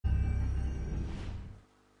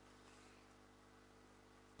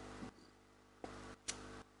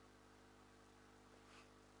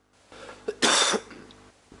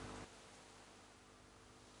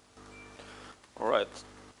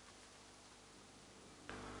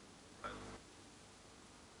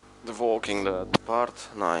The Walking Dead Part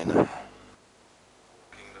 9.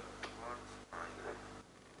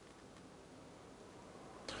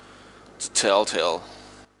 It's Telltale.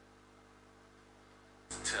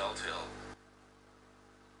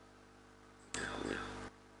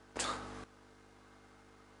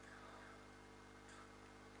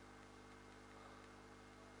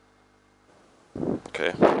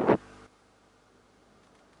 Okay.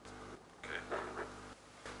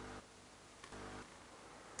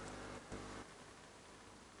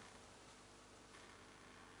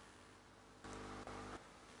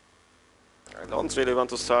 I don't really want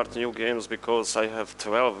to start new games because I have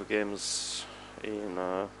 12 games in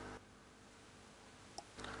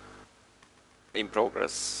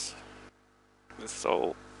progress.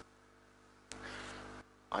 So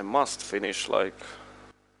I must finish like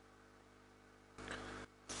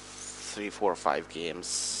 3, 4, 5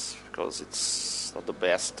 games because it's not the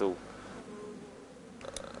best to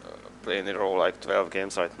play in a row like 12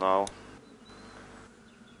 games right now.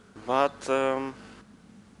 But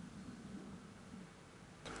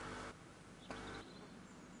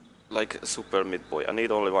like Super Meat Boy, I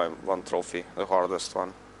need only one trophy, the hardest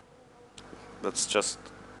one. That's just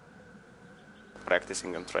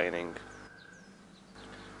practicing and training.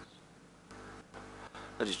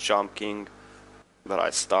 That is Jump King, where I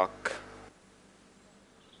stuck.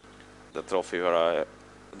 The trophy the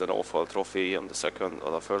no-fall trophy on the second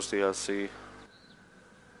or the first DLC.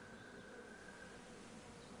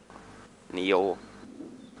 Neo.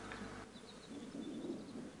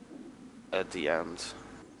 At the end.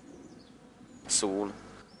 Soon.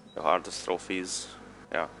 The hardest trophies.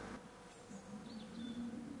 Yeah.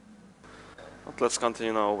 But let's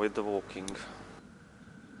continue now with the walking.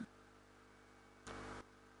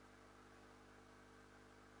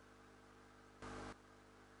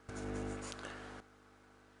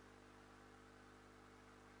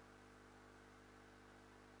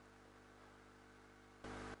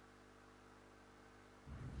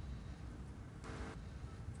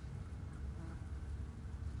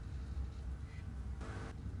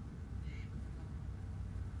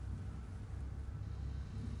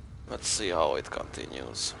 Let's see how it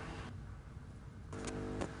continues.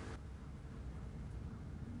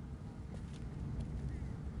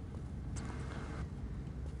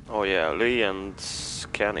 Oh yeah, Lee and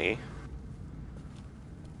Kenny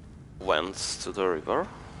went to the river,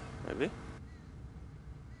 maybe?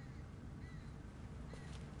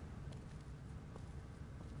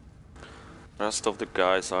 Rest of the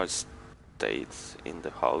guys are stayed in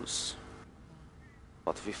the house.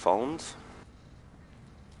 What we found?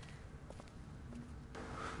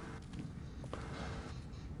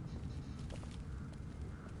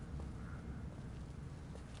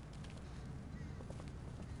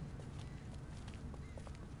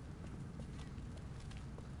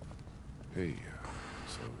 Hey,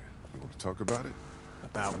 so you want to talk about it?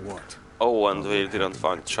 About what? Oh, and we didn't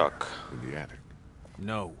find Chuck. In the attic.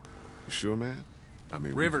 No. You sure, man? I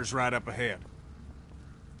mean, River's right up ahead.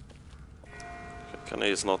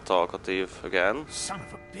 Kenny's not talkative again. Son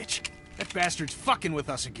of a bitch. That bastard's fucking with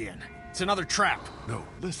us again. It's another trap. No,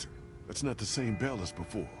 listen. That's not the same bell as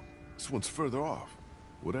before. This one's further off.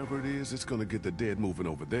 Whatever it is, it's gonna get the dead moving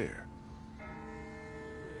over there.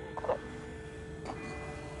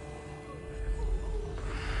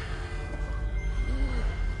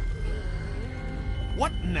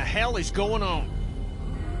 What in the hell is going on?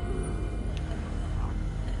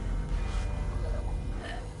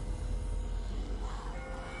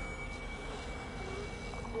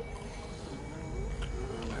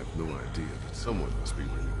 I have no idea, but someone must be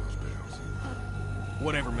ringing those bells.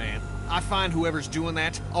 Whatever, man. I find whoever's doing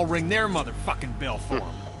that, I'll ring their motherfucking bell for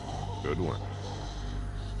them. Good one.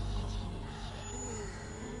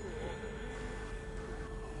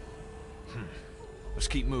 Let's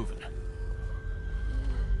keep moving.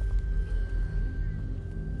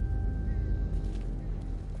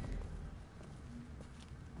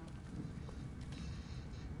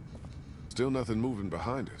 Still nothing moving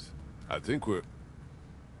behind us. I think we're...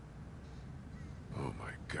 Oh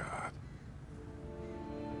my god.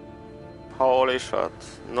 Holy shit,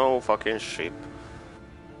 no fucking ship.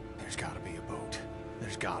 There's gotta be a boat.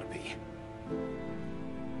 There's gotta be.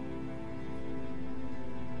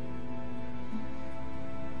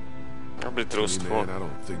 I'll be Hey, truthful. man, I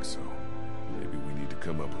don't think so. Maybe we need to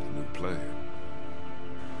come up with a new plan.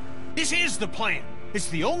 This is the plan. It's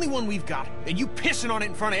the only one we've got, and you pissing on it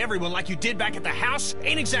in front of everyone like you did back at the house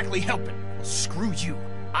ain't exactly helping. Well, screw you.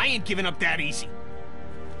 I ain't giving up that easy.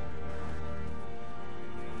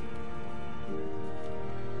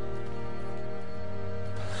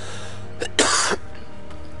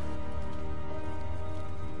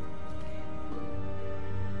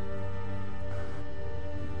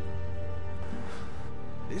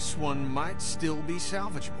 This one might still be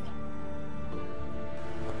salvageable.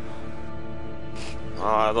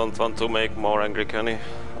 I don't want to make more angry Kenny.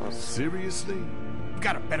 Seriously?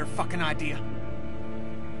 Got a better fucking idea?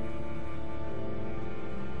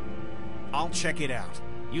 I'll check it out.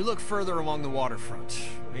 You look further along the waterfront.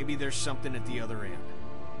 Maybe there's something at the other end.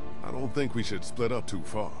 I don't think we should split up too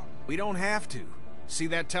far. We don't have to. See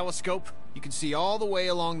that telescope? You can see all the way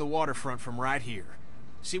along the waterfront from right here.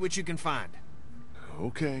 See what you can find.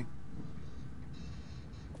 Okay.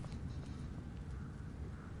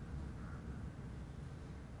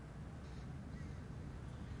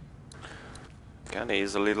 Kenny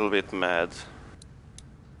is a little bit mad.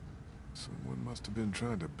 Someone must have been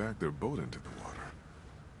trying to back their boat into the water.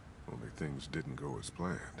 Only things didn't go as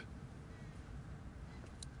planned.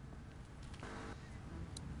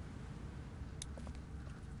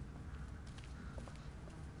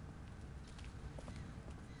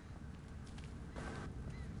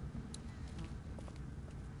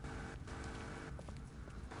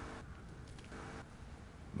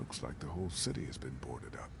 Looks like the whole city has been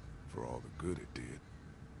boarded up, for all the good it did.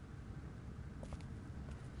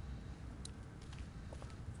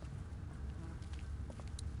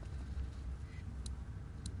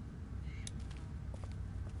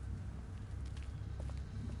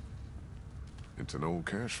 It's an old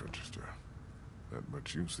cash register. Not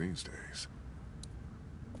much use these days.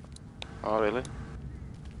 Oh, really?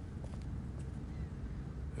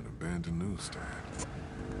 An abandoned newsstand.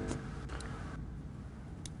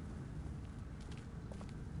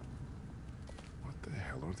 What the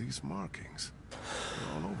hell are these markings? They're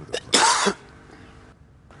all over the place.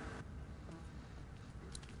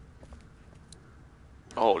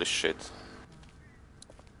 Holy shit.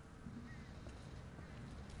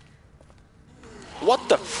 What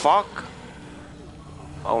the fuck?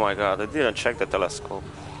 Oh my god, I didn't check the telescope.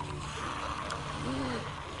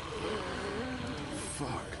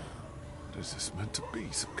 Fuck. What is this meant to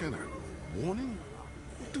be? Some kind of warning?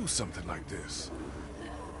 Do something like this.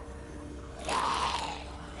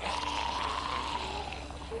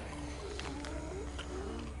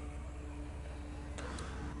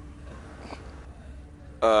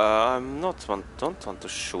 Don't want to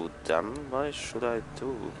shoot them. Why should I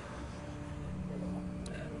do?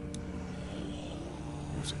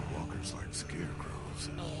 Using walkers like scarecrows.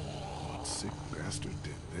 What sick bastard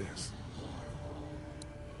did this?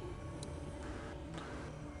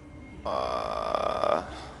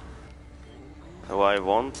 Do I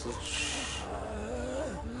want to?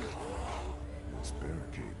 This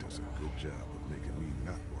barricade does a good job of making me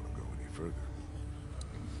not want to go any further.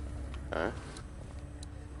 Huh?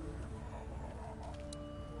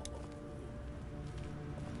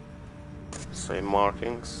 Same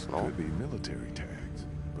markings? No. Could be military tags,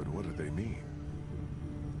 but what do they mean?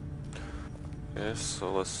 Yes,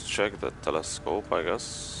 so let's check the telescope, I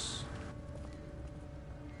guess.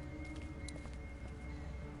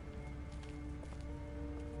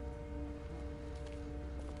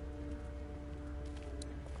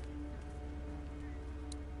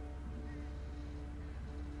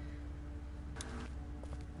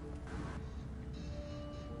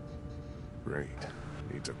 Great.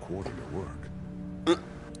 Needs a quarter to work.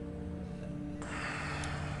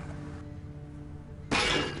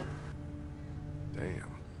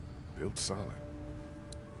 Damn. Built solid.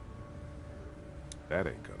 That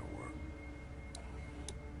ain't gonna work.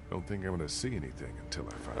 Don't think I'm gonna see anything until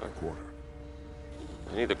I find a quarter.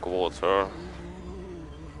 I need a quarter.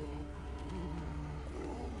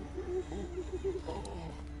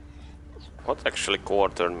 What actually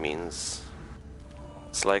quarter means?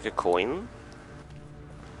 It's like a coin?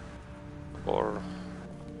 Or...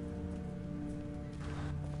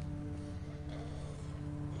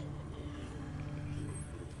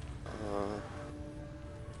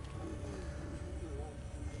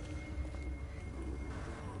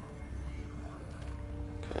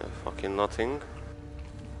 okay, fucking nothing.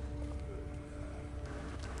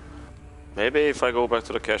 Maybe if I go back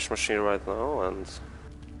to the cash machine right now and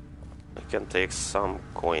I can take some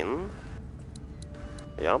coin.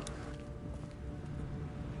 Yeah.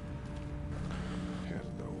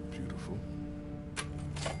 Hello, beautiful.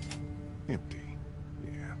 Empty.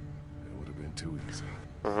 Yeah, that would have been too easy.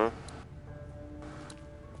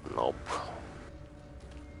 Nope.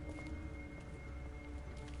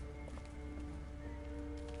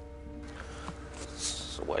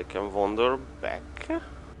 So I can wander back.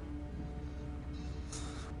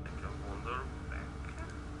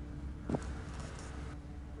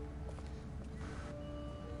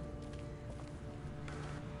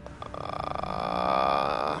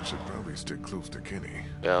 I should probably stick close to Kenny.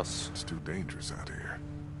 Yes. It's too dangerous out here.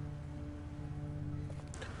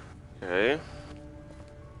 Okay.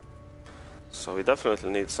 So we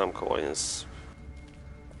definitely need some coins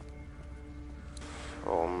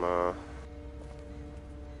from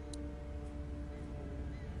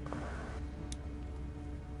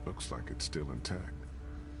Looks like it's still intact.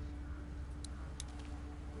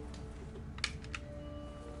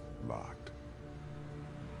 Locked.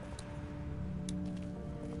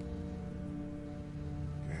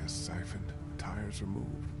 Gas siphoned, tires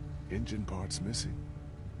removed, engine parts missing.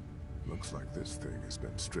 Looks like this thing has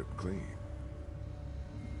been stripped clean.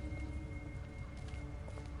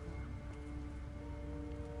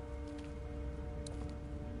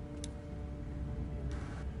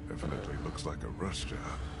 Definitely looks like a rush job.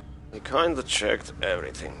 I kinda checked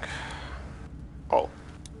everything. Oh.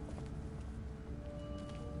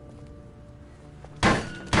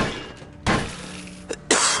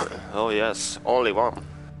 Oh yes, only one.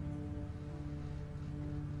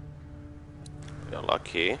 You're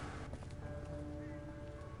lucky.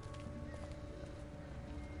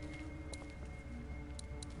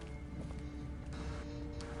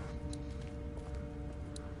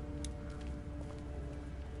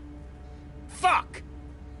 Fuck!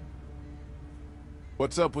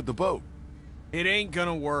 What's up with the boat? It ain't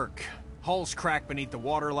gonna work. Hull's cracked beneath the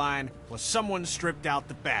waterline, plus someone stripped out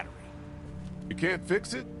the battery. You can't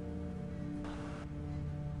fix it?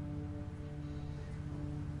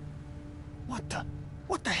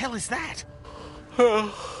 What the hell is that?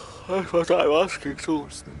 That's what I'm asking too.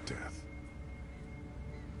 Worse than death.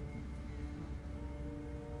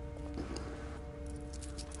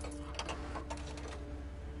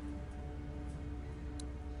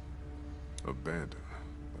 Abandoned,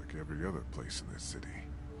 like every other place in this city.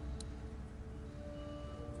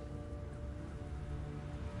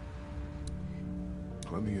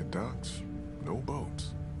 Plenty of docks, no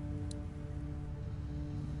boats.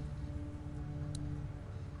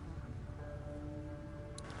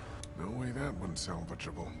 No way that one's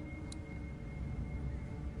salvageable.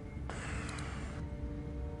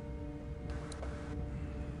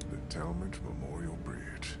 The Talmadge Memorial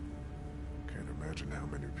Bridge. Can't imagine how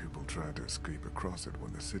many people tried to escape across it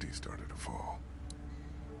when the city started to fall.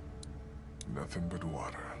 Nothing but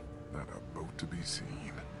water, not a boat to be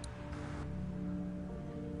seen.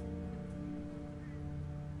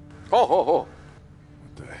 Oh, oh, oh.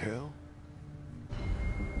 What the hell?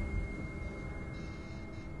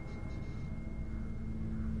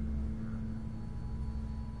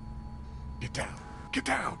 Get down! Get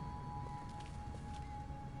down!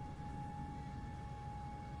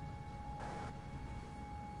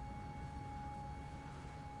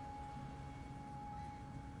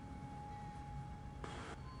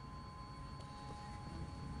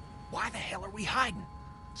 Why the hell are we hiding?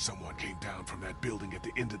 Someone came down from that building at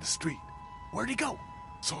the end of the street. Where'd he go?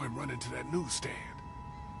 Saw him run into that newsstand.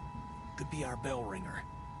 Could be our bell ringer.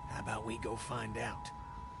 How about we go find out?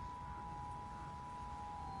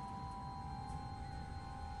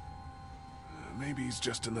 Maybe he's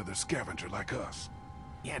just another scavenger like us.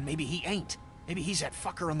 Yeah, and maybe he ain't. Maybe he's that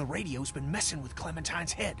fucker on the radio who's been messing with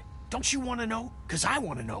Clementine's head. Don't you want to know? 'Cause I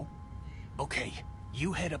want to know. Okay,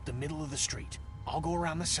 you head up the middle of the street. I'll go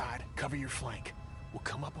around the side, cover your flank. We'll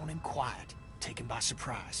come up on him quiet, take him by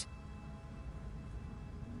surprise.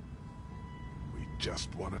 We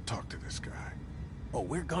just want to talk to this guy. Oh,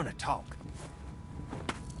 we're gonna talk.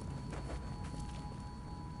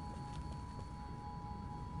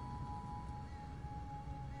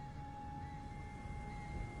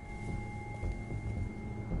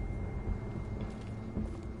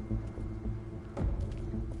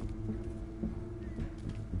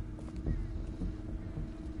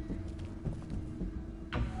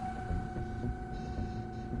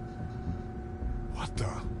 What the?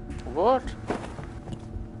 What?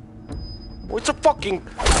 Oh, it's a fucking...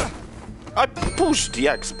 I pushed the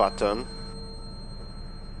X button.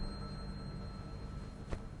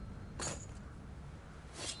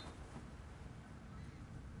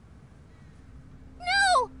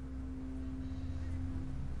 No!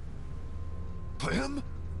 Clem?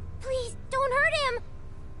 Please, don't hurt him!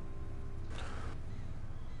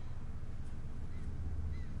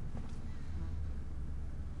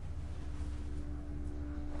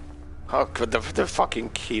 How could the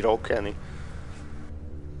fucking hero, Kenny?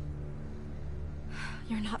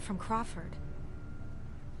 You're not from Crawford.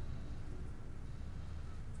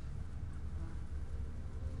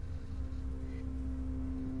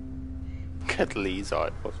 Get Lee's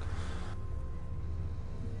eyeballs.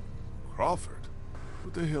 Crawford?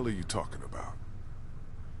 What the hell are you talking about?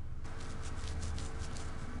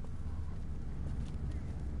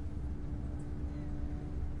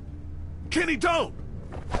 Kenny, don't!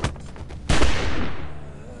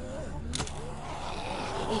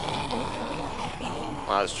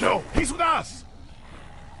 That's true. No, he's with us!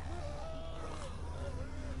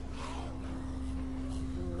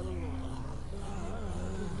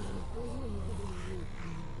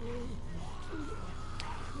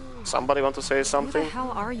 Somebody want to say Who something? the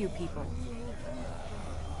hell are you people?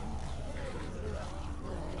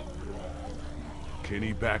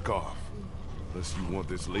 Kenny, back off. Unless you want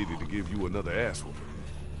this lady to give you another ass whooping.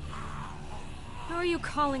 Who are you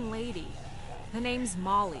calling lady? The name's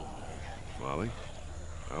Molly. Molly,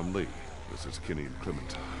 I'm Lee. This is Kenny and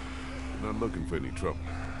Clementine. Not looking for any trouble.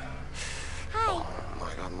 Hi. Oh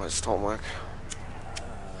my god, my stomach.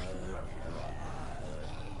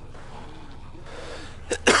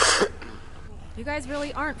 You guys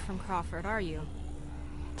really aren't from Crawford, are you?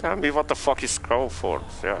 Tell me what the fuck is Crawford?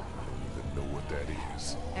 Yeah. Didn't know what that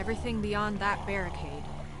is. Everything beyond that barricade.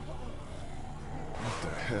 What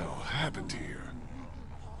the hell happened here?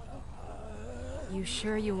 You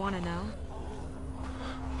sure you want to know?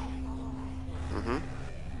 Mm-hmm.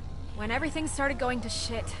 When everything started going to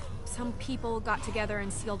shit, some people got together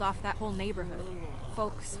and sealed off that whole neighborhood.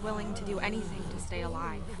 Folks willing to do anything to stay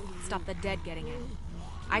alive, stop the dead getting in.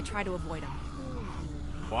 I try to avoid them.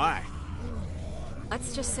 Why?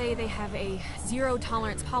 Let's just say they have a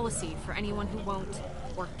zero-tolerance policy for anyone who won't,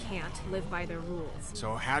 or can't, live by their rules.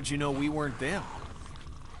 So how'd you know we weren't them?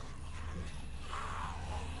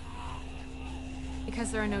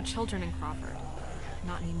 Because there are no children in Crawford.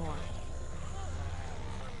 Not anymore.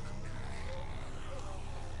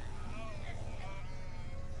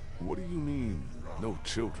 What do you mean, no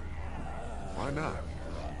children? Why not?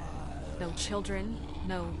 No children,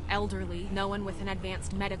 no elderly, no one with an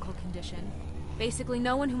advanced medical condition. Basically,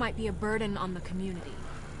 no one who might be a burden on the community.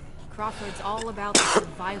 Crawford's all about the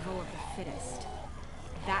survival of the fittest.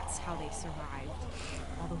 That's how they survived,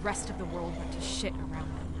 while the rest of the world went to shit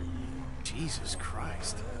around them. Jesus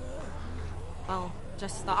Christ. Well,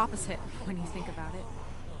 just the opposite when you think about it.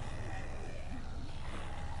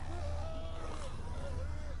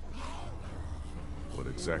 What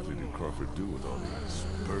exactly did Crawford do with all these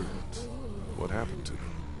burdens? What happened to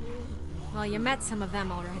them? Well, you met some of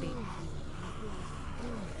them already.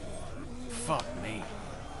 Fuck me.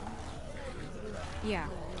 Yeah,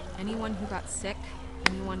 anyone who got sick,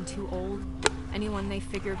 anyone too old, anyone they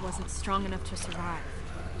figured wasn't strong enough to survive.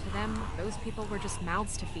 To them, those people were just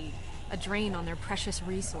mouths to feed, a drain on their precious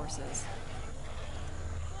resources.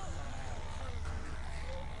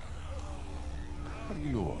 How do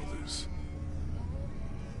you know all this?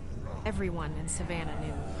 Everyone in Savannah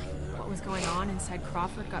knew. What was going on inside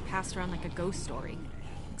Crawford got passed around like a ghost story.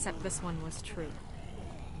 Except this one was true.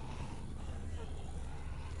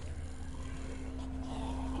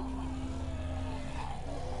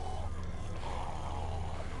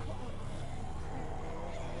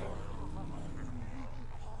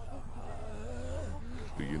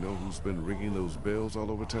 Do you know who's been ringing those bells all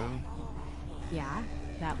over town? Yeah,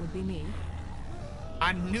 that would be me.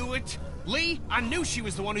 I knew it! Lee, I knew she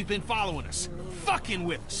was the one who's been following us. Fucking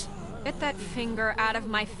with us. Get that finger out of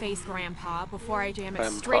my face, Grandpa, before I jam it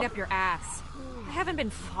Grandpa. straight up your ass. I haven't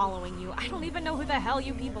been following you. I don't even know who the hell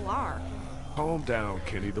you people are. Calm down,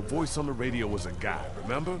 Kenny. The voice on the radio was a guy,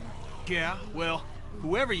 remember? Yeah, well,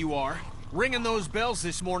 whoever you are, ringing those bells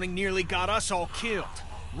this morning nearly got us all killed.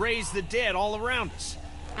 Raised the dead all around us.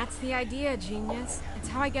 That's the idea, genius. It's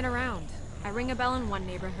how I get around. I ring a bell in one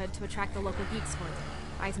neighborhood to attract the local geeks towards it.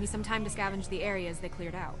 Buys me some time to scavenge the areas they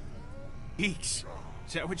cleared out. Geeks.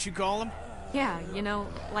 Is that what you call them? Yeah, you know,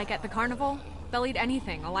 like at the carnival? They'll eat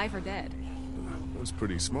anything, alive or dead. That's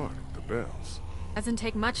pretty smart, the bells. Doesn't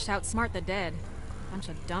take much to outsmart the dead. Bunch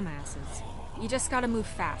of dumbasses. You just gotta move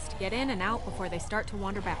fast, get in and out before they start to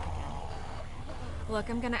wander back again. Look,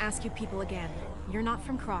 I'm gonna ask you people again. You're not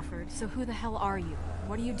from Crawford, so who the hell are you?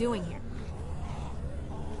 What are you doing here?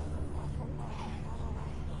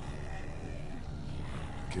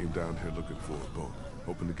 Came down here looking for a boat,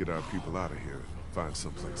 hoping to get our people out of here and find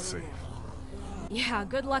someplace safe. Yeah,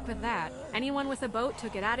 good luck with that. Anyone with a boat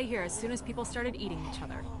took it out of here as soon as people started eating each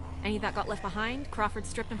other. Any that got left behind, Crawford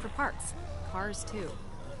stripped them for parts. Cars, too.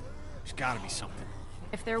 There's gotta be something.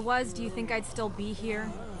 If there was, do you think I'd still be here?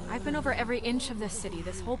 I've been over every inch of this city.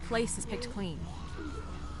 This whole place is picked clean.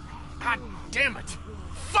 God damn it!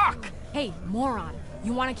 Fuck! Hey, moron.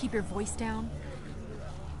 You want to keep your voice down?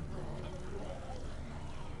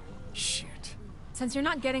 Shit. Since you're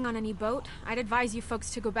not getting on any boat, I'd advise you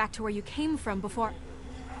folks to go back to where you came from before...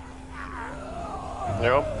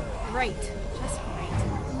 Yep. Right. Just right.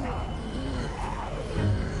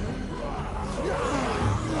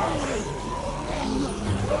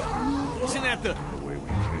 Isn't that the... The way we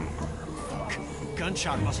came. Fuck.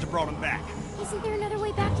 Gunshot must have brought him back. He's Isn't there another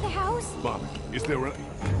way back to the house? Molly, is there a...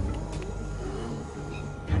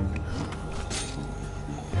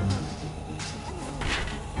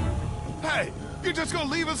 Hey! You just gonna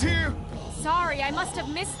leave us here? Sorry, I must have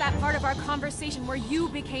missed that part of our conversation where you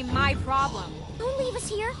became my problem. Don't leave us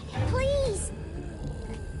here, please.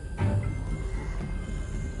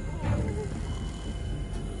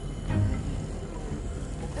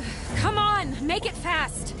 Come on, make it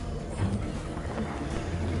fast.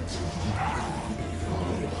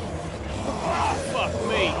 Fuck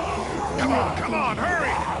me. Come on, hurry!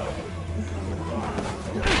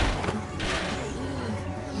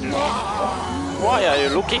 Why are you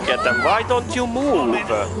looking at them? Why don't you move?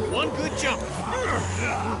 One good jump.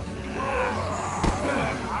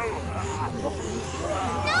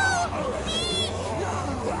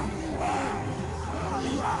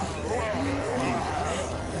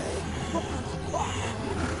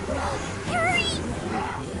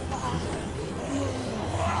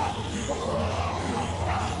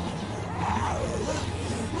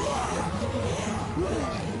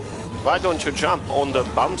 Why don't you jump on the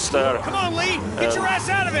bumps there? Come on, Lee. Get your ass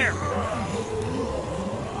out of there.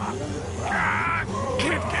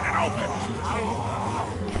 Can't get it open!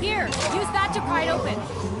 Here, use that to pry it open.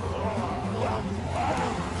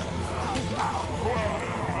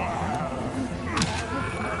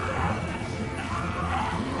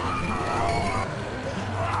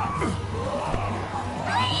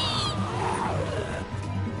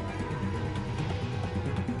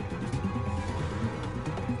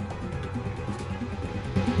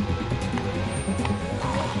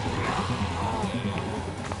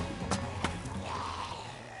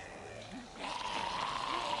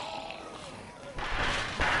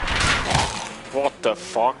 What the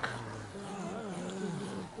fuck?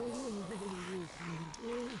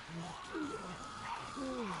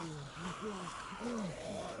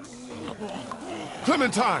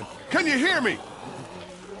 Clementine, can you hear me?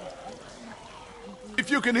 If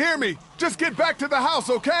you can hear me, just get back to the house,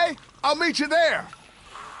 okay? I'll meet you there.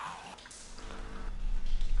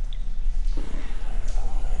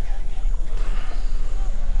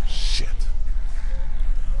 Shit.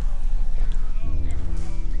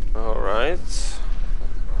 Alright.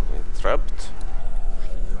 Trapped?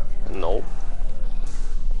 No.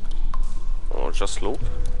 Or just loop?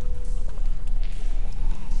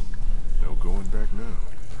 No going back now.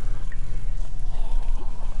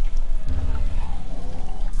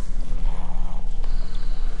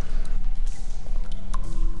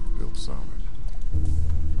 Built solid.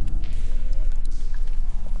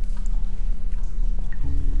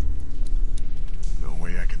 No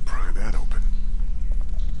way I can pry that open.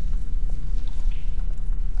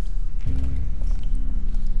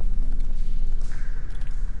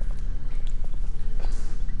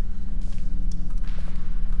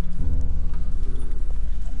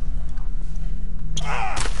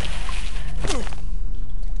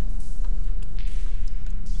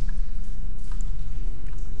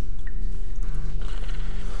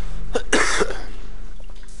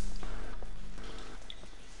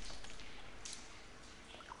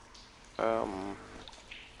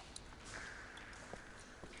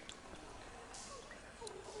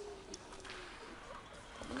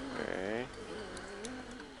 Okay.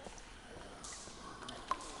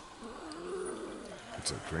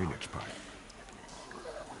 It's a drainage pipe.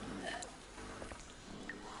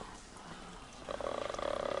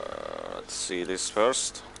 Let's see this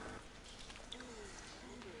first.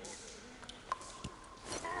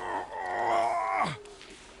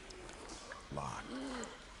 Lock.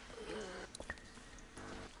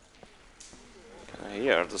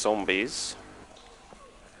 Here are the zombies.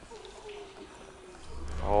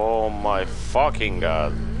 Oh my fucking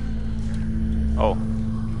god. Oh.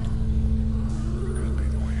 Could be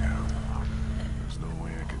the way out. There's no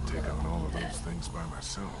way I could take on all of those things by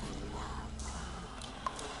myself.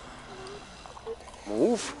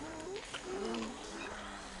 Move.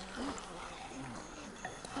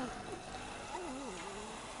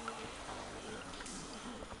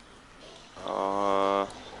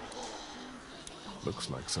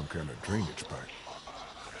 Looks like some kind of drainage pipe.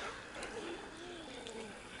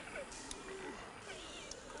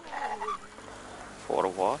 For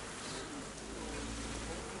what?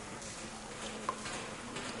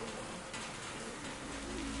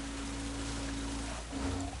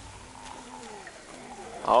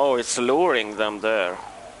 Oh, it's luring them there.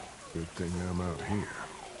 Good thing I'm out here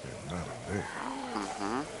and not in there.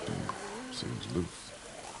 Seems loose.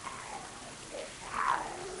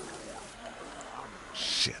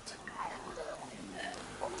 Shit.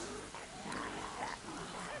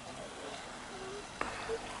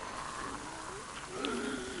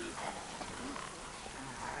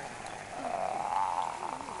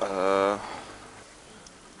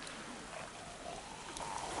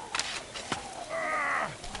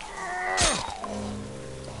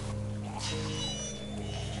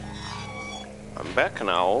 back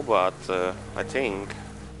now, but I think...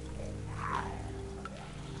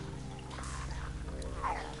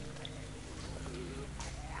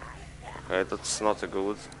 Okay, that's not a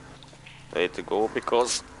good way to go,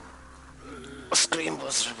 because screen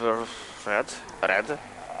was red.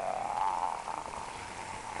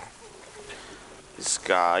 This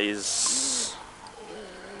guy is...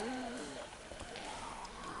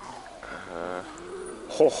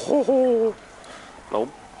 ho ho ho!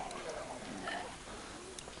 Nope.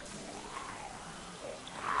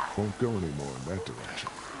 Won't go anymore in that direction.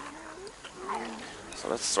 So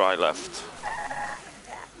let's try left.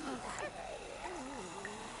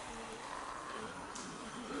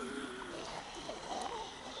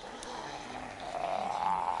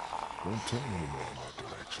 Won't turn anymore in that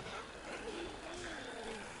direction.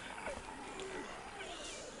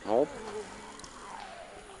 Nope.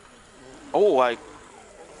 Oh, I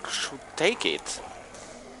should take it.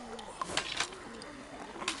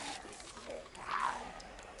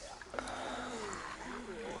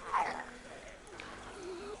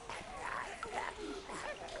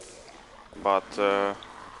 But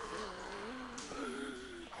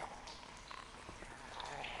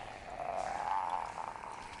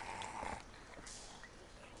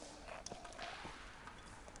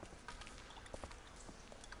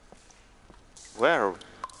where?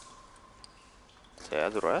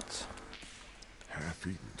 Dead rat?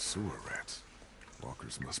 Half-eaten sewer rats.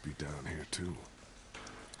 Walkers must be down here too.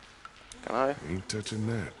 Can I? Ain't touching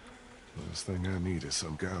that. Last thing I need is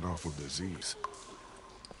some god-awful disease.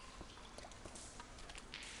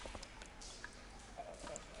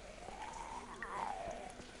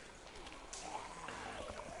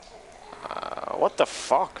 What the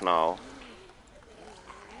fuck now?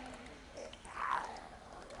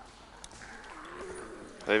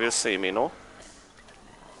 They will see me, no?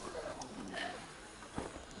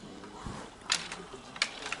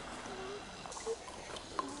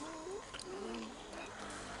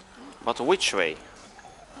 But which way?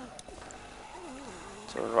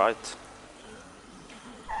 To the right.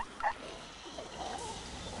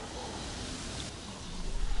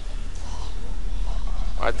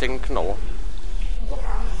 I think no.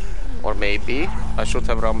 Or maybe I should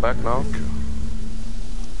have run back now.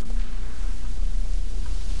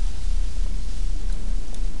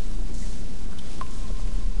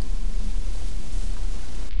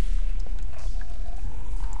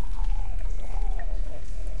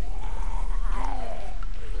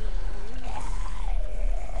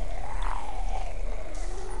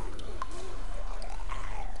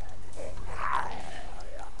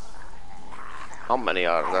 How many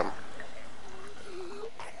are them?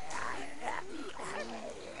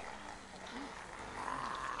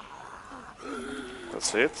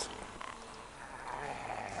 That's it.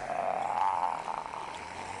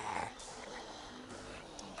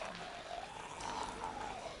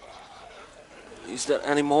 Is there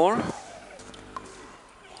any more?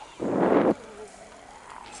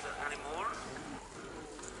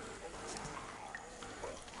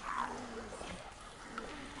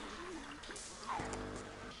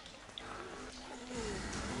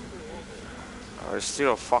 There's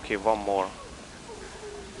still fucking one more.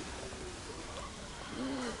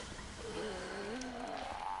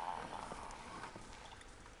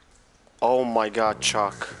 Oh my god,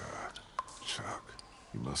 Chuck. Chuck,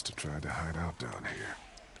 he must have tried to hide out down here.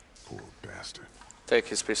 Poor bastard. Take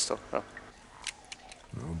his pistol. Yeah.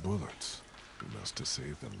 No bullets. He must have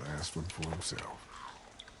saved the last one for himself.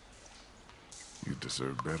 You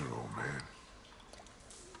deserve better, old man.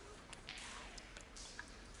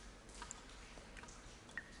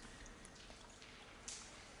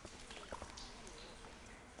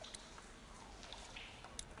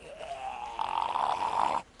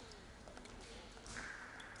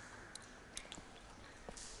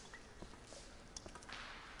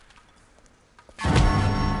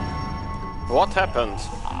 What happened?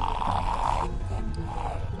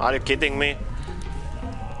 Are you kidding me?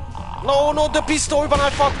 No, not the pistol, but I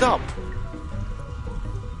fucked up.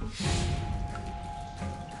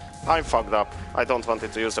 I'm fucked up. I don't want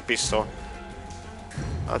it to use a pistol.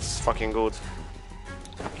 That's fucking good.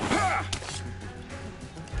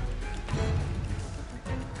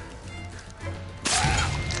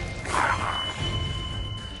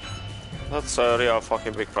 That's a real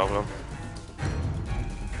fucking big problem.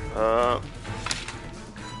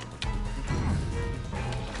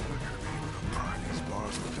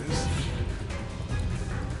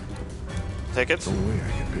 Take it. No way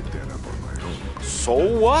I can pick that up on my own. So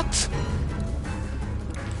what?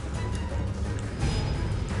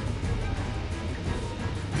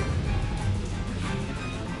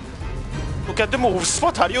 Look at the moves.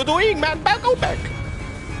 What are you doing, man? Back, go back.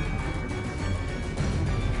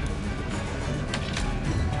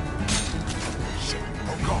 Shit,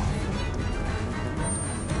 broke off.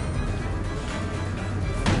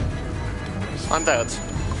 I'm dead.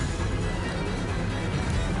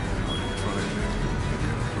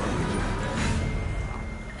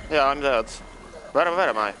 Yeah, I'm dead. Where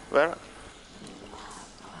am I? Where?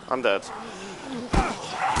 I'm dead.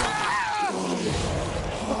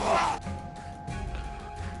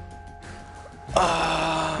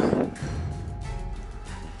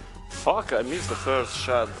 Fuck, I missed the first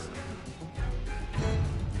shot.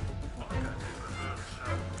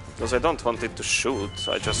 Because I don't want it to shoot,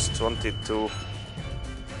 I just wanted to...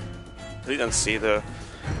 Didn't see the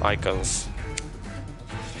icons.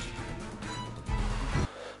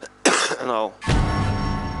 No.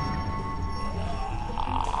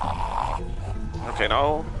 Okay,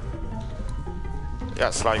 now...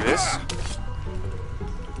 Yes, like this.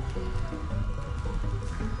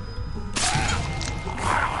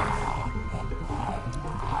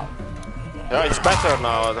 Yeah, it's better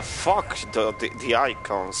now. The fuck, the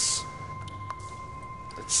icons.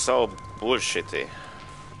 It's so bullshitty.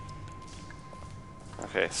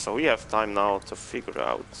 Okay, so we have time now to figure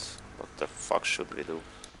out what the fuck should we do.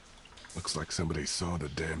 Looks like somebody saw the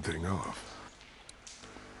damn thing off.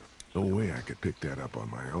 No way I could pick that up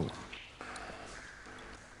on my own.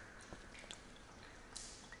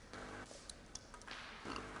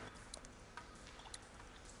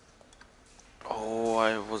 Oh,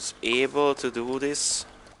 I was able to do this?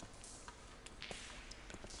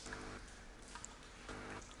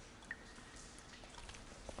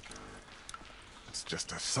 It's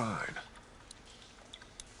just a sign.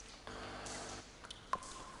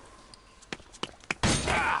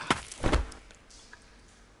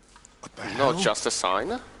 What the hell? Not just a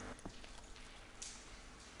sign.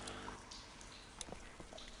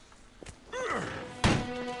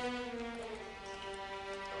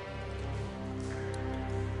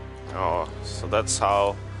 Oh, so that's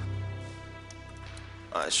how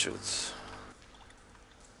I should.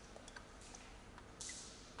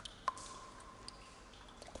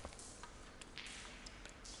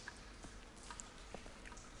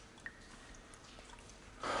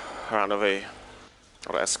 Run away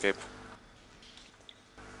or escape.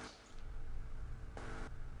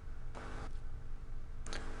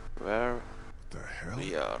 Where The hell?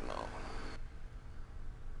 we are now.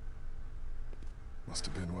 Must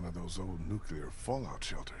have been one of those old nuclear fallout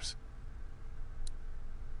shelters.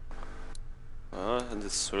 And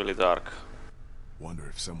it's really dark. Wonder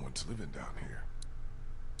if someone's living down here.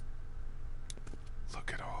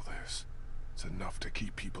 Look at all this. It's enough to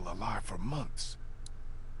keep people alive for months.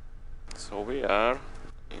 So we are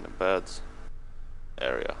in a bad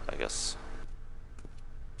area, I guess.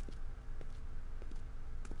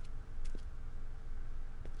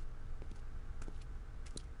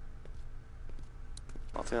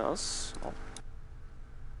 Nothing else? No.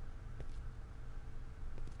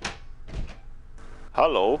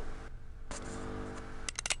 Hello?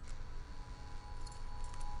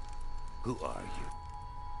 Who are you?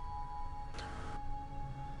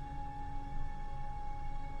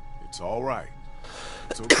 It's all right.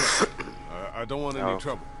 It's okay. I don't want any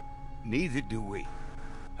trouble. Neither do we.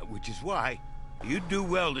 Which is why you'd do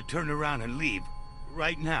well to turn around and leave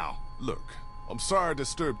right now. Look, I'm sorry I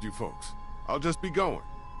disturbed you folks. I'll just be going.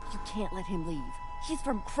 You can't let him leave. He's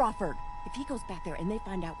from Crawford. If he goes back there and they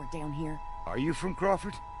find out we're down here... Are you from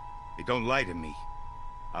Crawford? Hey, don't lie to me.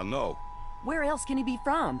 I'll know. Where else can he be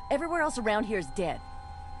from? Everywhere else around here is dead.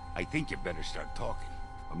 I think you better start talking.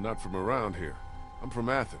 I'm not from around here. I'm from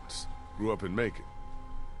Athens. Grew up in Macon.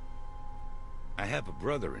 I have a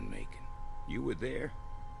brother in Macon. You were there?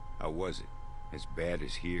 How was it? As bad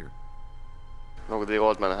as here? Look, the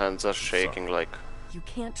old man hands are shaking like... You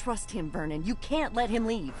can't trust him, Vernon. You can't let him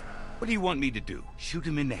leave. What do you want me to do? Shoot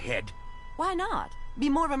him in the head? Why not? Be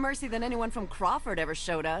more of a mercy than anyone from Crawford ever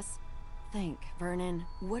showed us. Think, Vernon.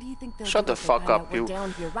 What do you think they'll Shut do the if they fuck find up, out we're you...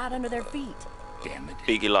 down here right under their feet? Damn it.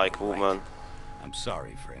 Piggy-like woman. I'm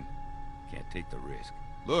sorry, friend. Can't take the risk.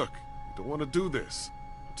 Look, we don't want to do this.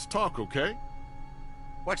 Let's talk, okay?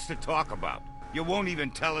 What's to talk about? You won't even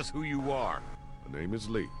tell us who you are. My name is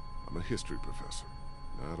Lee. I'm a history professor.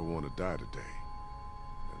 And I don't want to die today.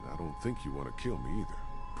 And I don't think you want to kill me either.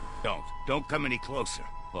 Don't come any closer,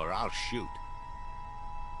 or I'll shoot.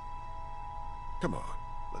 Come on,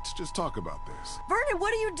 let's just talk about this. Vernon,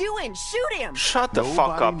 what are you doing? Shoot him! Shut the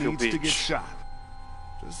fuck up, Nobody you needs to get bitch. shot.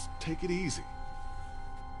 Just take it easy.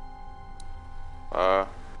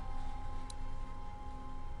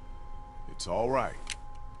 It's all right.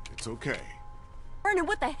 It's okay. Vernon,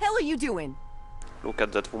 what the hell are you doing? Look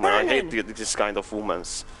at that woman. I hate this kind of women.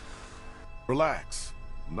 Relax.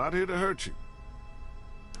 I'm not here to hurt you.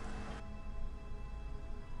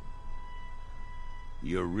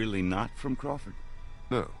 You're really not from Crawford?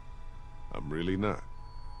 No, I'm really not.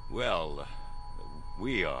 Well,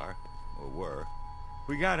 we are, or were.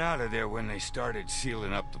 We got out of there when they started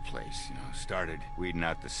sealing up the place, you know, started weeding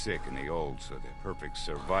out the sick and the old so the perfect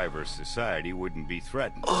survivor society wouldn't be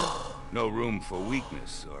threatened. No room for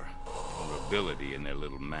weakness or vulnerability in their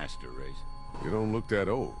little master race. You don't look that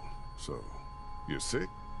old, so you're sick?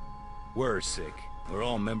 We're sick. We're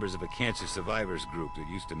all members of a cancer survivors group that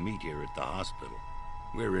used to meet here at the hospital.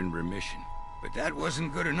 We're in remission. But that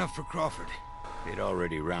wasn't good enough for Crawford. They'd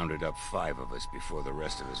already rounded up 5 of us before the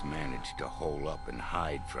rest of us managed to hole up and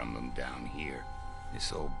hide from them down here.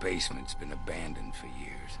 This old basement's been abandoned for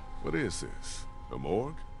years. What is this? A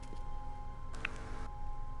morgue?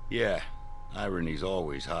 Yeah, irony's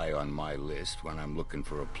always high on my list when I'm looking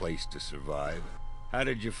for a place to survive. How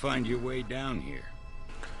did you find your way down here?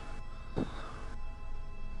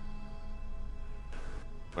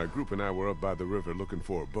 My group and I were up by the river looking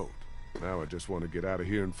for a boat. Now I just want to get out of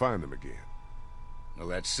here and find them again. Well,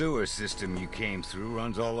 that sewer system you came through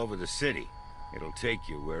runs all over the city. It'll take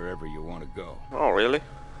you wherever you want to go. Oh, really?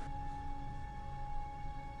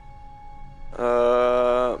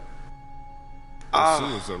 The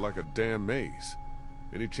sewers are like a damn maze.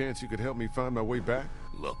 Any chance you could help me find my way back?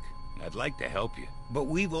 Look, I'd like to help you, but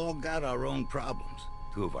we've all got our own problems.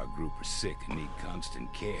 2 of our group are sick and need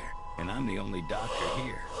constant care, and I'm the only doctor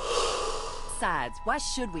here. Besides, why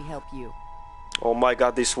should we help you? Oh my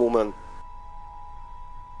god, this woman.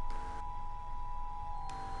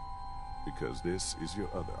 Because this is your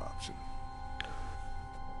other option.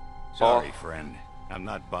 Sorry, friend. I'm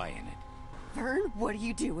not buying it. Vern, what are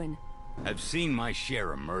you doing? I've seen my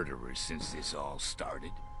share of murderers since this all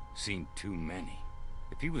started. Seen too many.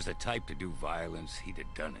 If he was the type to do violence, he'd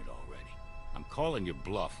have done it already. I'm calling your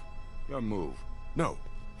bluff. Your move. No,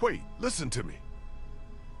 wait, listen to me.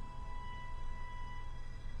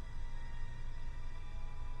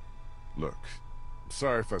 Look, I'm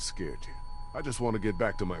sorry if I scared you. I just want to get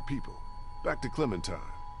back to my people. Back to Clementine.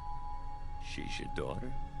 She's your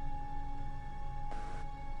daughter?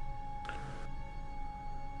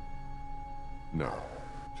 No,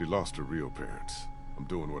 she lost her real parents. I'm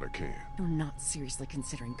doing what I can. You're not seriously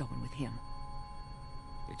considering going with him.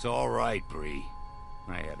 It's all right, Bree.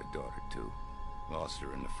 I had a daughter, too. Lost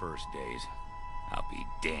her in the first days. I'll be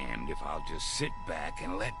damned if I'll just sit back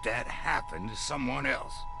and let that happen to someone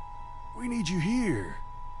else. We need you here.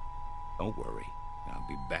 Don't worry. I'll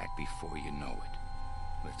be back before you know it.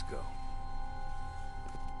 Let's go.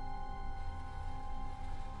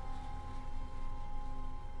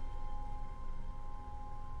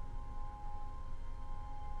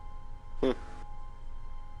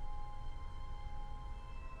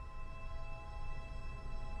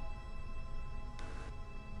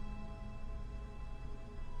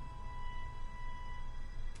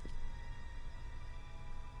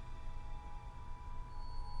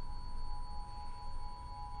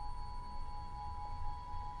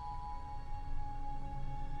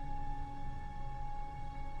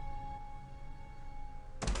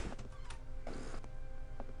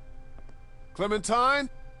 Clementine?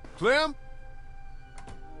 Clem?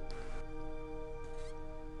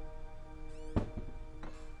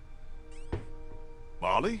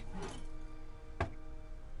 Molly?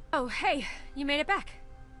 Oh, hey, you made it back.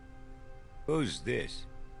 Who's this?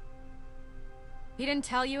 He didn't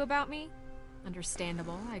tell you about me?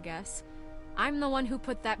 Understandable, I guess. I'm the one who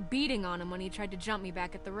put that beating on him when he tried to jump me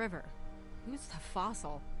back at the river. Who's the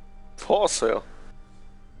fossil? Fossil?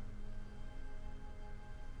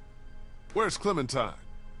 Where's Clementine?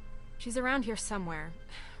 She's around here somewhere.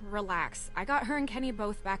 Relax. I got her and Kenny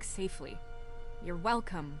both back safely. You're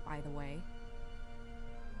welcome, by the way.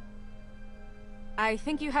 I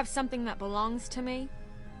think you have something that belongs to me.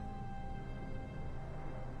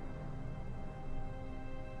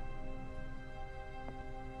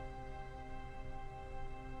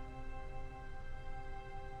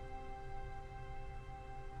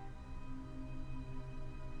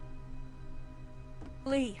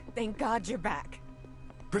 Lee, thank God you're back.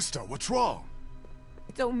 Krista, what's wrong?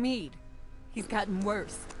 It's Omid. He's gotten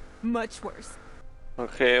worse. Much worse.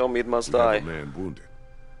 Okay, Omid must We have die. a man wounded.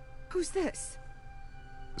 Who's this?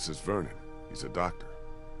 This is Vernon. He's a doctor.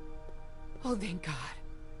 Oh, thank God.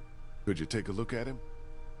 Could you take a look at him?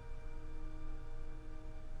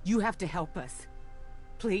 You have to help us.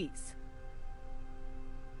 Please.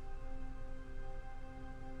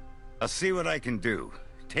 I'll see what I can do.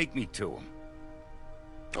 Take me to him.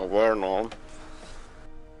 Oh, Vernon.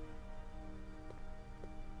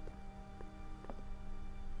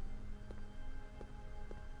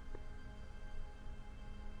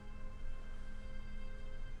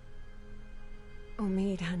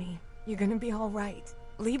 Omid, honey. You're gonna be all right.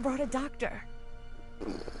 Lee brought a doctor.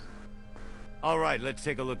 All right, let's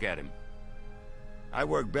take a look at him. I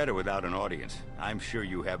work better without an audience. I'm sure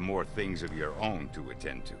you have more things of your own to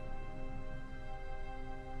attend to.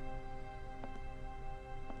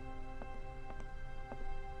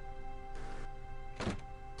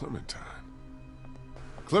 Clementine.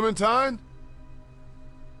 Clementine?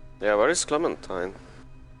 Yeah, where is Clementine?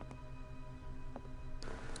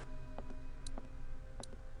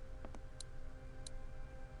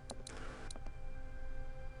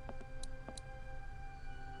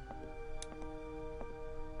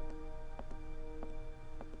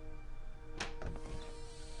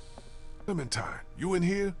 Clementine, you in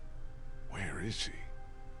here? Where is she?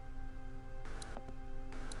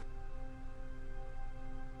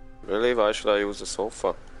 Really? Why should I use the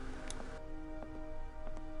sofa?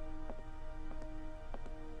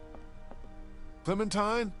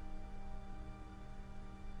 Clementine?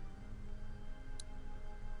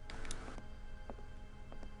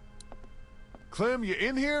 Clem, you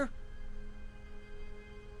in here?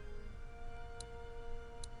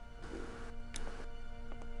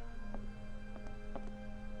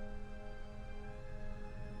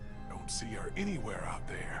 Don't see her anywhere out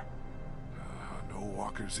there. No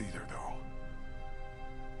walkers either, though.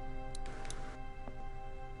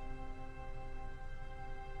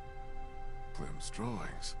 Clem's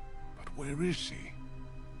drawings. But where is she?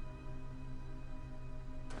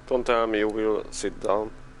 Don't tell me you will sit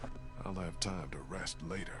down. I'll have time to rest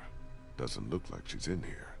later. Doesn't look like she's in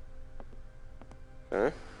here.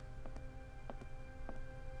 Okay.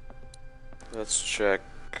 Let's check.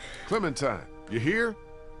 Clementine, you here?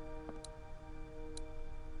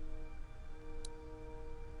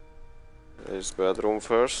 His bedroom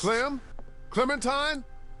first. Clem? Clementine?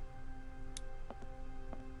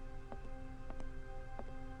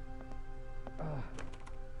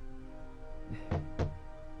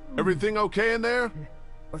 Everything okay in there?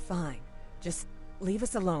 We're fine. Just leave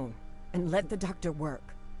us alone and let the doctor work.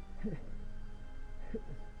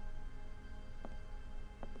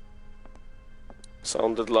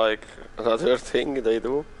 Sounded like another thing they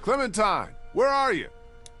do. Clementine, where are you?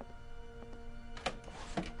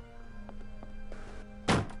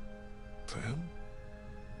 Clem?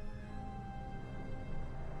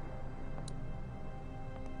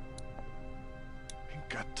 Ain't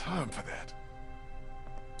got time for that.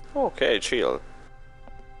 Okay, chill.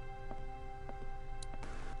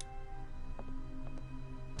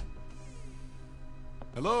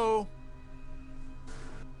 Hello?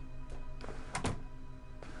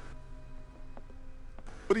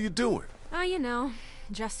 What are you doing? Oh, you know,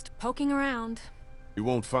 just poking around. You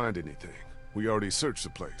won't find anything. We already searched the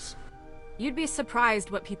place. You'd be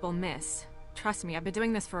surprised what people miss. Trust me, I've been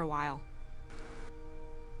doing this for a while.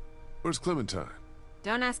 Where's Clementine?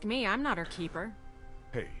 Don't ask me, I'm not her keeper.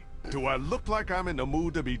 Hey, do I look like I'm in the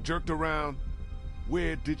mood to be jerked around?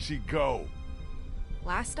 Where did she go?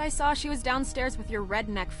 Last I saw, she was downstairs with your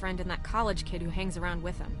redneck friend and that college kid who hangs around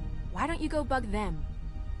with him. Why don't you go bug them?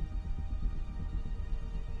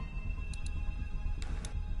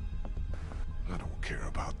 I don't care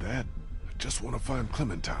about that. I just want to find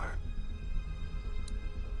Clementine.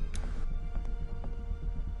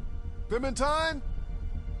 Clementine?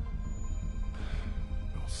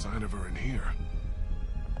 No sign of her in here.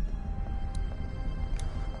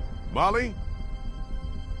 Molly?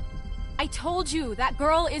 I told you, that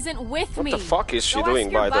girl isn't with me. What the fuck is she Go doing,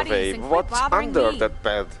 ask your by the buddies way? and quit What's bothering under me. that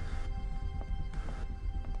bed?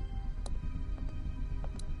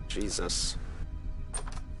 Jesus.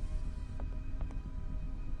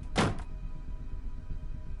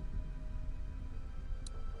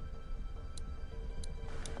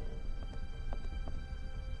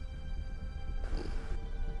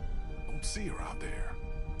 Don't see her out there.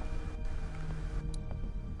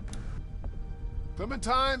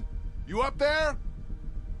 Clementine? You up there?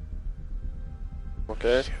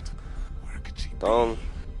 Okay. Shit. Where could she Down. be?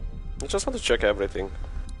 I just want to check everything.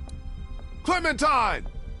 Clementine!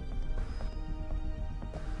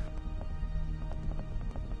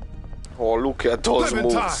 Oh, look at those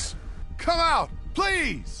Clementine! moves. Come out,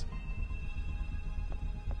 please!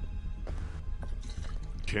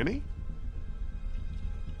 Kenny?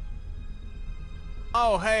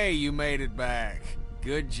 Oh, hey, you made it back.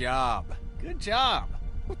 Good job. Good job.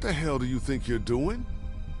 What the hell do you think you're doing?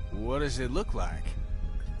 What does it look like?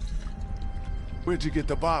 Where'd you get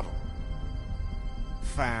the bottle?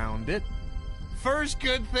 Found it. First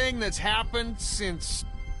good thing that's happened since...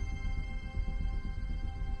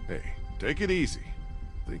 Hey, take it easy.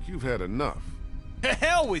 Think you've had enough. To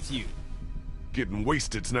hell with you. Getting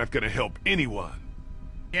wasted's not gonna help anyone.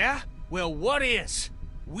 Yeah? Well, what is?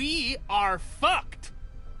 We are fucked!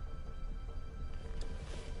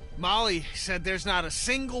 Molly said there's not a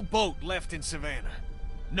single boat left in Savannah.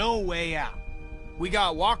 No way out. We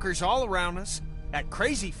got walkers all around us, that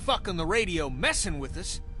crazy fuck on the radio messing with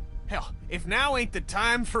us. Hell, if now ain't the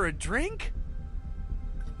time for a drink?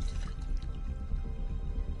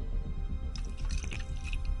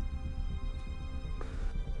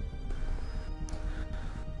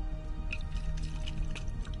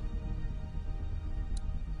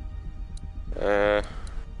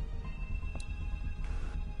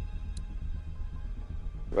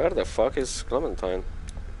 Where the fuck is Clementine?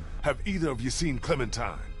 Have either of you seen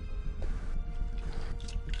Clementine?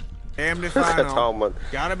 Damned if I Look at how know. much.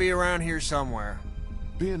 Gotta be around here somewhere.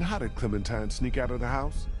 Ben, how did Clementine sneak out of the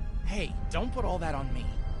house? Hey, don't put all that on me.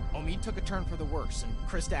 Omid took a turn for the worse, and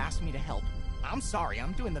Krista asked me to help. I'm sorry,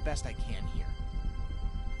 I'm doing the best I can here.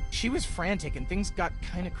 She was frantic, and things got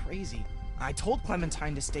kinda crazy. I told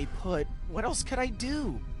Clementine to stay put. What else could I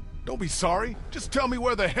do? Don't be sorry. Just tell me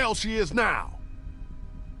where the hell she is now.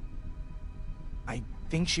 I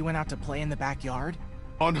think she went out to play in the backyard.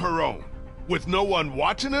 On her own? With no one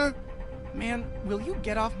watching her? Man, will you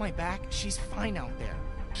get off my back? She's fine out there.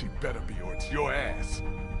 She better be, or it's your ass.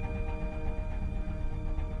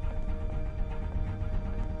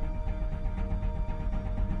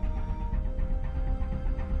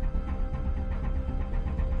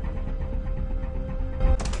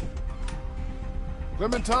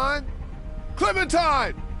 Clementine?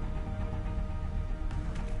 Clementine!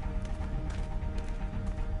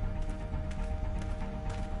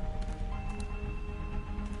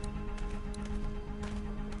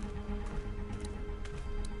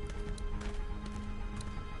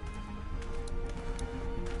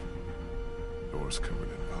 Door's covered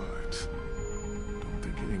in vines. Don't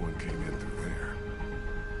think anyone came in through there.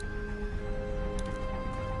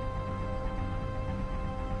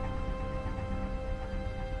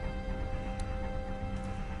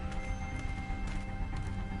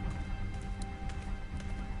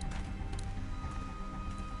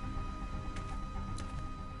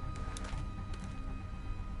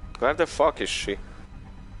 Where the fuck is she?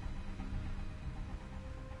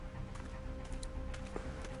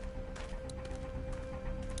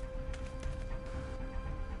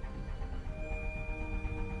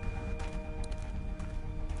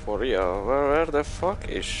 For real, where the fuck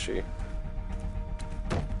is she?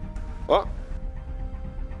 What?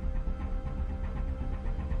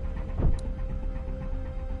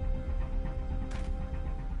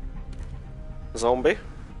 Zombie?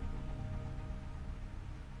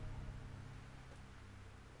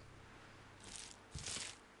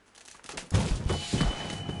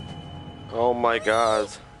 Oh my god.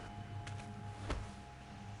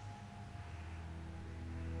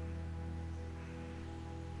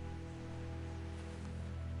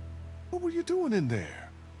 What were you doing in there?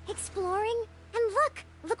 Exploring? And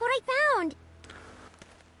look what I found!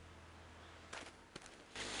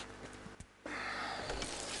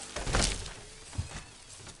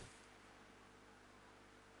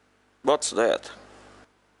 What's that?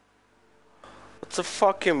 It's a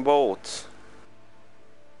fucking boat.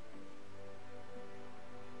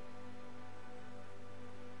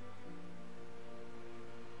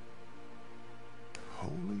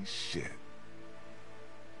 Holy shit.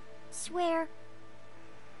 Swear.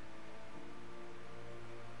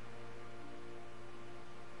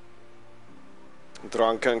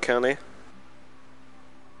 Drunken Kenny.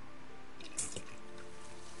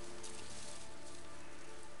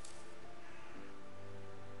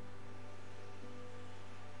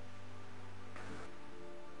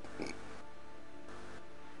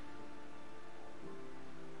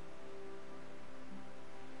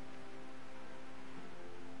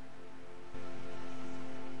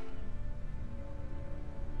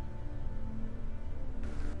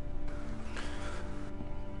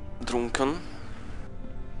 Drunken.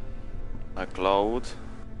 A cloud.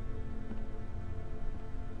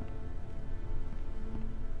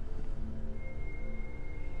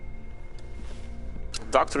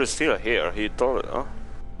 Doctor is still here. He told it, huh?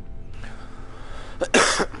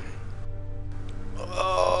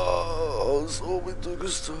 Oh, so we took a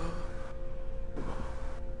stop.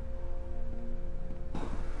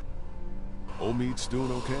 Omid's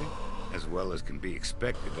doing okay? As well as can be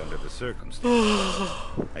expected under the circumstances.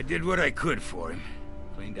 I did what I could for him.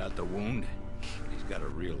 Cleaned out the wound. He's got a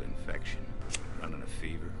real infection. Running a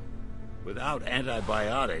fever. Without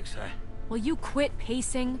antibiotics, Will you quit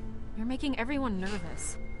pacing? You're making everyone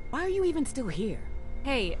nervous. Why are you even still here?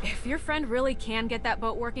 Hey, if your friend really can get that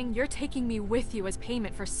boat working, you're taking me with you as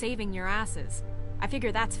payment for saving your asses. I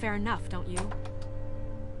figure that's fair enough, don't you?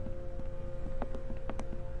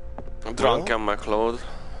 Drunken McLeod.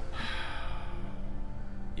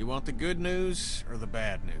 You want the good news or the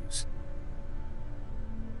bad news?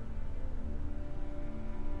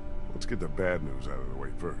 Let's get the bad news out of the way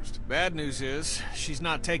first. Bad news is, she's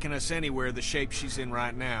not taking us anywhere the shape she's in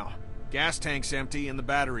right now. Gas tank's empty and the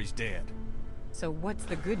battery's dead. So what's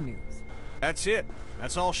the good news? That's it.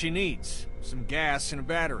 That's all she needs. Some gas and a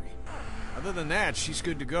battery. Other than that, she's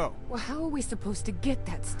good to go. Well, how are we supposed to get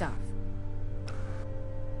that stuff?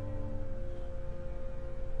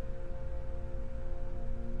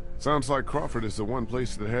 Sounds like Crawford is the one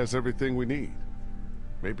place that has everything we need.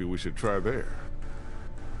 Maybe we should try there.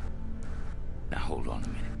 Now hold on a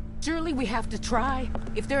minute. Surely we have to try.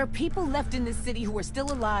 If there are people left in this city who are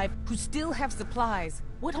still alive, who still have supplies,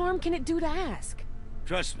 what harm can it do to ask?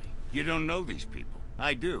 Trust me, you don't know these people.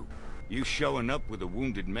 I do. You showing up with a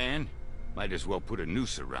wounded man, might as well put a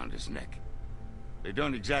noose around his neck. They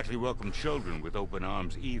don't exactly welcome children with open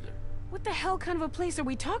arms either. What the hell kind of a place are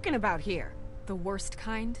we talking about here? The worst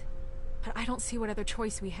kind? But I don't see what other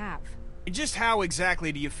choice we have. And just how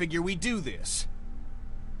exactly do you figure we do this?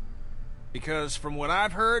 Because from what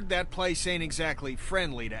I've heard, that place ain't exactly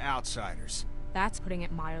friendly to outsiders. That's putting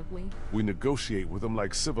it mildly. We negotiate with them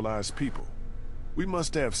like civilized people. We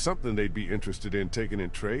must have something they'd be interested in taking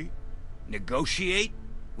in trade. Negotiate?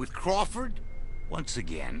 With Crawford? Once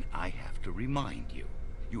again, I have to remind you.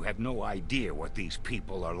 You have no idea what these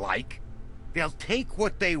people are like. They'll take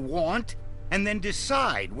what they want, and then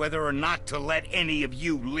decide whether or not to let any of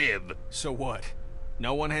you live. So what?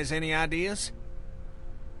 No one has any ideas?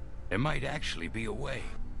 There might actually be a way.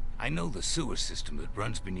 I know the sewer system that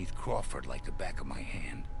runs beneath Crawford like the back of my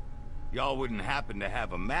hand. Y'all wouldn't happen to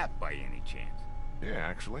have a map by any chance? Yeah,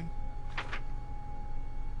 actually.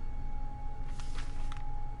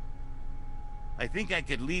 I think I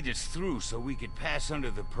could lead us through so we could pass under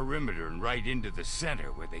the perimeter and right into the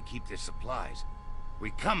center where they keep their supplies.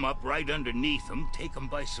 We come up right underneath them, take them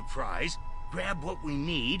by surprise, grab what we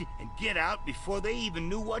need, and get out before they even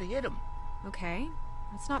knew what hit them. Okay,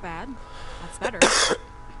 that's not bad. That's better.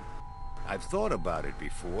 I've thought about it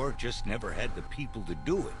before, just never had the people to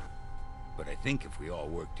do it. But I think if we all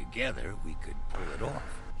work together, we could pull it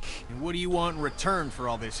off. And what do you want in return for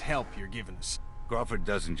all this help you're giving us? Crawford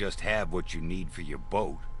doesn't just have what you need for your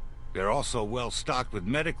boat. They're also well stocked with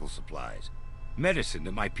medical supplies. Medicine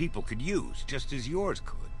that my people could use, just as yours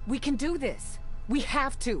could. We can do this. We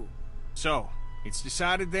have to. So, it's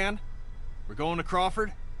decided then? We're going to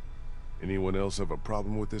Crawford? Anyone else have a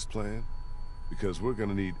problem with this plan? Because we're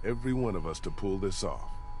gonna need every one of us to pull this off.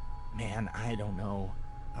 Man, I don't know.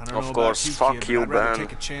 I don't Of know course, about fuck kid, you, but I'd rather Ben.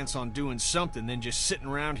 take a chance on doing something than just sitting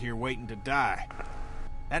around here waiting to die.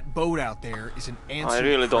 That boat out there is an answer. I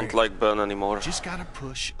really don't like Ben anymore. Just gotta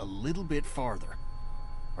push a little bit farther.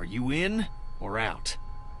 Are you in or out?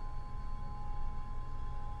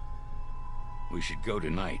 We should go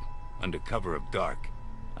tonight, under cover of dark.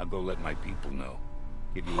 I'll go let my people know.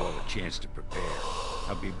 Give you all a chance to prepare.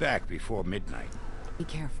 I'll be back before midnight. Be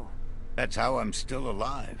careful. That's how I'm still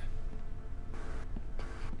alive.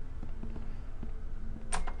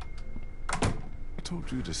 I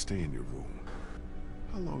told you to stay in your room.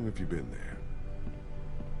 How long have you been there?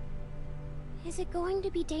 Is it going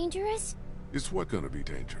to be dangerous? Is what gonna be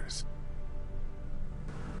dangerous?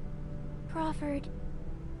 Crawford.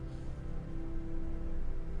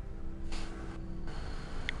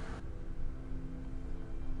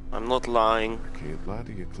 I'm not lying. I can't lie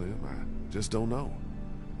to you, Clem. I just don't know.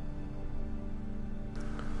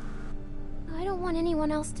 I don't want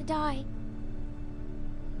anyone else to die.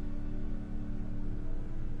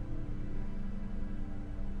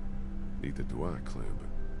 Neither do I, Clem,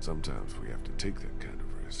 but sometimes we have to take that kind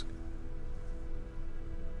of risk.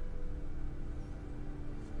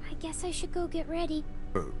 I guess I should go get ready.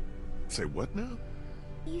 Say what now?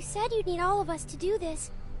 You said you'd need all of us to do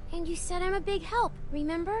this, and you said I'm a big help,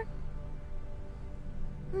 remember?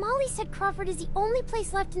 Molly said Crawford is the only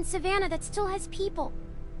place left in Savannah that still has people.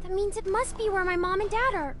 That means it must be where my mom and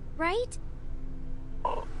dad are, right?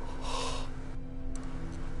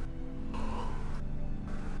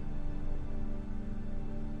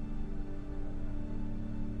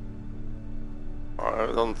 I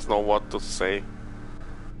don't know what to say.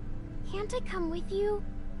 Can't I come with you?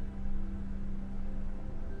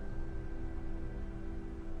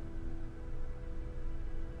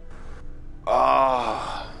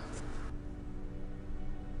 Ah.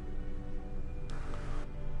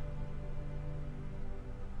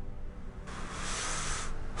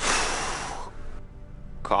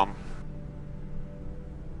 Come.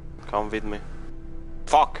 Come with me.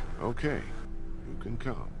 Fuck. Okay, you can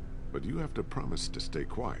come, but you have to promise to stay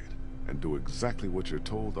quiet. and do exactly what you're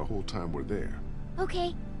told the whole time we're there.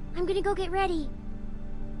 Okay, I'm gonna go get ready.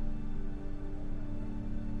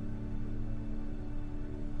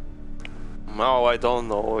 Now I don't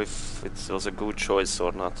know if it was a good choice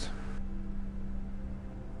or not.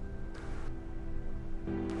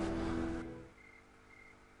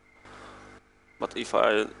 But if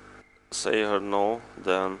I say her no,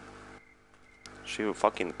 then she will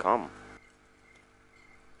fucking come.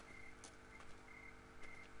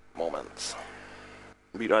 Moment.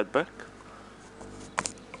 Be right back.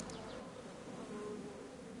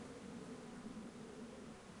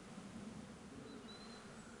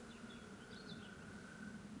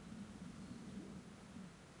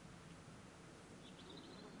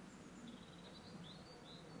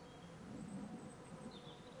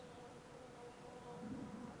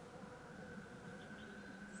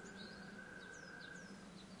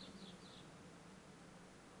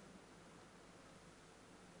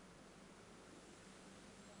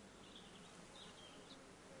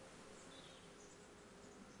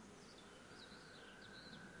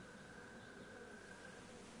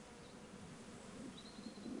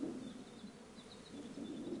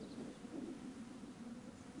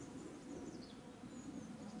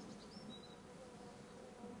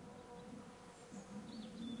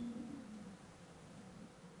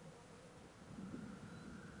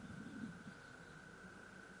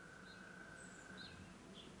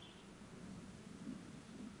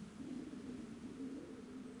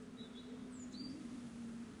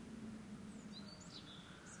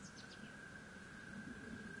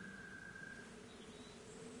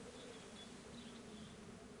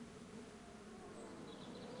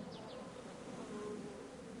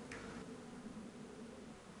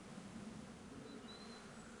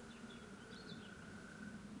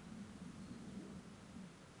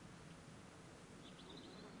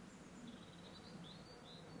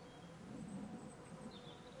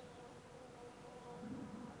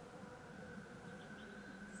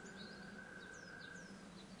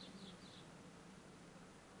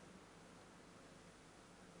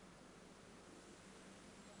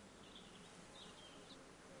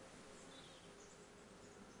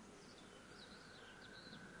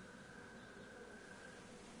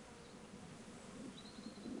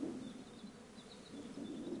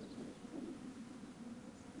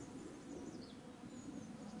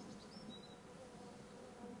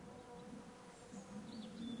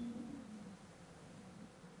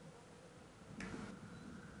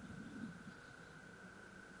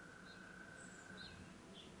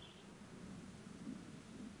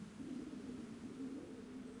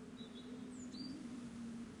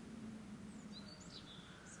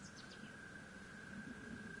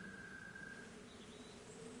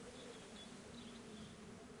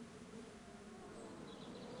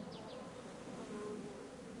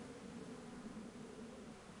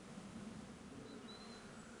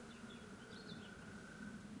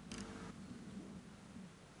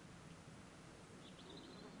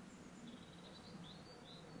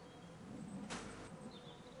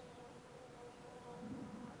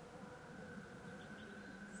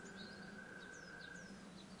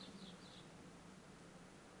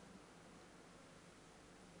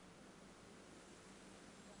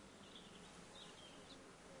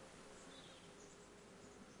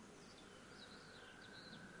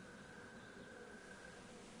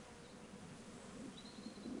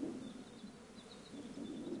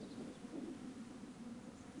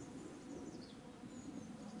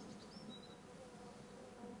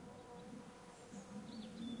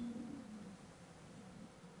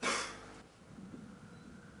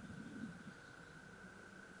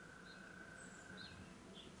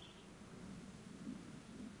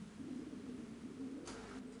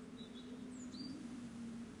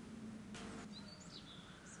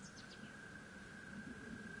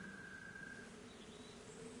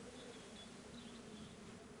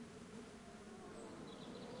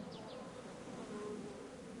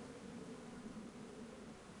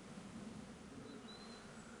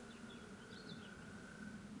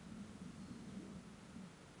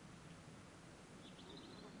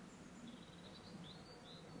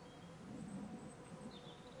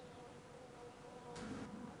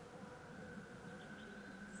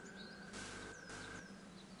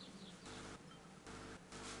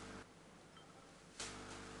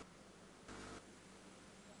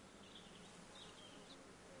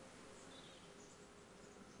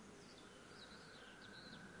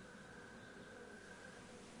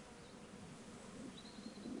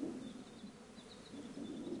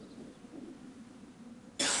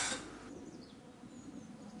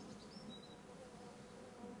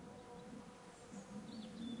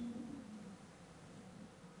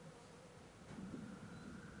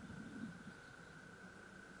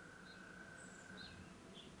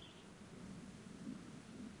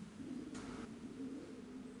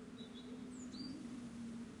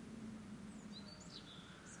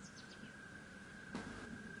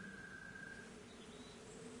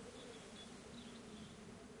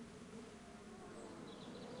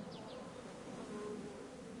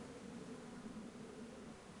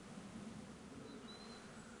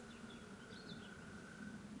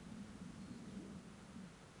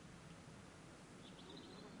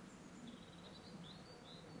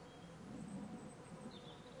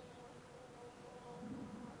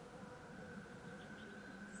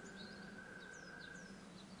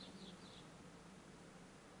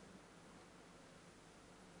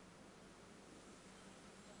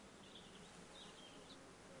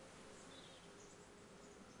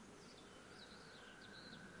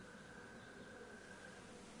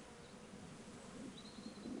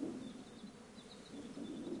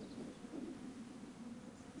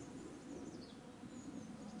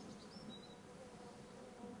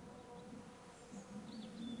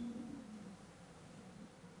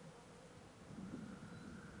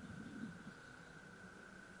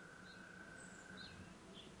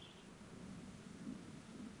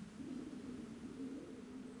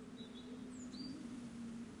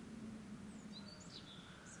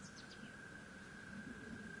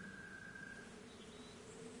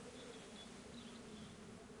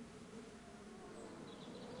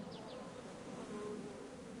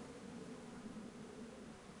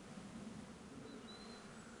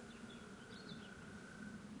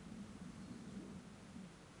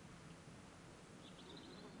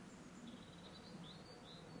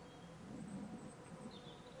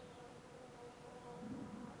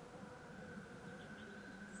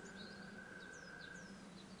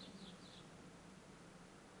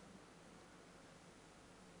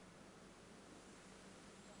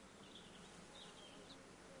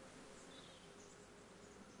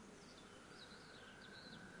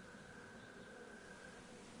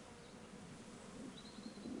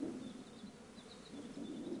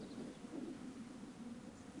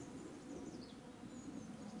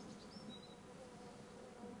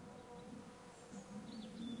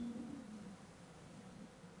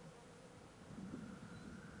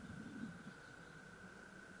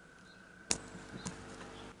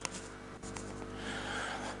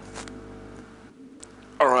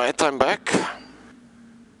 Alright, I'm back.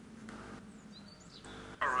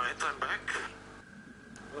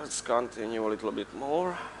 Let's continue a little bit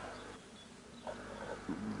more.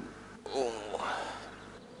 Oh.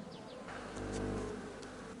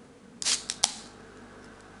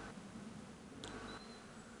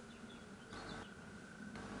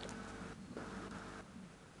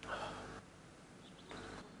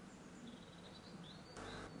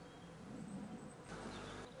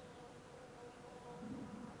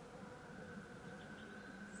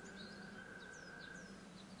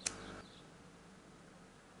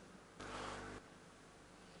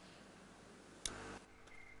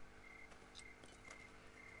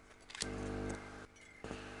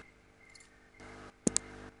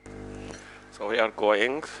 So we are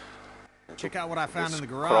going. Check out what I found in the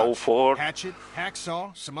garage. Crawford. Hatchet,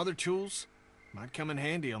 hacksaw, some other tools. Might come in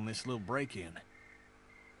handy on this little break-in.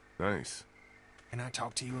 Nice. Can I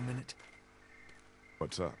talk to you a minute?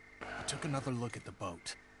 What's up? I took another look at the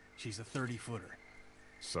boat. She's a 30-footer.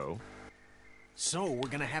 So? So, we're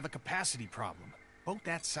gonna have a capacity problem. Boat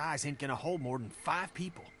that size ain't gonna hold more than 5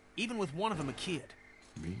 people, even with one of them a kid.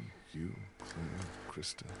 Me, you, Claire,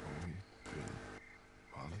 Krista, Omi, Bill,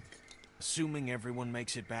 Molly. Assuming everyone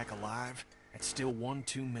makes it back alive, that's still one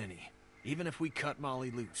too many. Even if we cut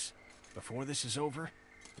Molly loose. Before this is over,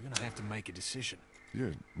 we're gonna have to make a decision.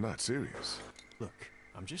 You're not serious. Look,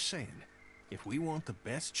 I'm just saying, if we want the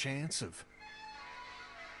best chance of...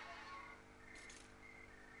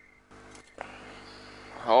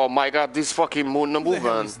 Oh my god, this fucking moon Who the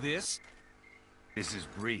hell movement. is this? This is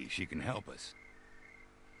Bree. She can help us.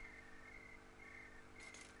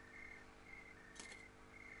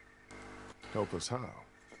 Help us how?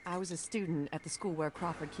 I was a student at the school where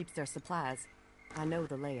Crawford keeps their supplies. I know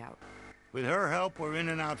the layout. With her help, we're in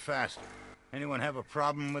and out faster. Anyone have a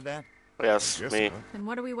problem with that? Yes, Guess me. not. Then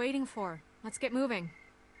what are we waiting for? Let's get moving.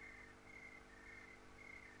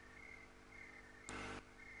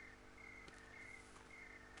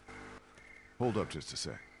 Hold up just a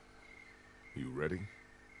sec. You ready?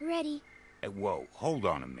 Ready. Hey, whoa, hold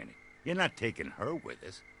on a minute. You're not taking her with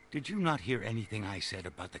us. Did you not hear anything I said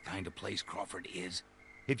about the kind of place Crawford is?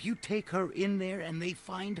 If you take her in there and they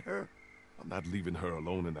find her... I'm not leaving her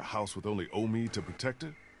alone in the house with only Omi to protect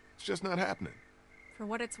her. It's just not happening. For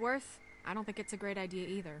what it's worth, I don't think it's a great idea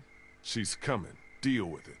either. She's coming. Deal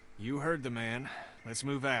with it. You heard the man. Let's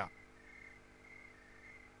move out.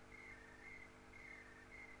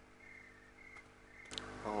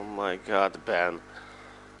 Oh my god, Ben.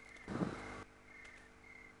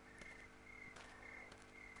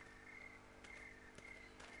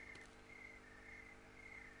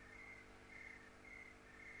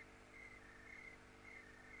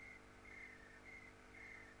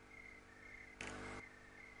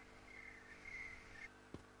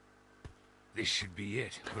 This should be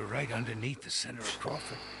it. We're right underneath the center of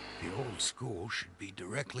Crawford. The old school should be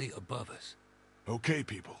directly above us. Okay,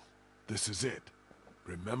 people. This is it.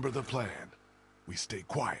 Remember the plan. We stay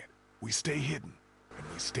quiet, we stay hidden, and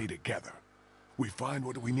we stay together. We find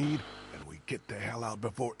what we need, and we get the hell out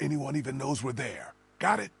before anyone even knows we're there.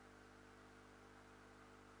 Got it?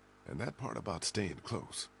 And that part about staying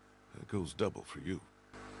close, that goes double for you.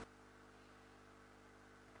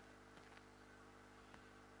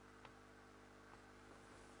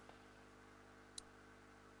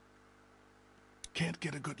 Can't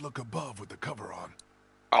get a good look above with the cover on.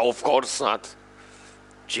 Oh, of course not.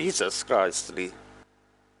 Jesus Christ, Lee.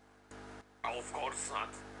 Oh, of course not.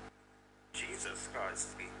 Jesus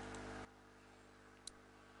Christ, Lee.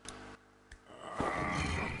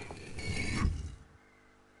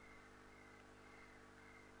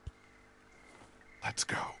 Let's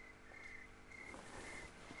go.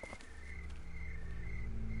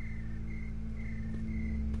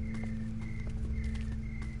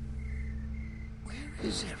 Where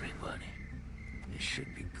is everybody? There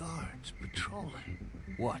should be guards patrolling.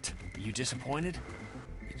 What? Are you disappointed?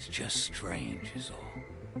 It's just strange is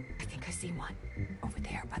all. I think I see one. Over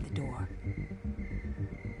there by the door.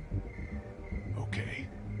 Okay.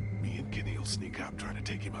 Me and Kenny will sneak up, try to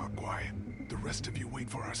take him out quiet. The rest of you wait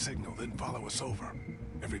for our signal, then follow us over.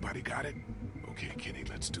 Everybody got it? Okay, Kenny,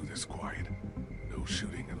 let's do this quiet. No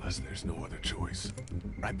shooting unless there's no other choice.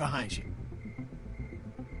 Right behind you.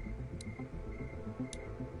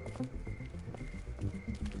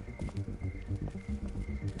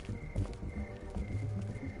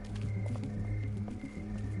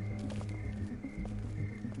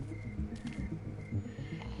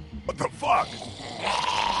 What the fuck?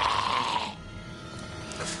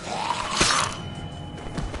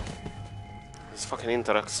 These fucking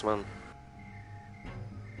interacts, man.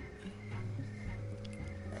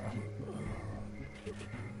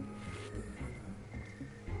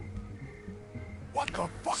 The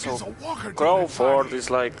fuck So is a walker doing Crawford inside is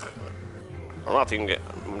like nothing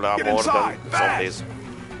more inside, than fast! zombies.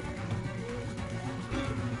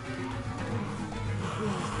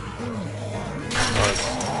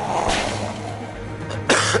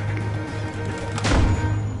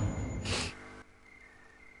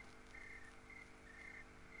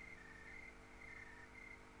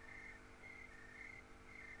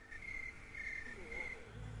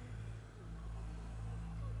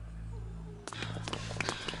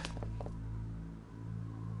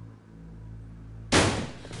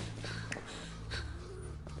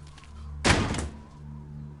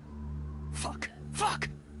 Fuck!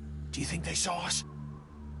 Do you think they saw us?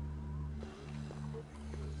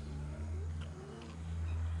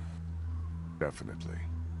 Definitely.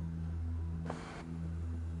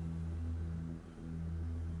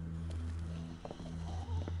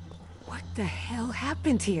 What the hell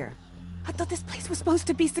happened here? I thought this place was supposed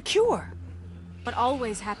to be secure. What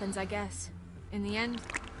always happens, I guess. In the end,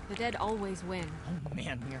 the dead always win. Oh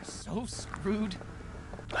man, we are so screwed.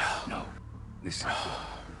 No, this is...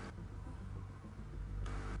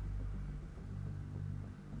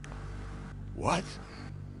 What?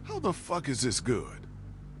 How the fuck is this good?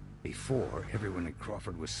 Before, everyone in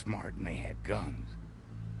Crawford was smart and they had guns.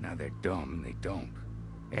 Now they're dumb and they don't.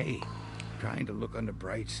 Hey, trying to look on the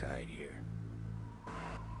bright side here.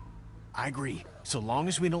 I agree. So long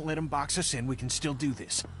as we don't let them box us in, we can still do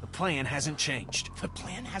this. The plan hasn't changed. The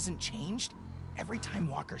plan hasn't changed? Every time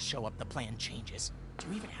walkers show up, the plan changes. Do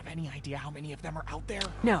you even have any idea how many of them are out there?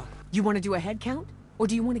 No. You want to do a head count? Or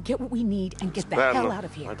do you want to get what we need and get the Ben, hell out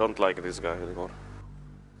of here? I don't like this guy anymore.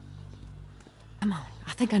 Come on.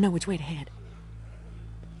 I think I know which way to head.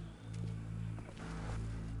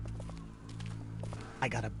 I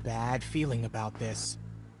got a bad feeling about this.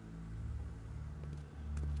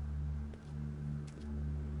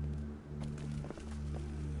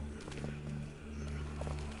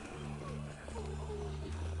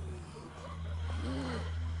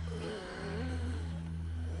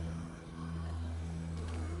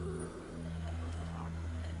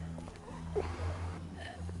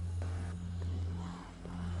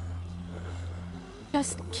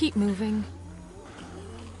 Just keep moving.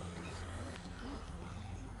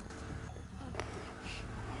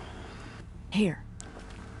 Here.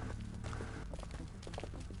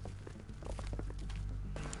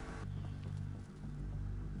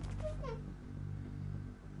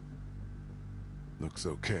 Looks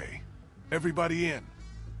okay. Everybody in.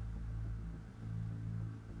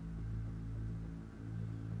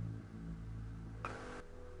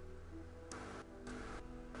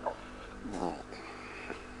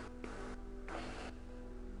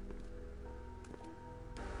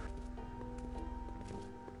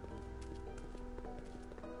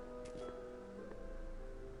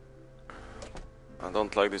 I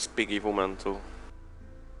don't like this piggy woman too.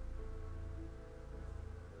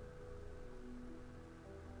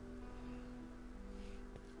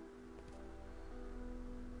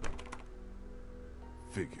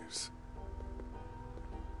 Figures.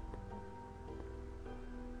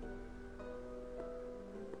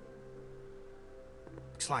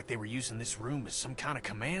 Looks like they were using this room as some kind of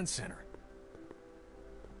command center.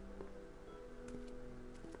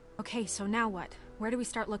 Okay, so now what? Where do we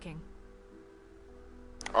start looking?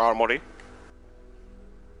 Armory.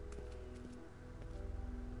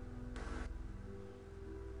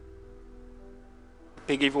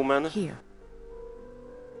 Piggy woman. Here.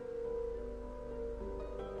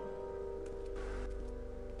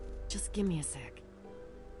 Just give me a sec.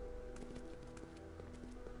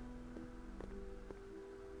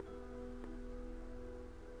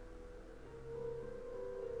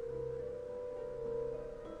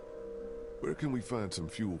 Where can we find some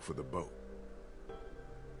fuel for the boat?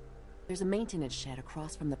 There's a maintenance shed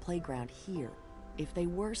across from the playground here. If they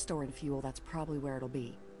were storing fuel, that's probably where it'll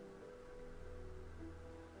be.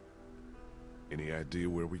 Any idea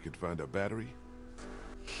where we could find a battery?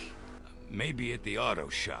 Maybe at the auto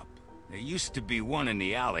shop. There used to be one in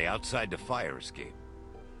the alley outside the fire escape.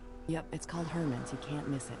 Yep, it's called Herman's. You can't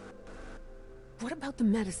miss it. What about the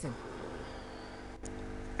medicine?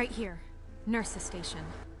 Right here. Nurse's station.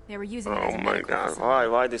 They were using it as Oh a my medical god, facility.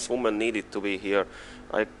 why this woman needed to be here?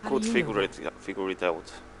 I How could do you know figure it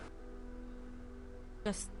out.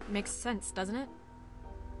 Just makes sense, doesn't it?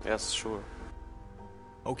 Yes, sure.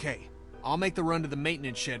 Okay, I'll make the run to the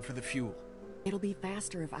maintenance shed for the fuel. It'll be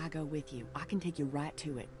faster if I go with you. I can take you right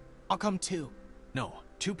to it. I'll come too. No,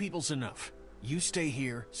 2 people's enough. You stay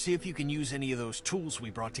here, see if you can use any of those tools we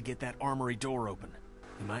brought to get that armory door open.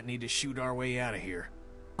 We might need to shoot our way out of here.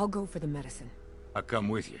 I'll go for the medicine. I'll come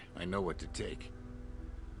with you. I know what to take.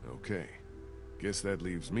 Okay. Guess that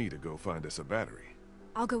leaves me to go find us a battery.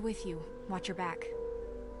 I'll go with you. Watch your back.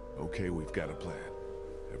 Okay, we've got a plan.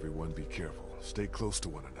 Everyone be careful. Stay close to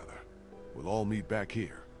one another. We'll all meet back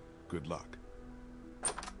here. Good luck.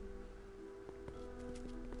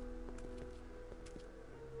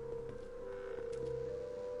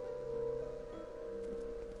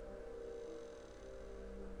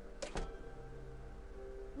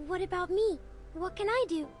 What about me? What can I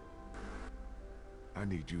do? I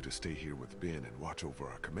need you to stay here with Ben and watch over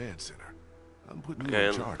our command center. I'm putting you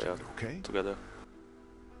in charge of it, okay? Together.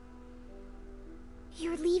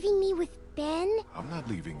 You're leaving me with Ben? I'm not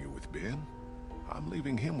leaving you with Ben. I'm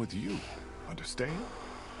leaving him with you. Understand?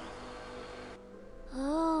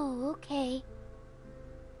 Oh, okay.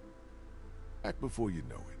 Back before you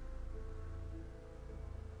know it.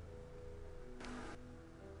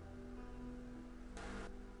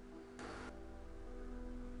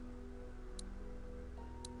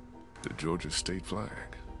 The Georgia state flag.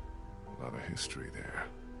 A lot of history there.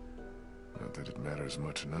 Not that it matters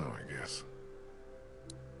much now, I guess.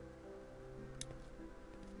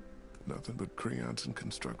 Nothing but crayons and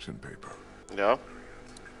construction paper. Yeah.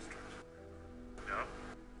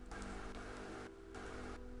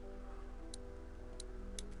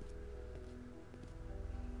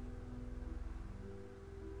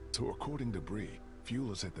 So according to Bree,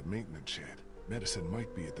 fuel is at the maintenance shed. Medicine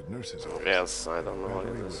might be at the nurse's office. Yes, I don't know what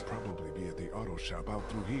Battery it would is. probably be at the auto shop out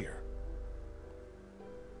through here.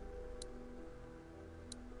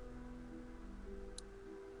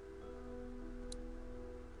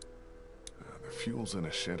 The fuel's in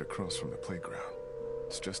a shed across from the playground.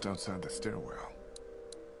 It's just outside the stairwell.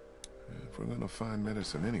 If we're gonna find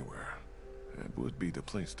medicine anywhere, that would be the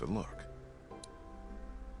place to look.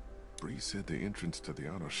 Bree said the entrance to the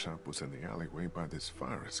auto shop was in the alleyway by this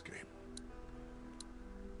fire escape.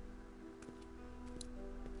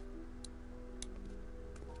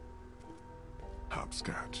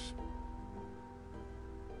 Hopscotch.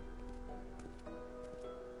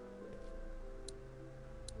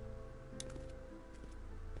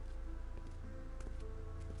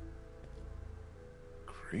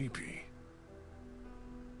 Creepy.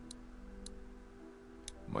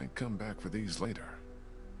 Might come back for these later.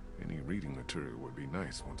 Any reading material would be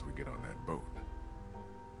nice once we get on that boat.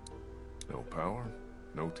 No power,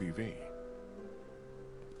 no TV.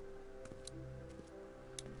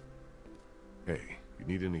 Hey, you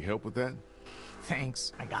need any help with that?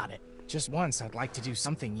 Thanks, I got it. Just once, I'd like to do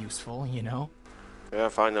something useful, you know? Yeah,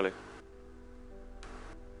 finally.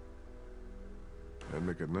 That'd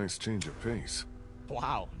make a nice change of pace.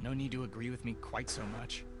 Wow, no need to agree with me quite so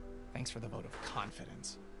much. Thanks for the vote of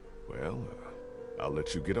confidence. Well, I'll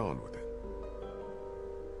let you get on with it.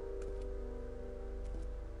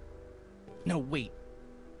 No, wait.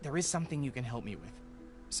 There is something you can help me with.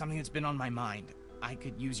 Something that's been on my mind. I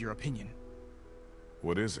could use your opinion.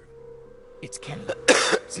 What is it? It's Kenny.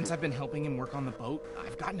 Since I've been helping him work on the boat,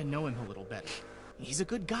 I've gotten to know him a little better. He's a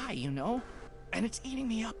good guy, you know? And it's eating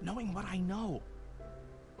me up knowing what I know.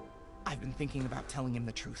 I've been thinking about telling him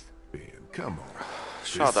the truth. Ben, come on.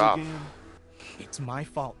 Shut This up. again? It's my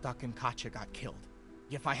fault Duck and Katya got killed.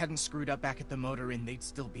 If I hadn't screwed up back at the motor inn, they'd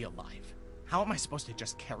still be alive. How am I supposed to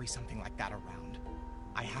just carry something like that around?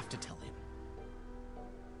 I have to tell him.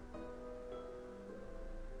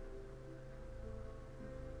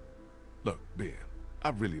 Look, Ben, I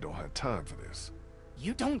really don't have time for this.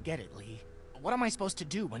 You don't get it, Lee. What am I supposed to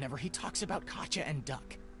do whenever he talks about Katya and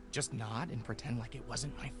Duck? Just nod and pretend like it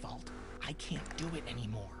wasn't my fault? I can't do it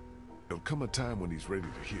anymore. There'll come a time when he's ready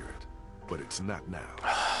to hear it, but it's not now.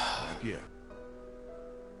 Not yet.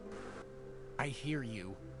 I hear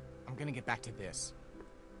you. I'm gonna get back to this.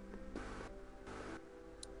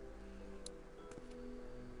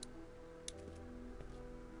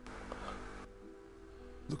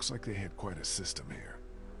 Looks like they had quite a system here.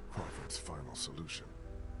 Crawford's final solution.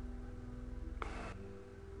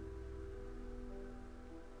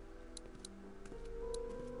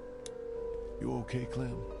 You okay,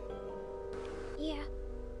 Clem? Yeah.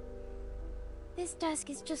 This desk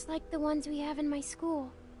is just like the ones we have in my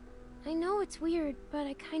school. I know it's weird, but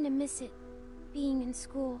I kinda miss it, being in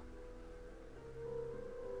school.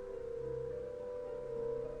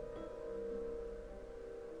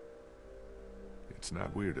 It's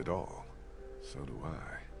not weird at all. So do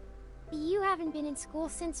I. You haven't been in school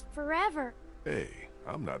since forever. Hey,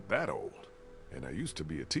 I'm not that old. And I used to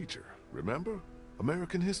be a teacher, remember?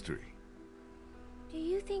 American history. Do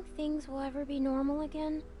you think things will ever be normal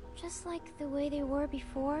again? Just like the way they were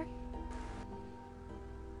before?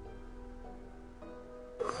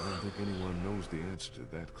 I don't think anyone knows the answer to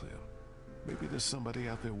that, Clem. Maybe there's somebody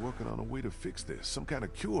out there working on a way to fix this. Some kind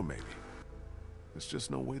of cure, maybe. There's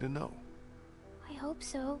just no way to know. I hope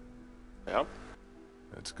so. Yep.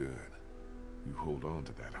 That's good. You hold on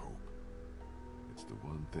to that hope. It's the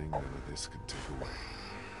one thing none of this can take away.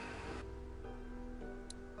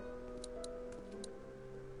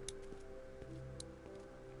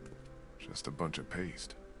 Just a bunch of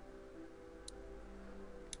paste.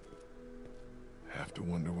 Have to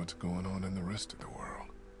wonder what's going on in the rest of the world.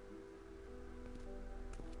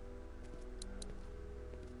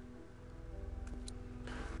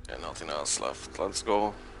 Yeah, nothing else left. Let's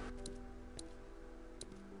go.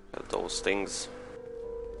 Get those things.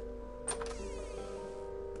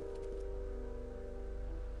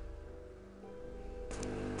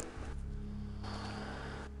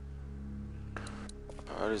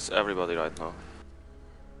 Where is everybody right now?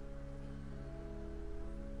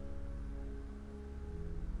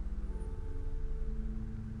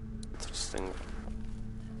 Interesting.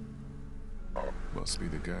 Must be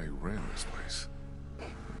the guy who ran this place.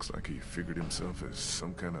 Looks like he figured himself as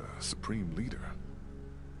some kind of supreme leader.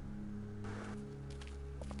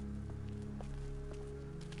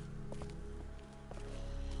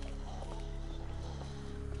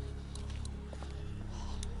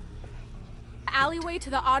 Alleyway to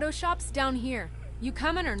the auto shop's down here. You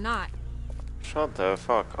coming or not? Shut the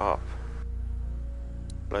fuck up.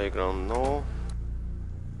 Playground, no.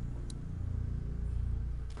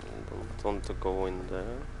 Don't want to go in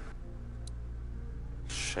there.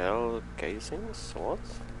 Shell casings? What?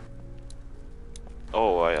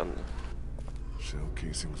 Oh, I understand. Shell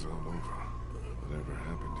casings all over. Whatever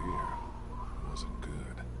happened here wasn't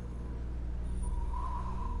good.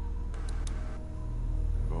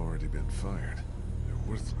 They've already been fired. They're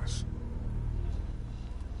worthless.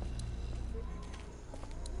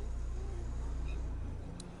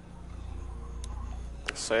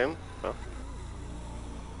 Same? Huh?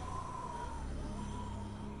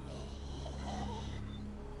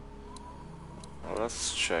 Well,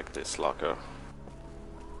 let's check this locker.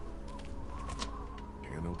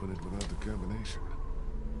 Can't open it without the combination.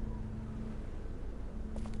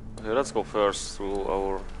 Okay, let's go first through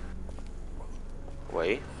our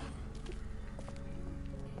way.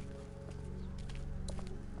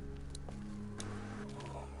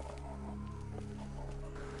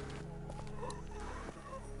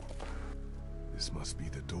 This must be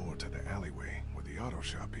the door to the alleyway where the auto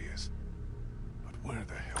shop is. But where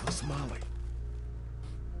the hell is Molly?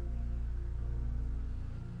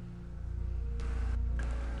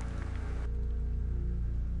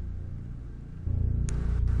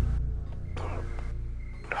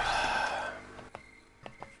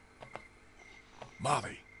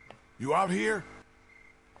 Molly, you out here?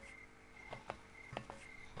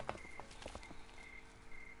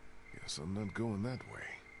 Guess I'm not going that way.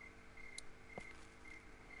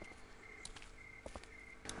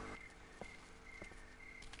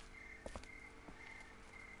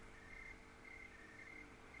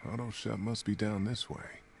 Auto shop must be down this way.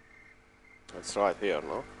 It's right here,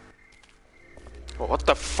 no? Oh, what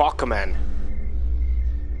the fuck, man?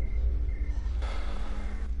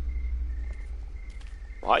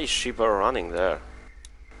 Why is Shipper running there?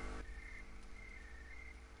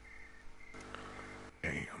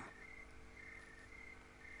 Damn.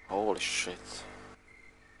 Holy shit.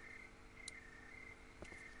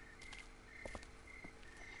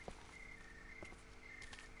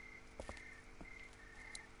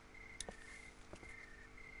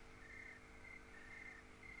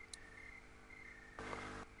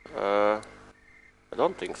 I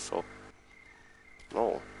don't think so.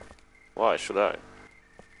 No. Why should I?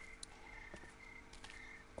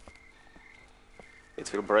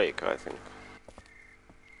 It will break, I think.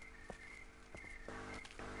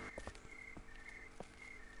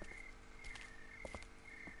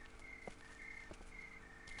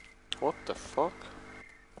 What the fuck?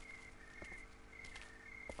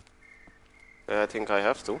 I think I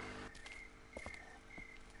have to.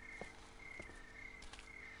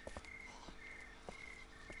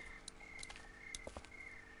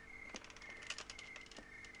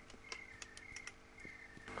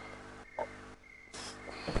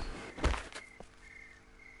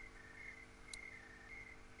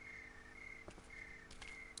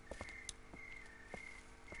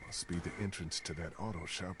 Must be the entrance to that auto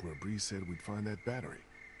shop where Bree said we'd find that battery.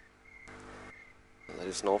 There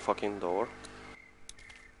is no fucking door.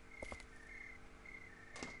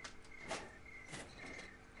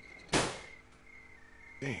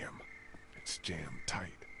 Damn, it's jammed tight.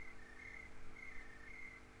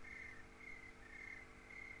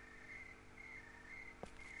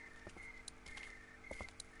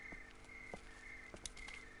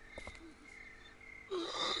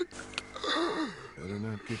 Better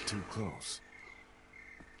not get too close.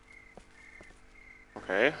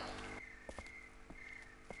 Okay.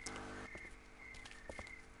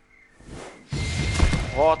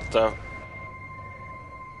 What the?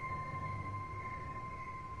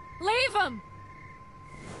 Leave him!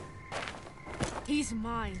 He's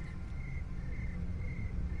mine.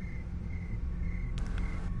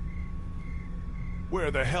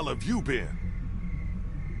 Where the hell have you been?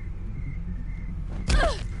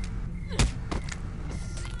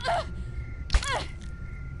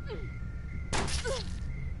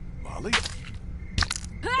 Molly?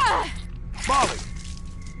 Molly!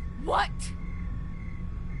 What?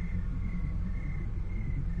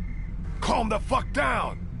 Calm the fuck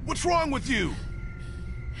down! What's wrong with you?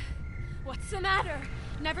 What's the matter?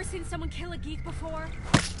 Never seen someone kill a geek before?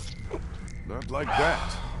 Not like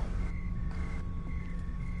that.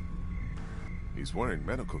 He's wearing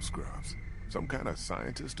medical scrubs. Some kind of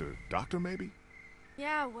scientist or doctor, maybe?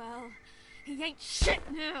 Yeah, well, he ain't shit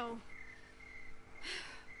now.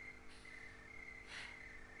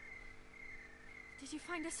 Did you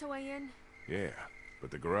find us a way in? Yeah,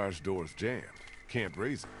 but the garage door's jammed. Can't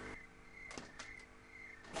raise it.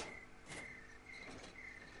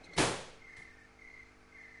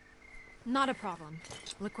 Not a problem.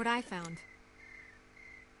 Look what I found.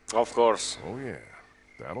 Of course. Oh yeah,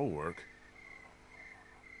 that'll work.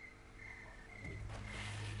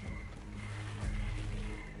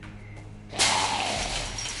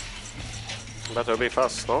 Better be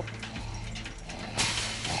fast, no?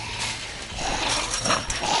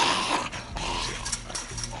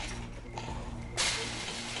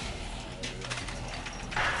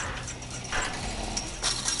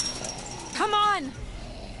 Come on!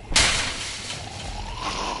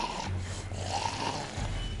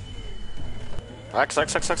 X.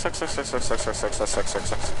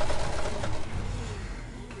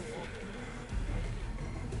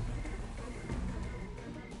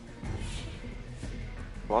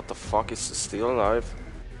 What the fuck, is still alive?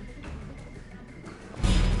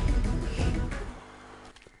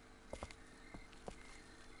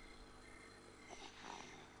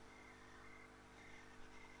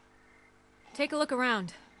 Take a look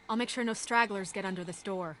around. I'll make sure no stragglers get under this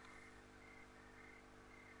door.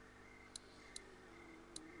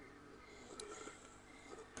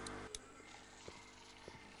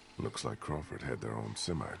 Looks like Crawford had their own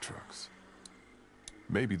semi-trucks.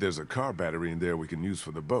 Maybe there's a car battery in there we can use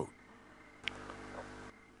for the boat.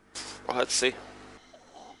 Well, let's see.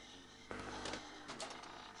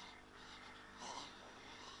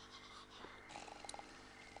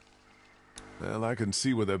 Well, I can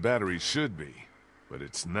see where the battery should be, but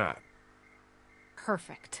it's not.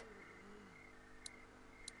 Perfect.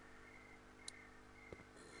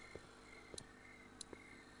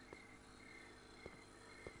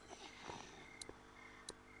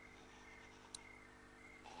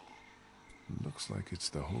 Looks like it's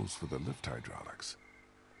the hose for the lift hydraulics.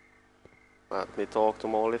 Let me talk to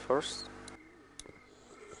Molly first.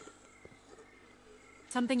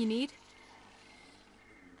 Something you need?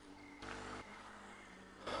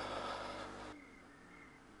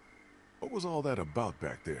 What was all that about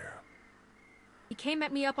back there? He came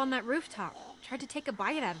at me up on that rooftop. Tried to take a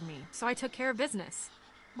bite out of me, so I took care of business.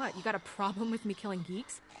 What, you got a problem with me killing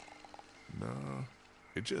geeks? No,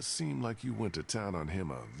 it just seemed like you went to town on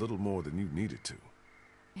him a little more than you needed to.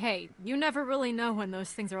 Hey, you never really know when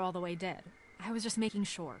those things are all the way dead. I was just making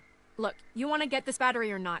sure. Look, you want to get this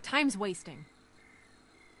battery or not? Time's wasting.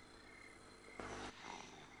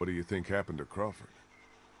 What do you think happened to Crawford?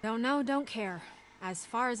 Don't know, don't care. As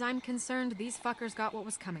far as I'm concerned, these fuckers got what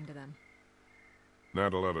was coming to them.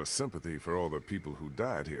 Not a lot of sympathy for all the people who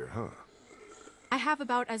died here, huh? I have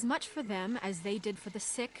about as much for them as they did for the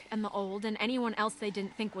sick and the old and anyone else they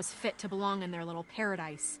didn't think was fit to belong in their little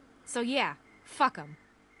paradise. So yeah, fuck them.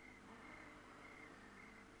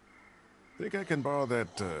 Think I can borrow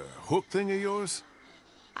that hook thing of yours?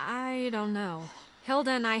 I don't know.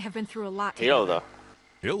 Hilda and I have been through a lot together. Hilda.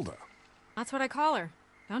 Hilda? That's what I call her.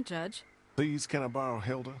 Don't judge. Please, can I borrow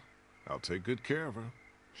Hilda? I'll take good care of her.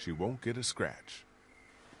 She won't get a scratch.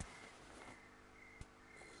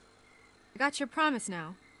 I got your promise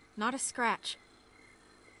now. Not a scratch.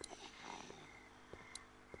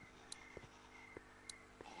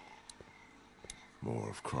 More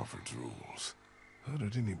of Crawford's rules. How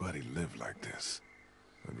did anybody live like this?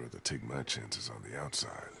 I'd rather take my chances on the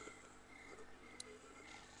outside.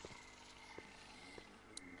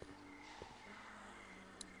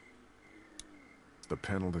 It's the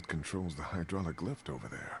panel that controls the hydraulic lift over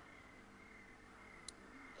there.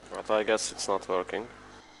 But I guess it's not working.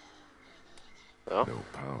 Yeah. No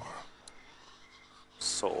power.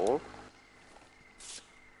 So...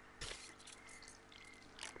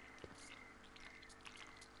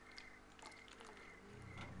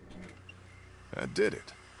 That did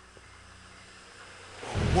it.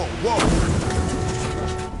 Whoa, whoa!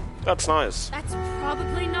 That's nice. That's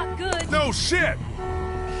probably not good. No shit!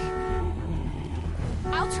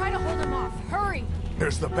 I'll try to hold him off. Hurry!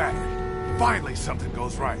 Here's the battery. Finally something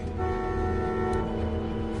goes right.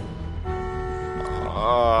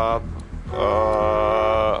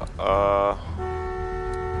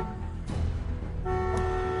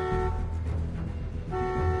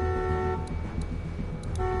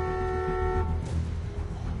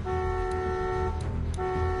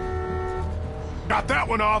 Got that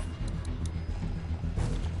one off.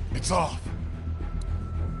 It's off.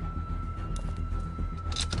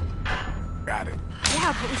 Got it.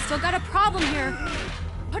 Yeah, but we still got a problem here.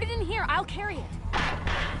 Put it in here. I'll carry it.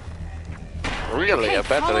 Really? Hey, A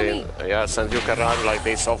battery? follow me. Yes, and you can run like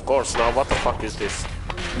this, of course. Now, what the fuck is this?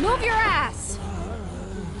 Move your ass!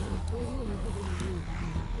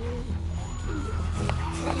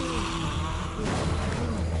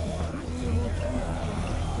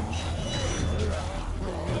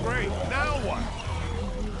 Great, now what?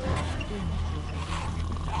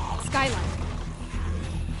 Skylight.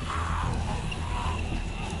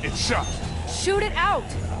 It's shut. Shoot it out!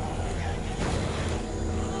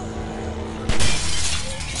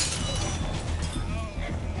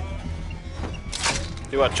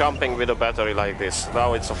 You are jumping with a battery like this.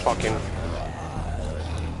 Now it's a fucking...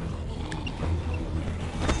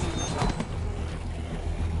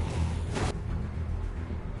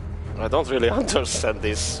 I don't really understand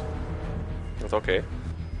this. But okay.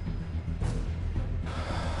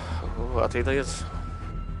 What it is?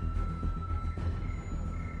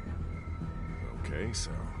 Okay,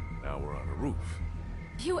 so now we're on a roof.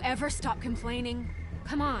 Do you ever stop complaining?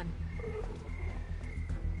 Come on.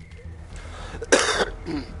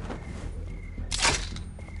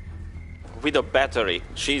 With a battery.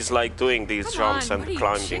 She's like doing these Come jumps on, and what are you,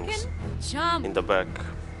 climbings chicken? Jump! in the back.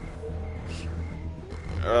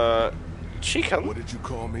 Chicken? What did you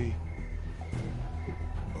call me?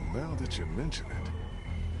 Well, now that you mention it.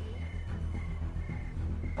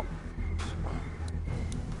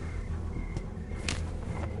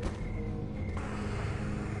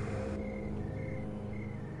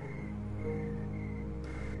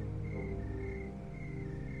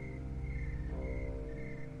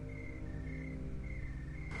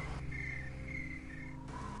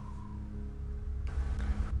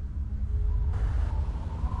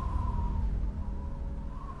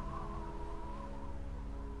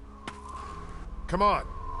 Come on.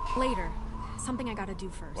 Later. Something I gotta do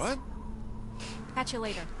first. What? Catch you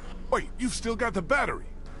later. Wait, you've still got the battery.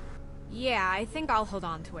 Yeah, I think I'll hold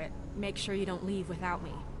on to it. Make sure you don't leave without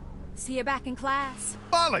me. See you back in class.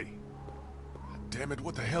 Molly! Damn it,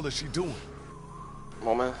 what the hell is she doing?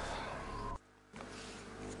 Moment.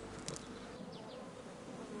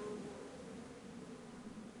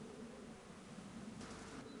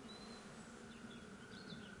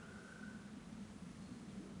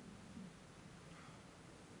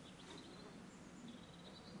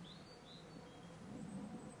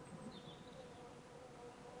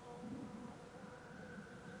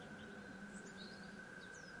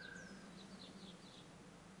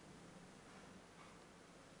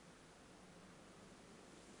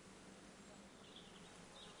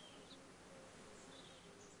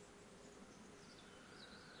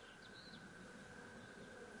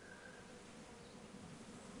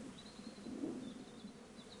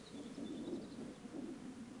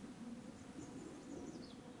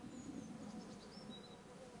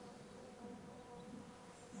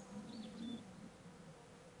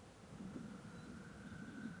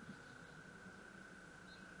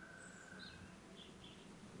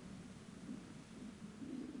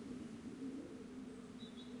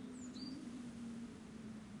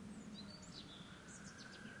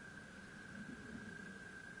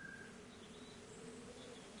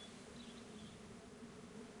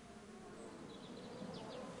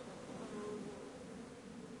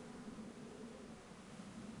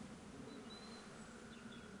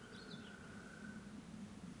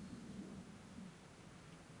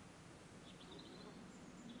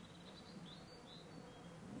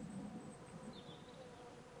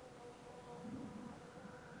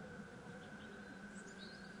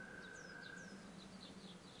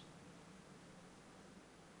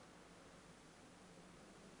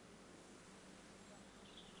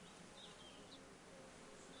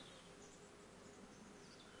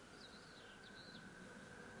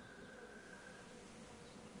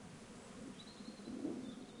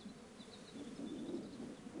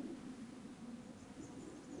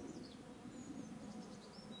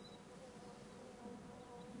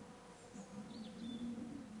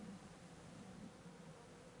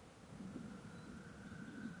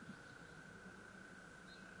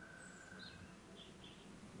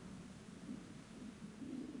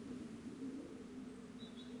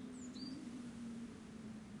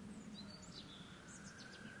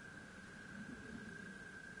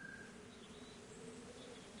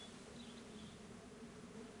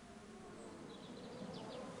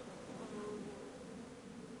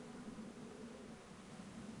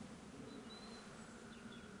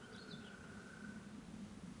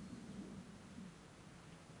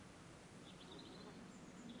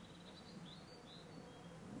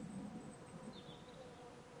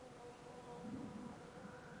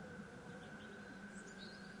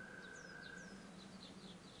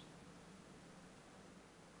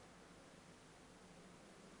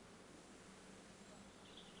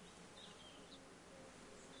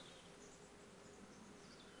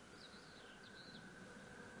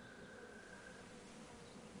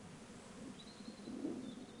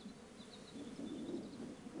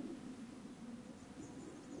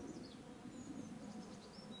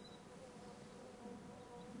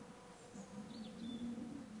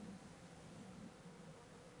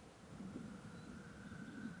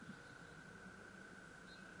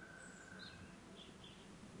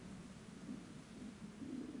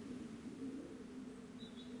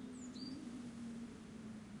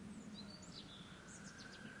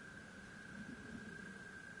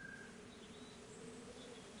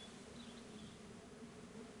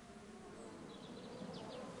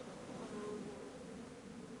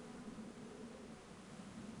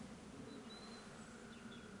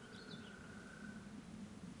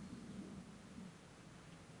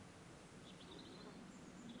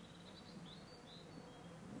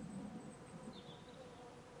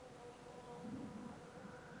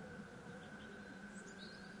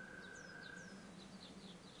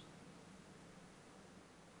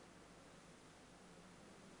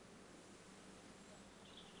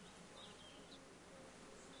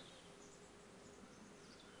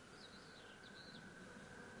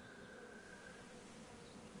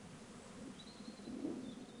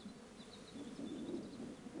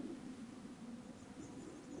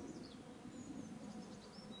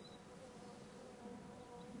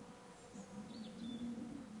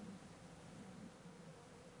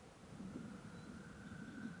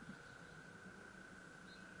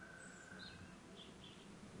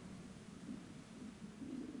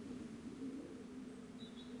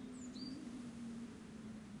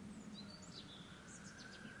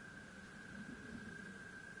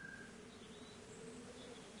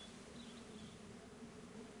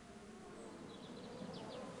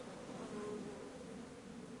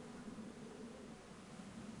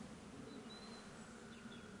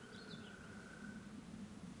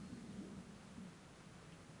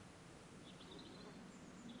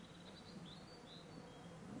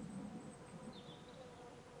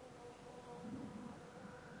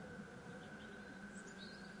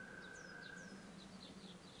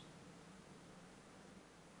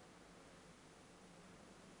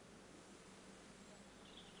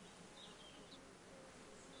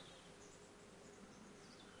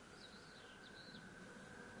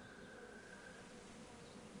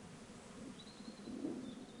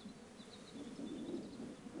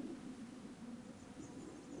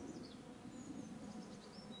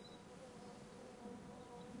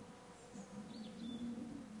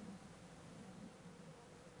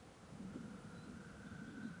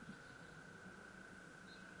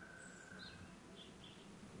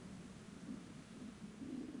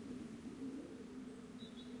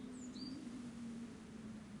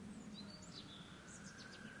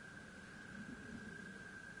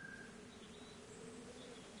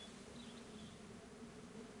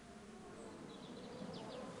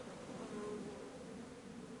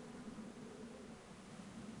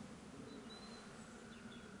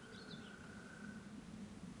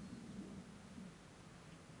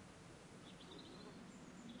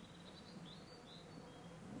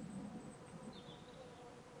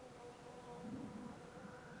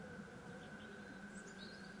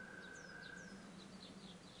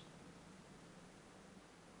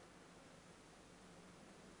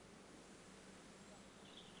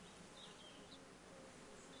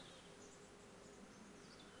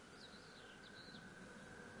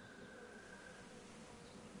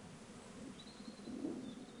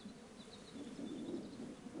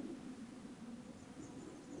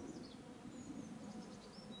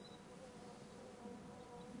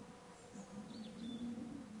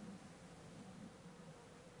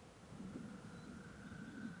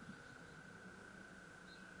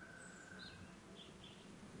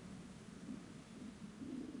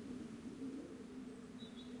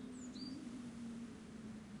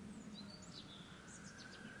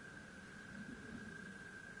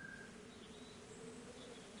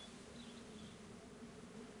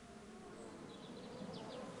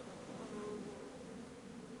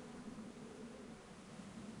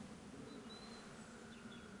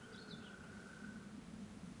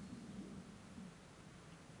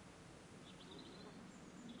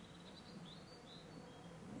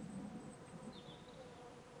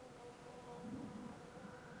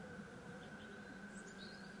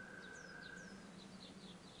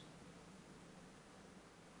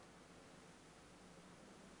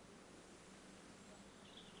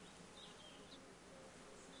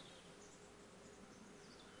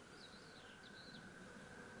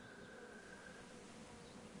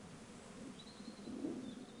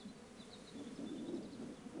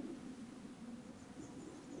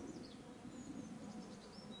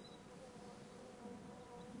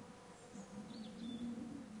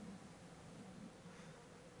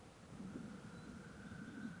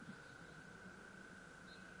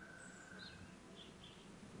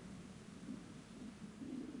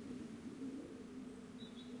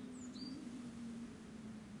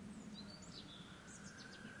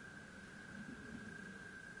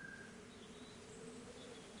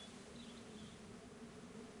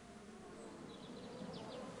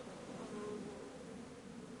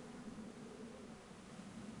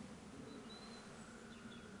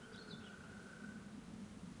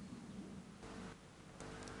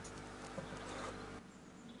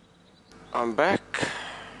 I'm back.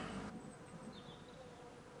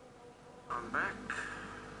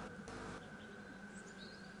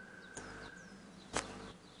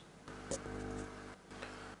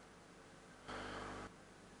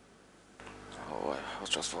 Oh, I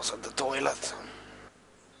just was at the toilet.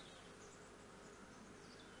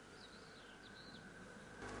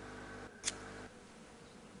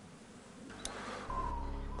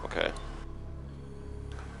 Okay.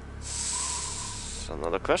 So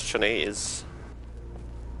another question is...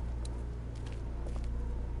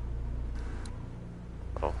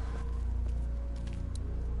 Oh.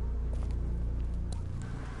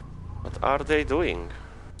 What are they doing?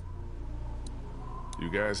 You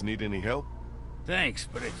guys need any help? Thanks,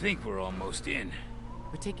 but I think we're almost in.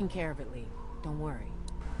 We're taking care of it, Lee. Don't worry.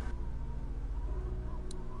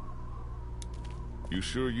 You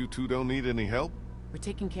sure you two don't need any help? We're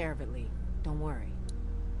taking care of it, Lee. Don't worry.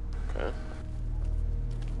 Okay.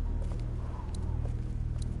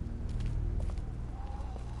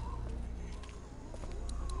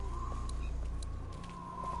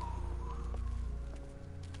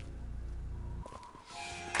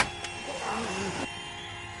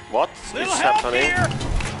 What is happening?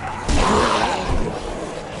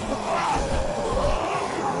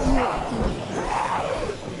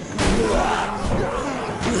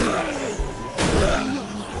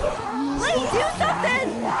 Lee, do something!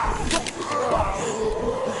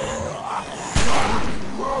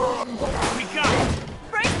 We got it!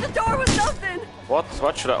 Break the door with something! What?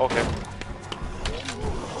 What should I... Okay.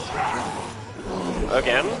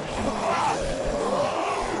 Again?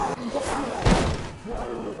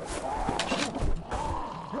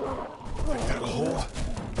 Got a hold?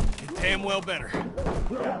 It damn well better.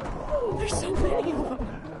 There's so many of them.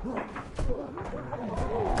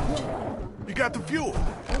 You got the fuel.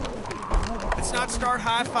 Let's not start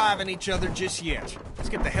high-fiving each other just yet. Let's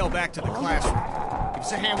get the hell back to the classroom. Give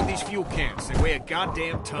us a hand with these fuel cans. They weigh a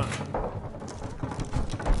goddamn ton.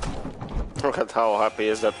 Look at how happy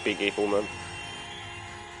is that piggy human.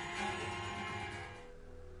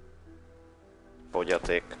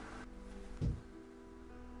 Fogyaték.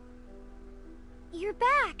 You're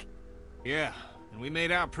back! Yeah, and we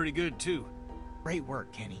made out pretty good, too. Great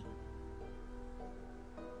work, Kenny.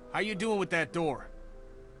 How you doing with that door?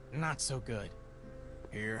 Not so good.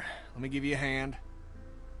 Here, let me give you a hand.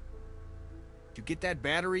 Did you get that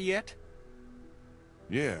battery yet?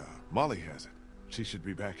 Yeah, Molly has it. She should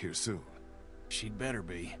be back here soon. She'd better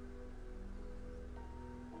be.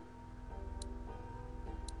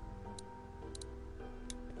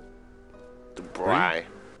 The bry.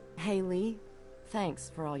 Hey, Lee.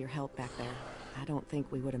 Thanks for all your help back there. I don't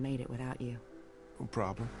think we would have made it without you. No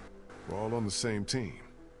problem. We're all on the same team.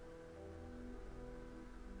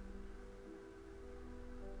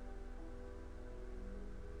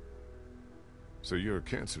 So you're a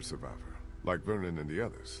cancer survivor, like Vernon and the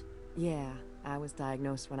others. Yeah, I was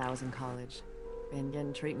diagnosed when I was in college. Been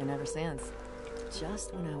getting treatment ever since.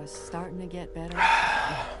 Just when I was starting to get better,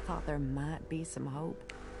 I thought there might be some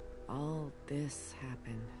hope. All this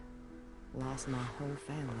happened. Lost my whole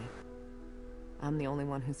family. I'm the only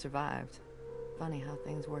one who survived. Funny how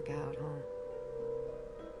things work out, huh?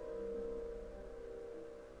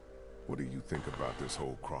 What do you think about this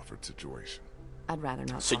whole Crawford situation? I'd rather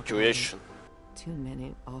not Situation. talk about it. Too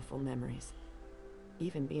many awful memories.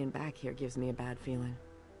 Even being back here gives me a bad feeling.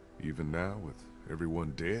 Even now, with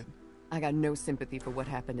everyone dead? I got no sympathy for what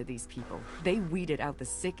happened to these people. They weeded out the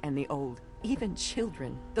sick and the old, even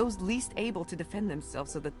children, those least able to defend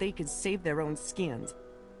themselves so that they could save their own skins.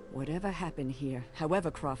 Whatever happened here,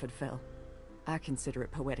 however Crawford fell, I consider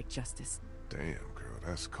it poetic justice. Damn, girl,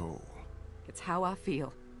 that's cold. It's how I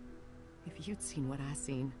feel. If you'd seen what I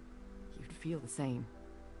seen, you'd feel the same.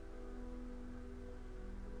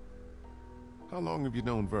 How long have you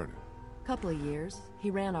known Vernon? Couple of years.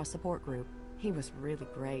 He ran our support group. He was really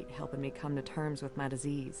great, helping me come to terms with my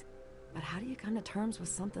disease. But how do you come to terms with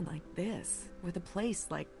something like this? With a place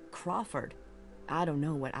like Crawford? I don't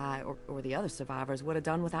know what I or the other survivors would have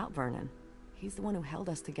done without Vernon. He's the one who held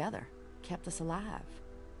us together, kept us alive.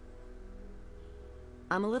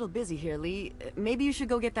 I'm a little busy here, Lee. Maybe you should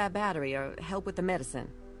go get that battery or help with the medicine.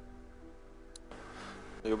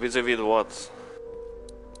 You busy with what?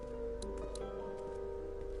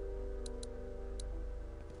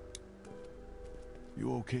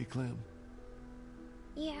 You okay, Clem?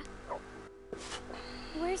 Yeah.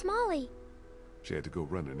 Where's Molly? She had to go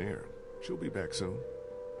run an errand. She'll be back soon.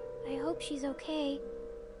 I hope she's okay.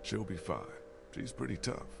 She'll be fine. She's pretty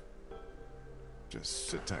tough. Just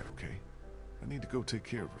sit tight, okay? I need to go take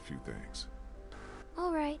care of a few things.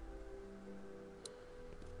 All right.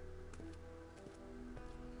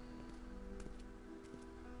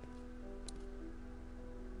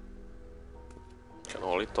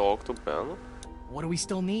 talk to Ben? What do we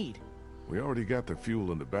still need? We already got the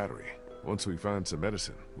fuel and the battery. Once we find some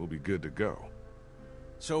medicine, we'll be good to go.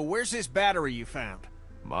 So where's this battery you found?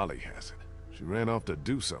 Molly has it. She ran off to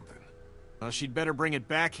do something. Well, she'd better bring it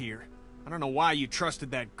back here. I don't know why you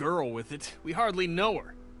trusted that girl with it. We hardly know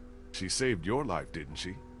her. She saved your life, didn't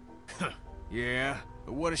she? Yeah,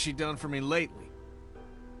 but what has she done for me lately?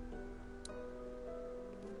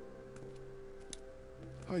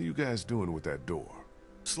 How you guys doing with that door?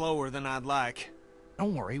 Slower than I'd like.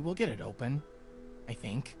 Don't worry, we'll get it open. I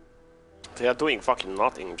think. They are doing fucking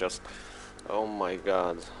nothing, just... Oh my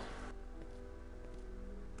god.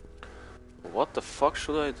 What the fuck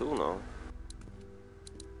should I do now?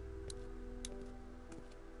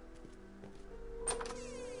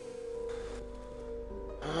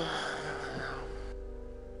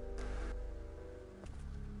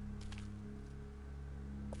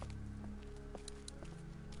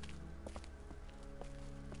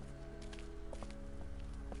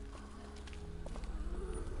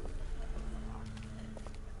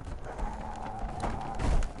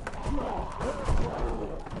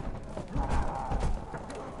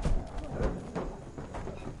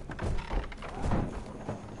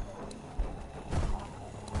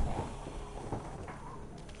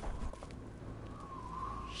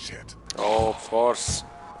 Shit. Oh, of course.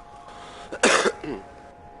 Preston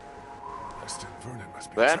Vernon must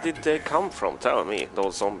be Where trapped did in they here. come from? Tell me,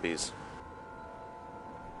 those zombies.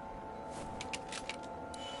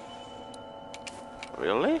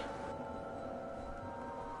 Really?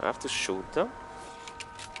 I have to shoot them?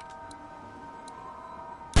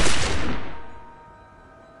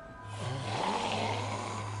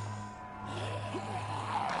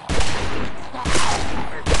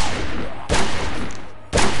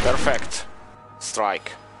 Perfect.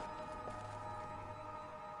 Strike.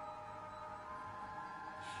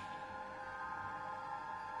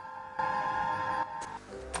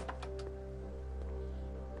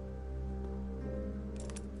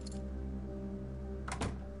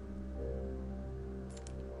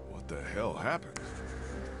 What the hell happened?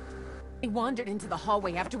 They wandered into the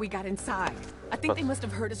hallway after we got inside. I think they must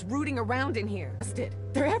have heard us rooting around in here.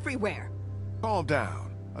 They're everywhere. Calm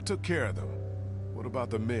down. I took care of them. What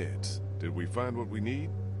about the meds? Did we find what we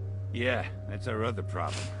need? Yeah, that's our other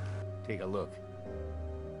problem. Take a look.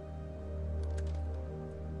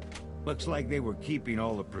 Looks like they were keeping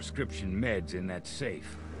all the prescription meds in that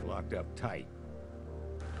safe, locked up tight.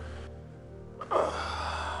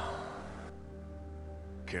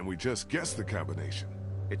 Can we just guess the combination?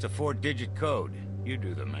 It's a 4-digit code. You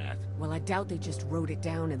do the math. Well, I doubt they just wrote it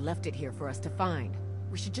down and left it here for us to find.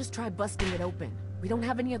 We should just try busting it open. We don't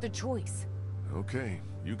have any other choice. Okay,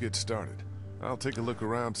 you get started. I'll take a look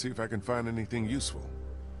around, see if I can find anything useful.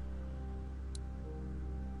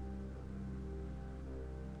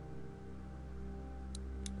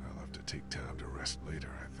 I'll have to take time to rest later,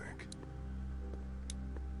 I think.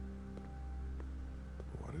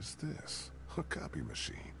 What is this? A copy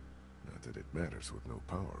machine. Not that it matters with no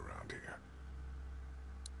power around here.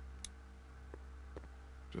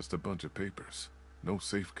 Just a bunch of papers. No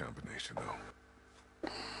safe combination, though.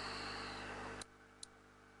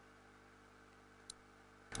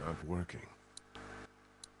 Not working.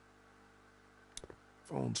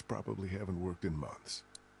 Phones probably haven't worked in months.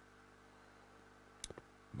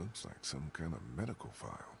 Looks like some kind of medical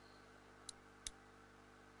file.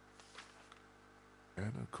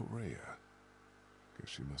 Anna Correa. Guess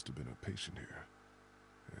she must have been a patient here.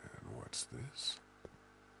 And what's this?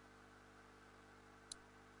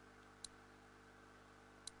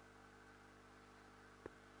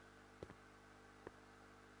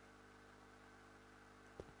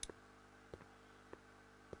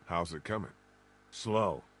 How's it coming?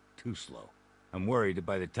 Slow. Too slow. I'm worried that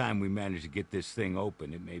by the time we manage to get this thing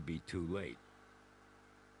open, it may be too late.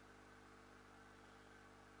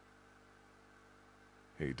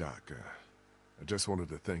 Hey, Doc, I just wanted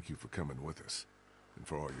to thank you for coming with us, and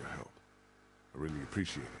for all your help. I really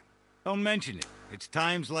appreciate it. Don't mention it. It's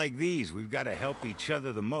times like these we've got to help each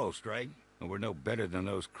other the most, right? And we're no better than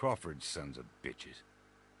those Crawford sons of bitches.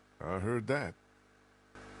 I heard that.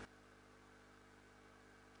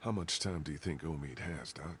 How much time do you think Omid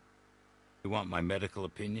has, Doc? You want my medical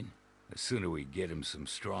opinion? The sooner we get him some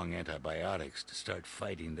strong antibiotics to start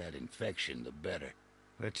fighting that infection, the better.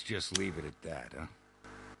 Let's just leave it at that, huh?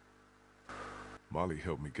 Molly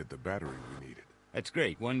helped me get the battery we needed. That's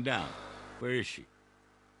great. One down. Where is she?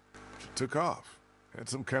 She took off. Had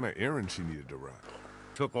some kind of errand she needed to run.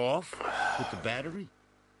 Took off? With the battery?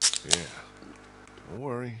 Yeah. Don't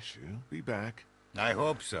worry, she'll be back. I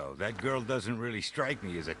hope so. That girl doesn't really strike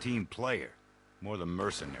me as a team player. More the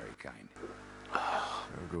mercenary kind.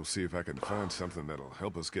 I'll go see if I can find something that'll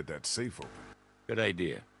help us get that safe open. Good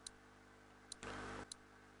idea.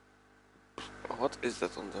 What is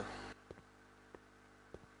that on the...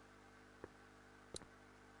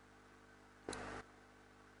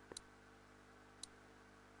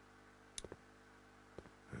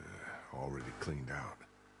 Already cleaned out.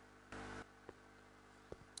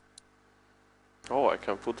 Oh, I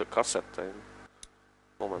can put the cassette in.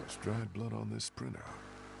 Moment. There's dried blood on this printout.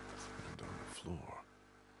 And on the floor.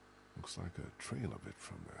 Looks like a trail of it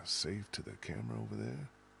from the safe to the camera over there.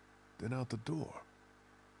 Then out the door.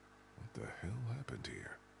 What the hell happened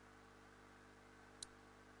here?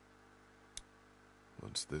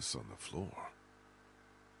 What's this on the floor?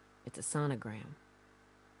 It's a sonogram.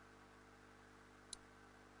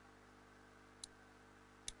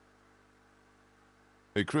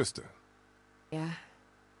 Hey, Krista. Yeah?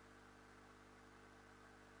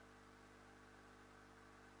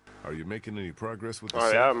 Are you making any progress with the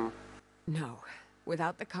I safe? am. No.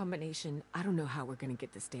 Without the combination, I don't know how we're gonna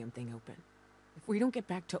get this damn thing open. If we don't get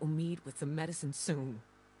back to Omid with some medicine soon...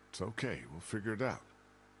 It's okay. We'll figure it out.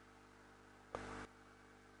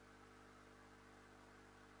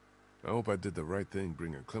 I hope I did the right thing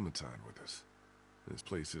bringing Clementine with us. This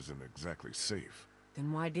place isn't exactly safe.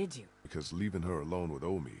 Then why did you? Because leaving her alone with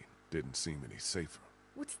Omid didn't seem any safer.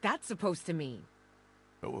 What's that supposed to mean?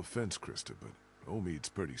 No offense, Krista, but Omid's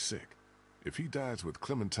pretty sick. If he dies with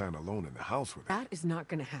Clementine alone in the house with her... That is not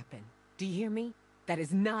gonna happen. Do you hear me? That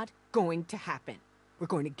is not going to happen. We're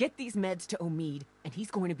going to get these meds to Omid, and he's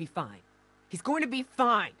going to be fine. He's going to be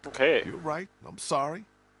fine. Okay. You're right. I'm sorry.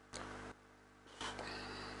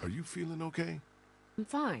 Are you feeling okay? I'm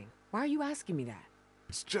fine. Why are you asking me that?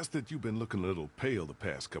 It's just that you've been looking a little pale the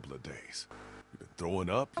past couple of days. You've been throwing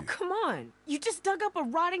up. Oh, come on. You just dug up a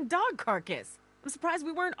rotting dog carcass. I'm surprised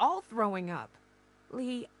we weren't all throwing up.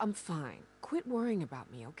 Lee, I'm fine. Quit worrying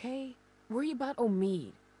about me, okay? Worry about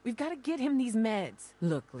Omid. We've got to get him these meds.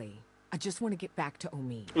 Look, Lee, I just want to get back to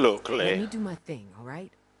Omid. Look, Let Lee. me do my thing, all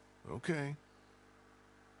right? Okay.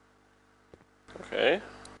 Okay.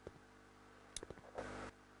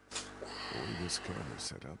 The way this camera's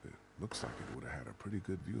set up, it looks like it would have had a pretty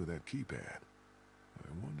good view of that keypad. I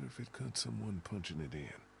wonder if it caught someone punching it in.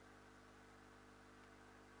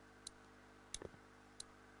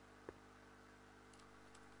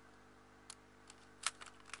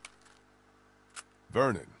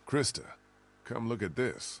 Vernon, Krista, come look at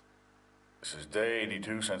this. This is day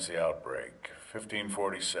 82 since the outbreak.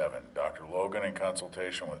 1547. Dr. Logan in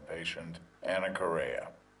consultation with patient Anna Correa.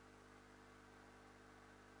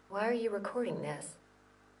 Why are you recording this?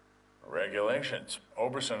 Regulations.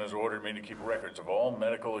 Oberson has ordered me to keep records of all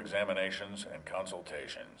medical examinations and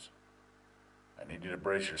consultations. I need you to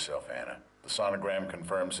brace yourself, Anna. The sonogram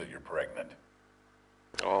confirms that you're pregnant.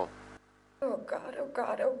 Oh. Oh God, oh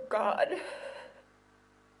God, oh God.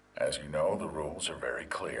 As you know, the rules are very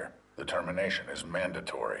clear. The termination is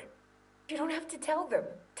mandatory. You don't have to tell them.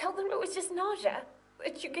 Tell them it was just nausea.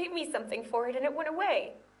 That you gave me something for it and it went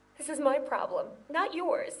away. This is my problem, not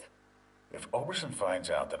yours. If Oberson finds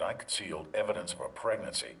out that I concealed evidence of a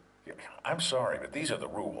pregnancy, I'm sorry, but these are the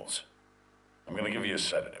rules. I'm going to give you a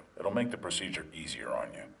sedative. It'll make the procedure easier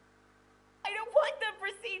on you. I don't want the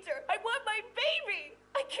procedure. I want my baby.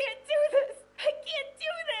 I can't do this. I can't do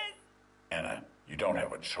this. Anna, you don't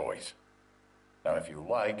have a choice. Now, if you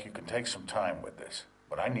like, you can take some time with this,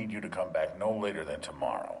 but I need you to come back no later than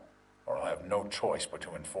tomorrow, or I'll have no choice but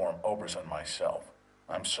to inform Oberson myself.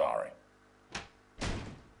 I'm sorry.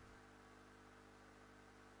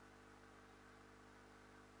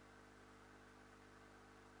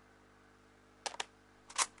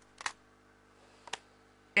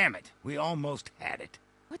 Damn it, we almost had it.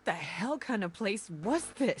 What the hell kind of place was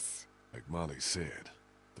this? Like Molly said,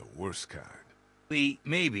 the worst kind. Lee,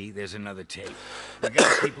 maybe there's another tape. We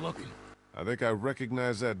gotta keep looking. I think I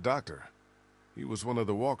recognize that doctor. He was one of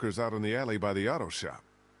the walkers out in the alley by the auto shop.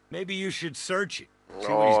 Maybe you should search it. See what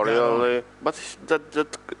Oh, he's got on really? it. But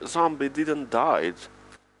that zombie didn't die.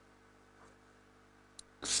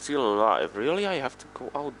 Still alive. Really? I have to go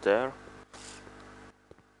out there?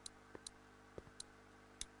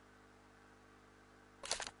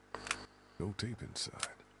 No tape inside.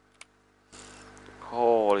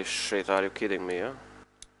 Holy shit, are you kidding me, huh?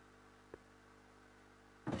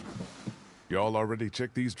 Y'all already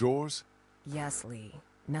checked these drawers? Yes, Lee.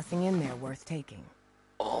 Nothing in there worth taking.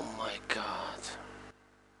 Oh my god.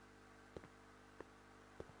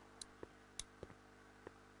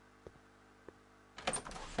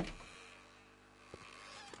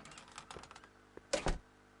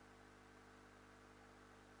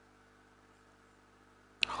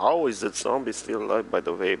 How is that zombie still alive, by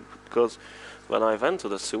the way? Because when I went to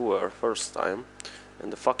the sewer first time,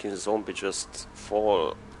 and the fucking zombie just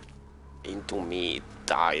fall into me,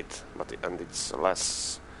 died, and it's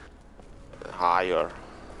less higher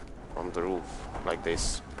on the roof like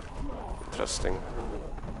this. Interesting.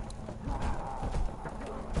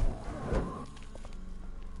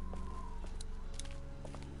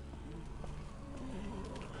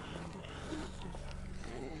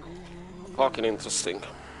 Fucking interesting.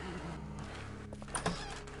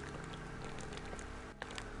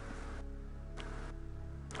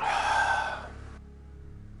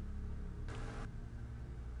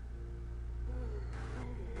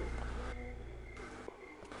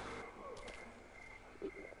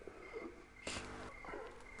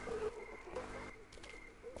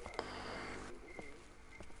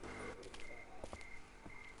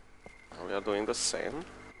 We are doing the same.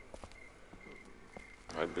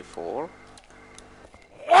 Right before.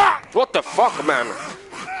 What the fuck, man?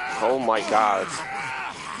 Oh my god.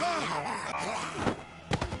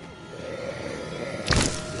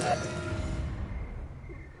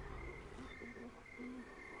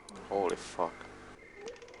 Holy fuck.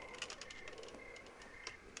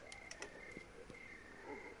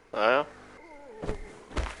 Yeah?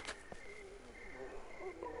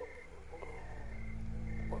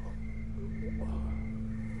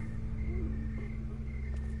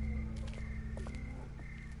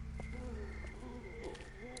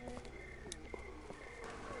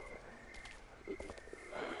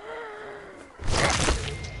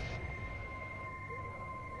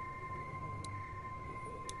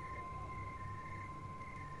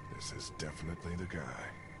 This is definitely the guy.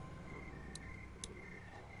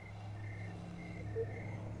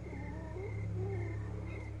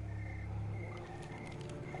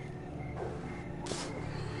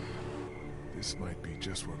 This might be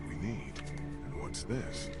just what we need. And what's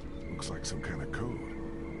this? Looks like some kind of code.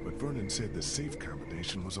 But Vernon said the safe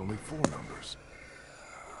combination was only 4 numbers.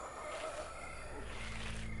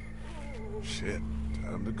 Shit,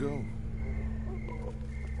 time to go.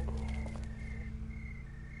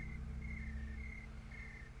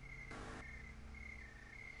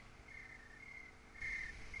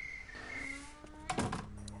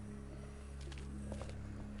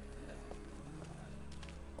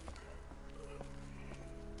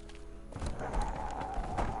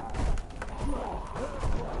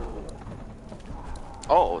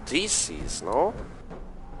 Oh, DC's, no?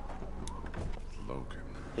 Logan.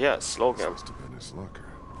 Yes, Logan. Must have been his locker.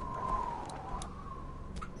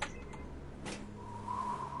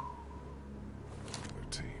 The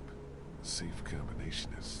tape. The safe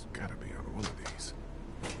combination has gotta be on one of these.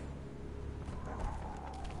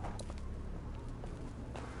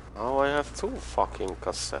 Oh, I have 2 fucking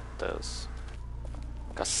cassettes.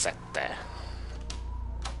 Cassette.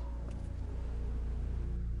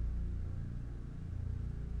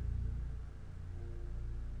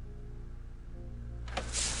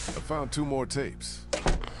 I found 2 more tapes.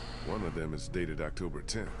 One of them is dated October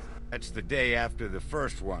 10th. That's the day after the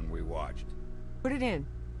first one we watched. Put it in.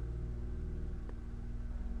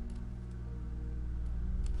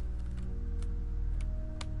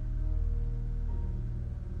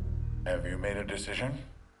 Have you made a decision?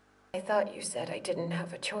 I thought you said I didn't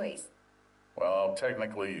have a choice. Well,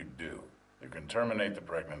 technically you do. You can terminate the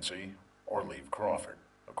pregnancy or leave Crawford.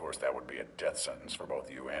 Of course, that would be a death sentence for both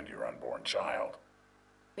you and your unborn child.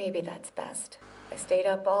 Maybe that's best. I stayed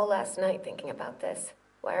up all last night thinking about this.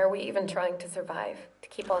 Why are we even trying to survive? To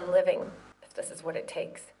keep on living, if this is what it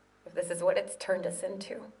takes. If this is what it's turned us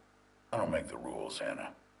into. I don't make the rules,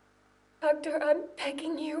 Anna. Doctor, I'm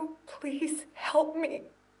begging you. Please help me.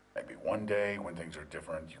 Maybe one day, when things are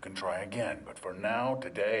different, you can try again. But for now,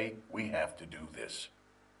 today, we have to do this.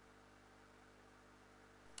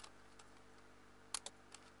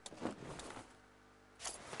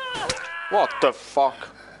 What the fuck?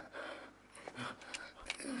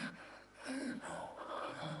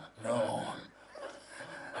 No.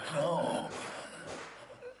 No.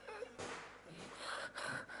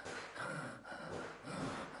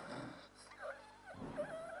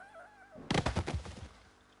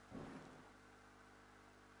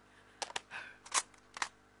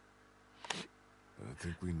 I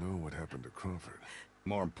think we know what happened to Crawford.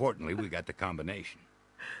 More importantly, we got the combination.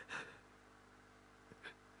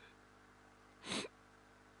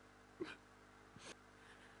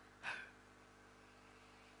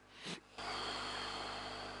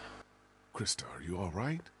 Krista, are you all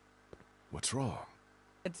right? What's wrong?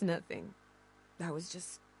 It's nothing. That was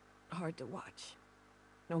just hard to watch.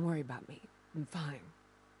 Don't worry about me. I'm fine.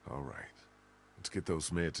 All right. Let's get those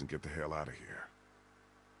meds and get the hell out of here.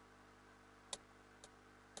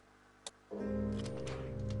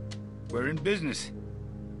 We're in business.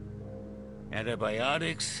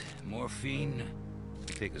 Antibiotics, morphine. We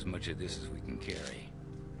take as much of this as we can carry.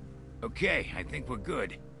 Okay, I think we're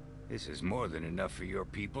good. This is more than enough for your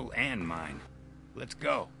people and mine. Let's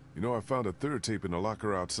go. You know, I found a third tape in the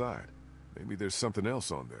locker outside. Maybe there's something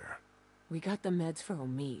else on there. We got the meds for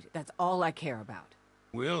Omid. That's all I care about.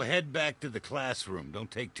 We'll head back to the classroom.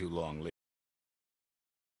 Don't take too long.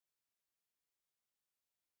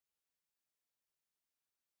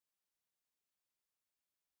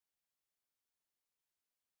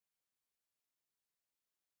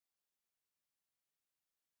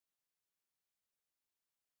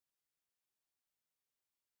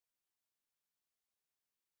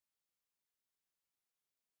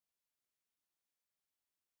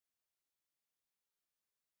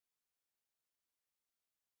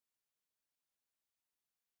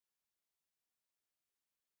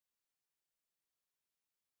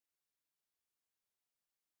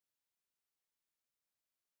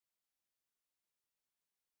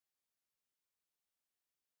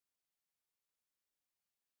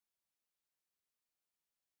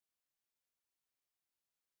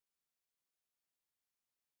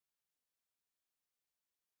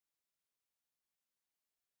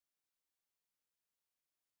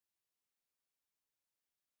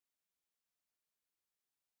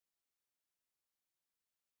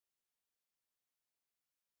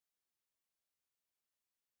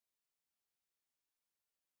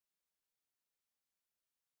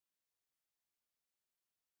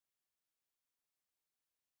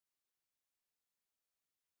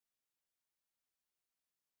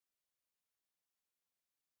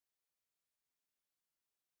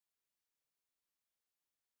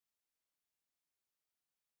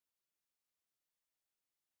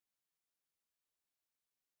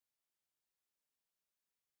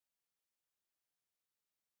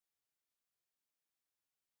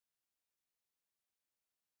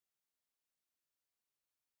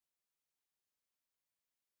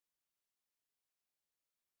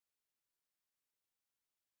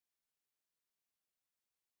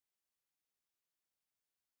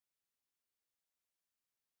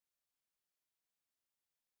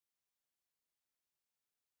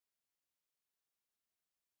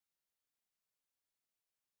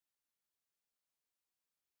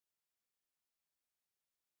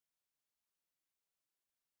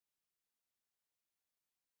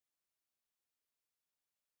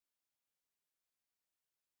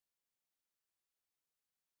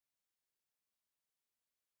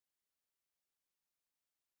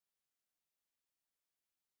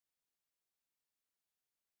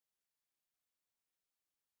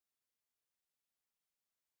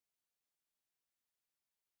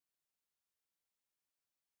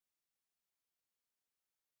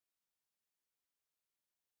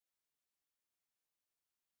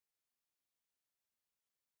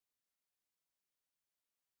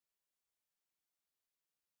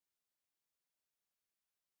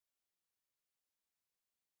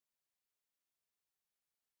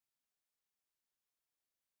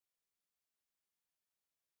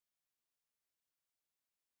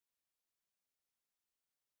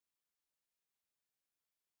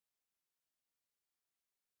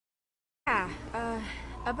 Yeah,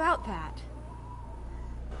 about that.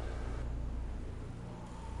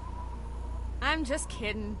 I'm just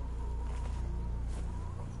kidding.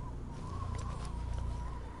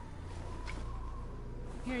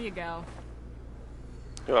 Here you go.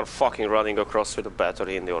 You are fucking running across with a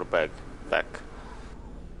battery in your back.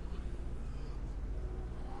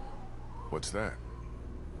 What's that?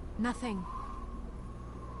 Nothing.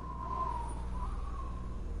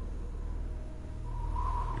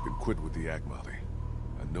 You can quit with the act, Molly.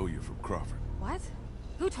 I know you're from Crawford. What?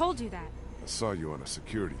 Who told you that? I saw you on a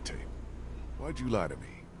security tape. Why'd you lie to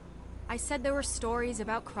me? I said there were stories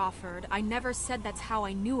about Crawford. I never said that's how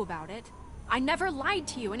I knew about it. I never lied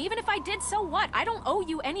to you, and even if I did, so what? I don't owe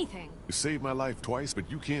you anything. You saved my life twice, but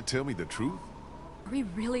you can't tell me the truth? Are we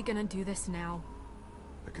really gonna do this now?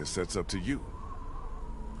 I guess that's up to you.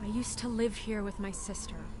 I used to live here with my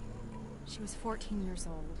sister. She was 14 years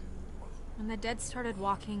old. When the dead started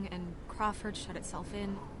walking and Crawford shut itself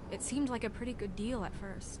in, it seemed like a pretty good deal at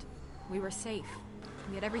first. We were safe.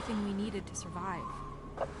 We had everything we needed to survive.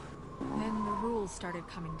 Then the rules started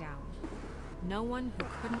coming down. No one who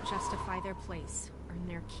couldn't justify their place earned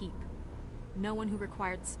their keep. No one who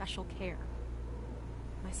required special care.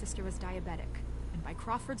 My sister was diabetic, and by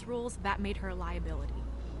Crawford's rules, that made her a liability.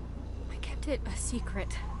 I kept it a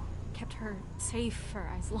secret, kept her safe for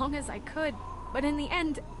as long as I could, but in the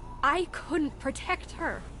end, I couldn't protect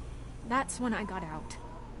her. That's when I got out.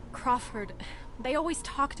 Crawford, they always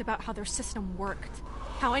talked about how their system worked.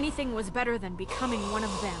 How anything was better than becoming one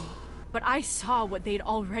of them. But I saw what they'd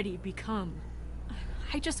already become.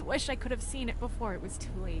 I just wish I could have seen it before it was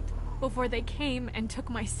too late. Before they came and took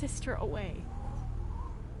my sister away.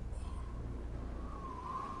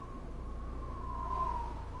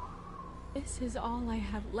 This is all I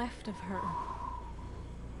have left of her.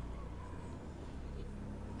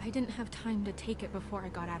 I didn't have time to take it before I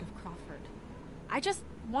got out of Crawford. I just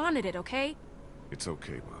wanted it, okay? It's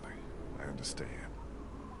okay, Molly. I understand.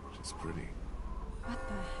 She's pretty. What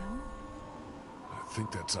the hell? I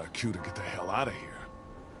think that's our cue to get the hell out of here.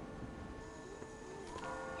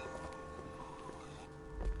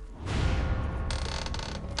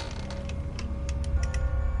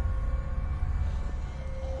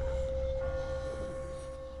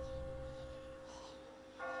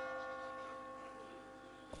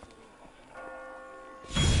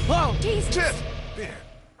 Whoa! Jesus! Shit! Ben!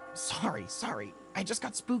 Sorry. I just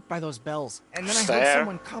got spooked by those bells, and then I Stare. heard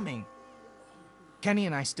someone coming. Kenny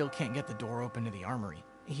and I still can't get the door open to the armory.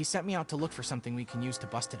 He sent me out to look for something we can use to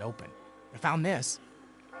bust it open. I found this.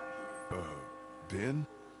 Ben?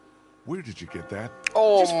 Where did you get that?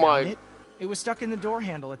 Oh Just found my... it. It was stuck in the door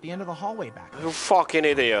handle at the end of the hallway back there. You fucking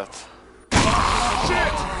idiot.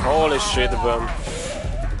 Holy shit, Ben.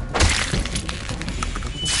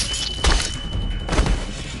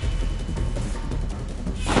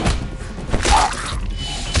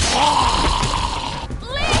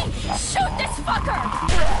 Lee! Shoot this fucker!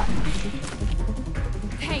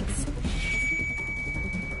 Thanks.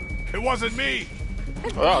 It wasn't me!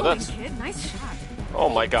 Oh, that's... Kid, nice shot. Oh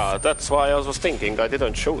my god, that's why I was thinking I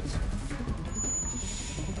didn't shoot.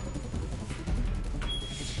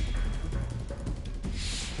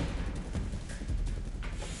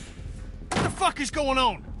 What the fuck is going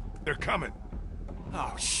on? They're coming.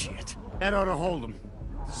 Oh, shit. That ought to hold him.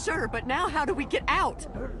 Sure, but now how do we get out?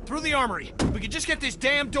 Through the armory. We could just get this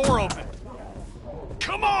damn door open.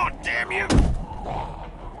 Come on, damn you!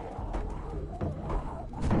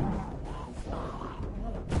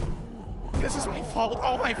 This is my fault,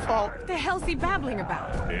 all my fault. What the hell's he babbling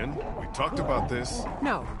about? Ben, we talked about this.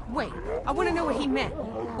 No, wait. I want to know what he meant.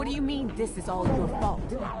 What do you mean this is all your fault?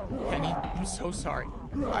 Kenny, I'm so sorry.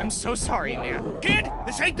 I'm so sorry, man. Kid,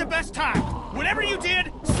 this ain't the best time. Whatever you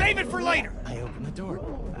did, save it for later. I opened the door.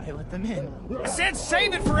 I let them in. I said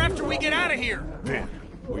save it for after we get out of here. Ben,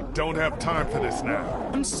 we don't have time for this now.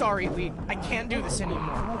 I'm sorry, Lee. I can't do this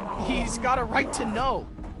anymore. He's got a right to know.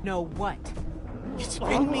 Know what? It's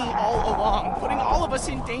been me all along, putting all of us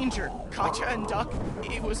in danger. Katja and Duck,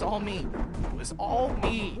 it was all me. It was all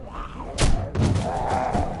me.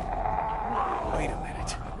 Wait a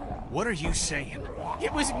minute. What are you saying?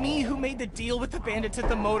 It was me who made the deal with the bandits at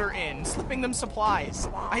the motor inn, slipping them supplies.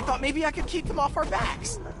 I thought maybe I could keep them off our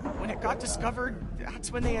backs. When it got discovered,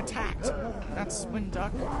 that's when they attacked. That's when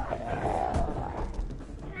Duck...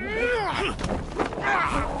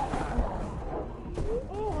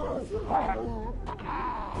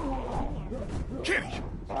 Kenny,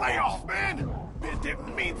 lay off, man! Ben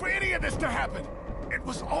didn't mean for any of this to happen. It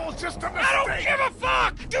was all just a mistake. I don't give a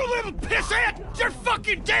fuck! You little pissant! You're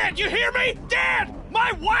fucking dead! You hear me? Dead!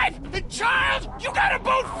 My wife and child! You got them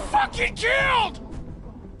both fucking killed!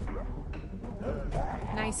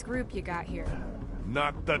 Nice group you got here.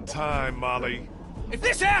 Not the time, Molly. If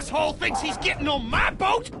this asshole thinks he's getting on my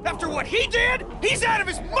boat after what he did, he's out of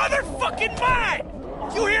his motherfucking mind!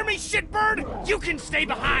 You hear me, shitbird? You can stay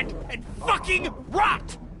behind and fucking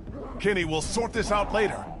rot! Kenny, we'll sort this out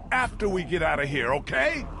later, after we get out of here,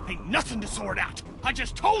 okay? Ain't nothing to sort out. I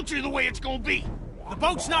just told you the way it's gonna be. The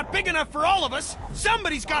boat's not big enough for all of us.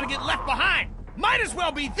 Somebody's gotta get left behind. Might as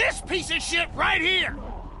well be this piece of shit right here.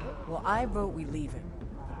 Well, I vote we leave him.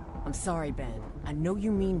 I'm sorry, Ben. I know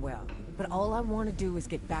you mean well, but all I want to do is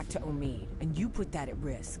get back to Omid, and you put that at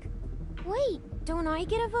risk. Wait, don't I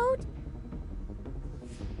get a vote?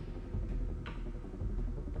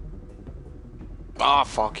 Ah,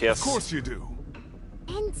 fuck, yes. Of course you do.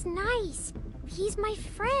 Ben's nice. He's my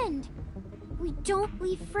friend. We don't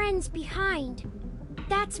leave friends behind.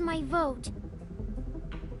 That's my vote.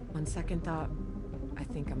 On second thought, I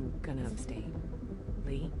think I'm gonna abstain.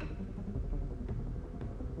 Lee?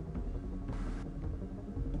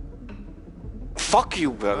 Fuck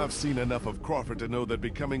you, Ben. I've seen enough of Crawford to know that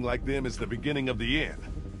becoming like them is the beginning of the end.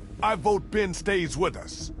 I vote Ben stays with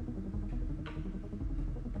us.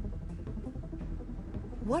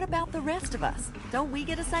 What about the rest of us? Don't we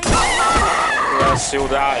get a say? Yes, you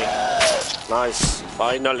die. Nice,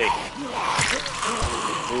 finally.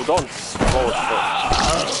 You don't vote for...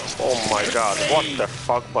 Oh my god, what the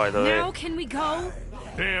fuck, by the way? Now can we go?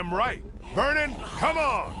 Damn right. Vernon, come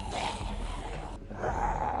on!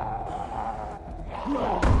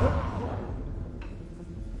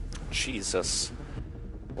 Jesus.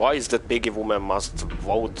 Why is that piggy woman must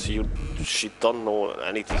vote? She don't know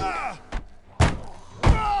anything.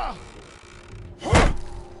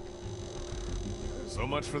 So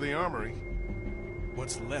much for the armory.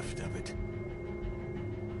 What's left of it?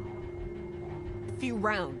 A few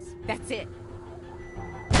rounds. That's it.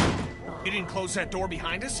 You didn't close that door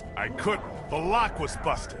behind us? I couldn't. The lock was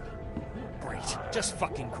busted. Great. Just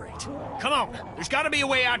fucking great. Come on. There's gotta be a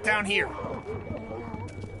way out down here.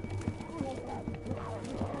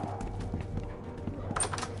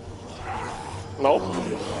 Nope.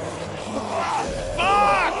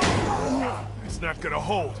 Fuck! It's not gonna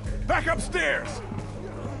hold. Back upstairs!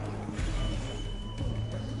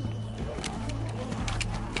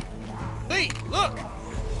 Lee, look!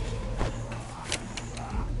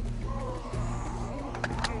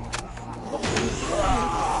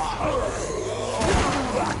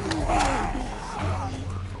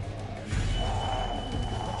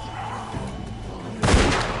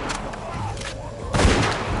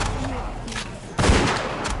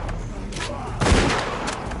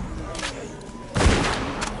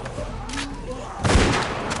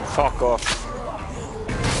 Fuck off.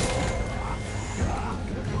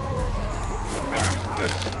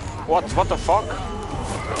 What the fuck?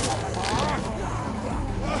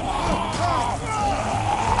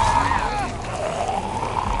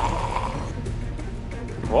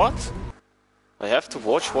 What? I have to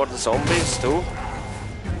watch for the zombies too?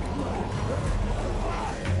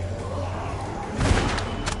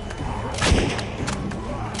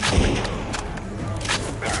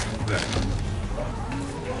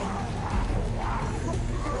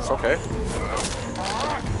 It's okay.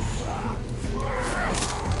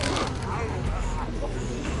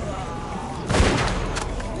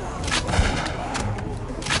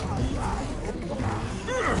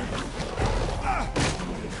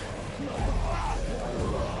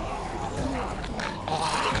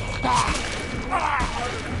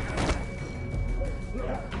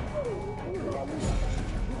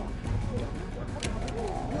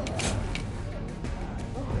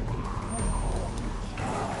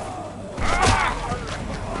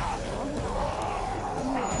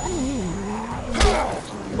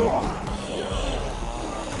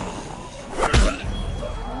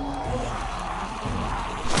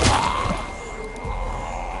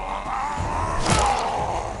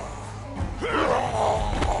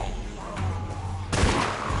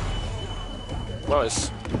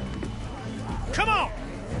 Nice. Come on!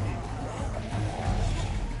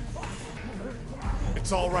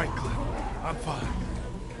 It's all right, Clem. I'm fine.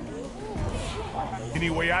 Any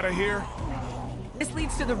way out of here? This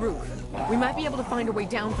leads to the roof. We might be able to find a way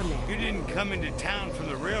down from there. You didn't come into town from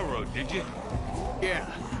the railroad, did you? Yeah.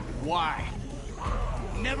 Why?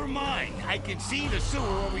 Never mind. I can see the sewer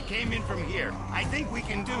where we came in from here. I think we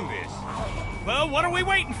can do this. Well, what are we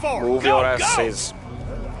waiting for? Move Go, your go! asses.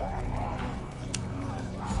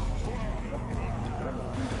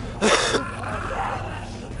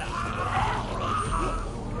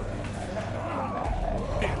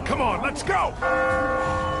 Come on, let's go!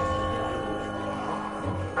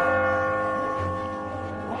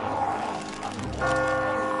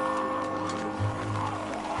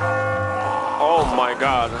 Oh my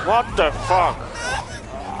god, what the fuck?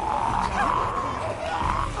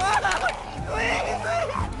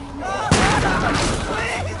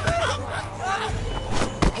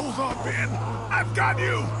 Hold on, Ben. I've got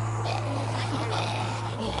you!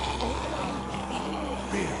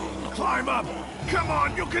 Ben, climb up! Come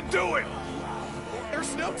on, you can do it!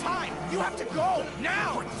 There's no time. You have to go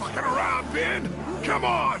now. Quit fucking around, Ben! Come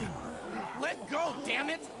on! Let go, damn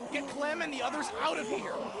it. Get Clem and the others out of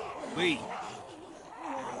here. Lee.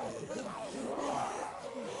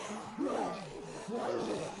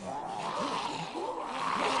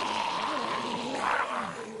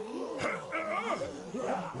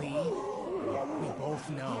 Lee, we both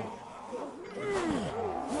know.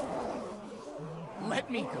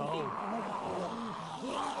 Let me go.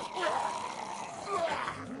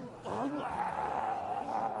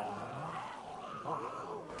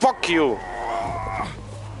 Fuck you!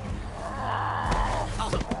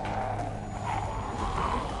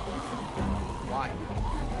 Why?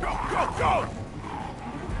 Go, go, go!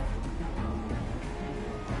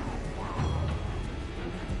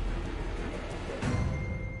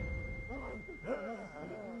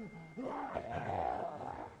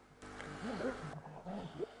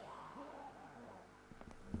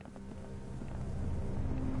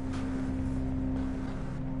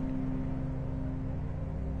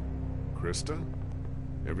 Krista?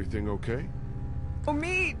 Everything okay?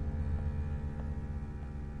 Omid!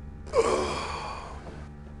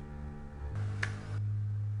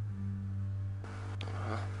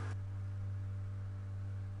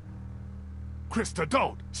 Krista,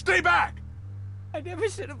 don't! Stay back! I never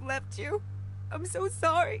should have left you. I'm so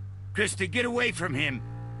sorry. Krista, get away from him!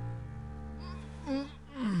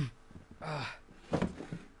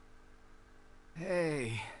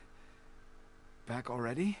 Hey. Back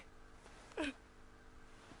already?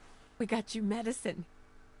 We got you medicine.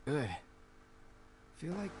 Good.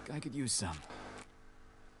 Feel like I could use some.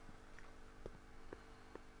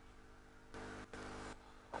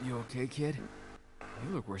 You okay, kid?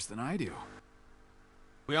 You look worse than I do.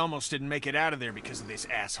 We almost didn't make it out of there because of this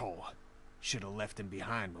asshole. Should have left him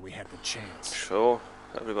behind when we had the chance. Sure,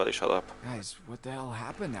 everybody shut up. Guys, what the hell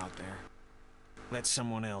happened out there? Let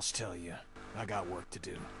someone else tell you. I got work to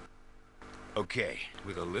do. Okay,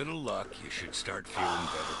 with a little luck, you should start feeling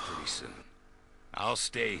better pretty soon. I'll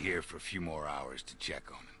stay here for a few more hours to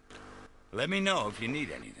check on him. Let me know if you need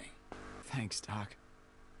anything. Thanks, Doc.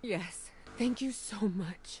 Yes, thank you so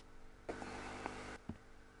much.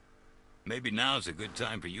 Maybe now's a good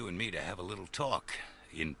time for you and me to have a little talk,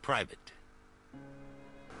 in private.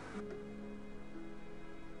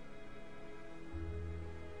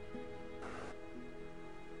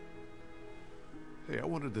 Hey, I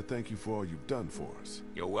wanted to thank you for all you've done for us.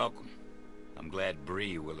 You're welcome. I'm glad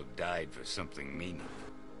Bree will have died for something meaningful.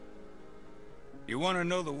 You want to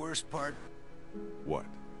know the worst part? What?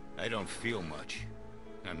 I don't feel much.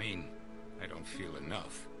 I mean, I don't feel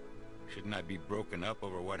enough. Shouldn't I be broken up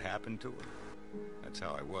over what happened to her? That's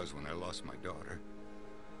how I was when I lost my daughter.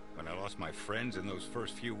 When I lost my friends in those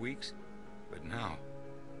first few weeks. But now,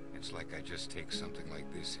 it's like I just take something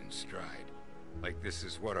like this in stride. Like this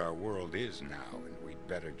is what our world is now, and we'd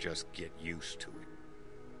better just get used to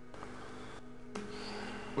it.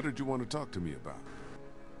 What did you want to talk to me about?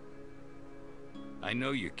 I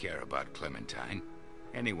know you care about Clementine.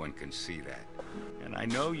 Anyone can see that. And I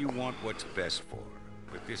know you want what's best for her.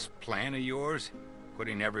 But this plan of yours,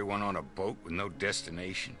 putting everyone on a boat with no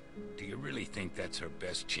destination, do you really think that's her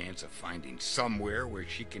best chance of finding somewhere where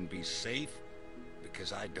she can be safe?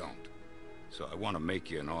 Because I don't. So I want to make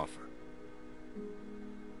you an offer.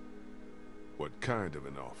 What kind of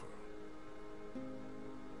an offer?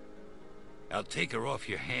 I'll take her off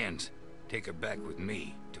your hands, take her back with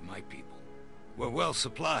me, to my people. We're well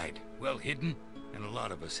supplied, well hidden, and a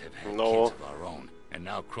lot of us have had kids of our own. And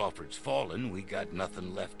now Crawford's fallen, we got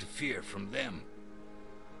nothing left to fear from them.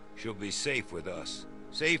 She'll be safe with us.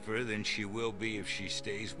 Safer than she will be if she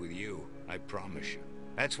stays with you, I promise you.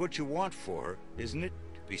 That's what you want for her, isn't it?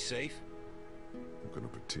 To be safe? I'm gonna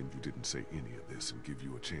pretend you didn't say any of this and give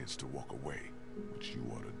you a chance to walk away, which you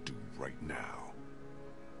ought to do right now.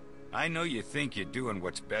 I know you think you're doing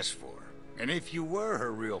what's best for her. And if you were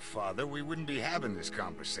her real father, we wouldn't be having this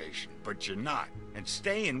conversation. But you're not. And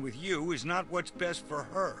staying with you is not what's best for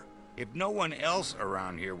her. If no one else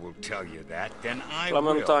around here will tell you that, then I will.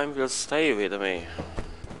 Clementine will stay with me.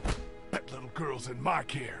 That little girl's in my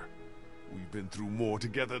care. We've been through more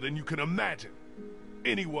together than you can imagine.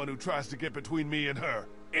 Anyone who tries to get between me and her,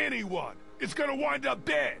 anyone, is gonna wind up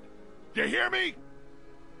dead. You hear me?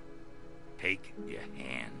 Take your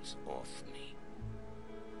hands off me.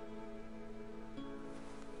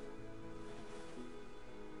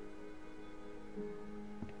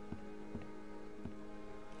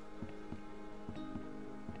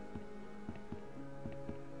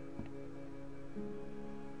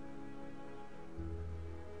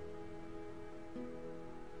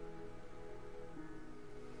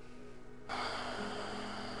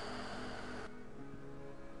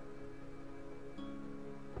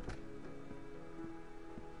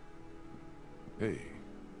 Hey,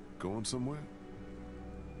 going somewhere?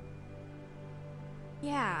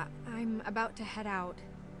 Yeah, I'm about to head out.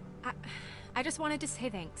 I just wanted to say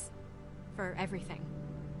thanks for everything.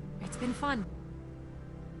 It's been fun.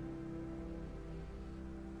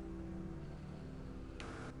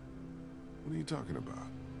 What are you talking about?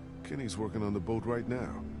 Kenny's working on the boat right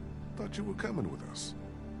now. Thought you were coming with us.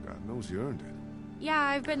 God knows you earned it. Yeah,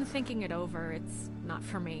 I've been thinking it over. It's not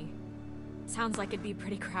for me. Sounds like it'd be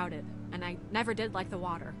pretty crowded, and I never did like the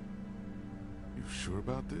water. You sure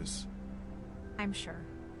about this? I'm sure.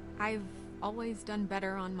 I've always done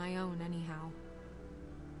better on my own anyhow.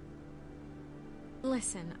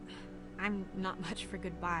 Listen, I'm not much for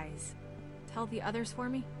goodbyes. Tell the others for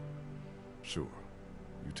me? Sure.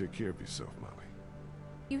 You take care of yourself, Molly.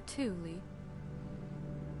 You too, Lee.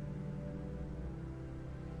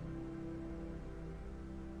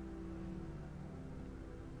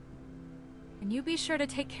 And you be sure to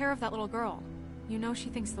take care of that little girl. You know she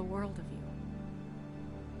thinks the world of you.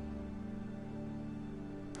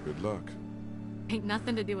 Good luck. Ain't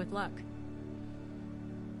nothing to do with luck.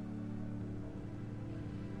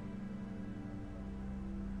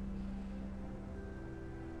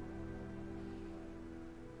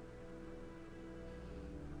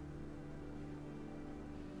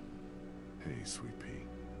 Hey, Sweet Pea.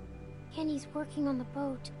 Kenny's working on the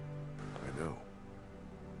boat. I know.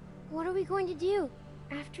 What are we going to do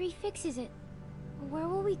after he fixes it? Where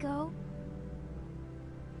will we go?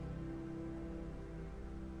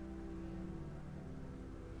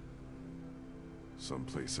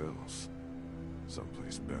 Someplace else.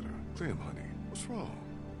 Someplace better. Clem, honey, what's wrong?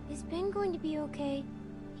 Is Ben going to be okay?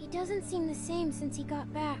 He doesn't seem the same since he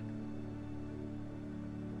got back.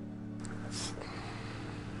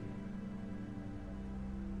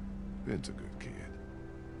 Ben's a good kid.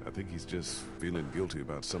 I think he's just feeling guilty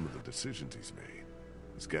about some of the decisions he's made.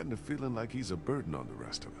 He's getting a feeling like he's a burden on the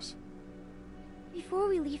rest of us. Before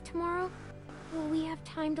we leave tomorrow, will we have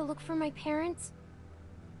time to look for my parents?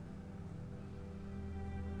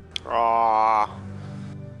 Ah.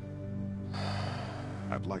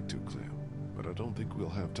 I'd like to, Clem, but I don't think we'll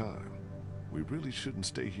have time. We really shouldn't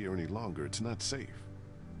stay here any longer. It's not safe.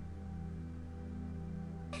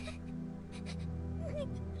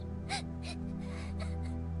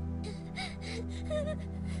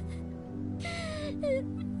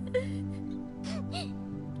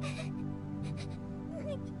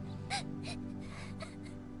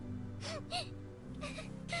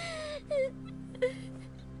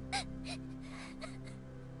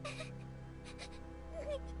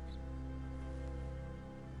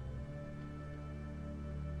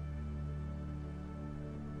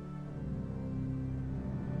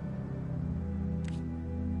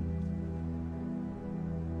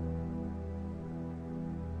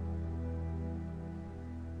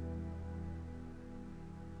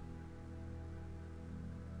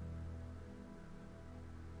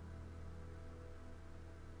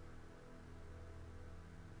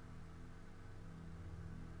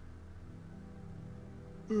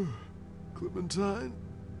 Clementine?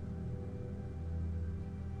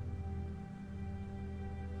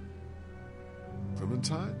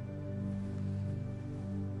 Clementine?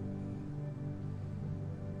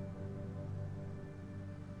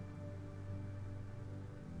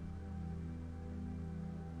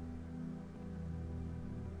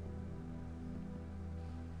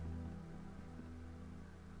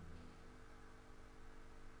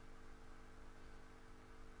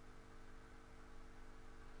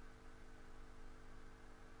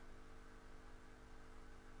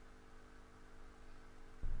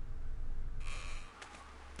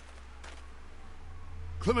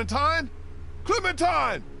 Clementine?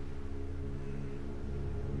 Clementine!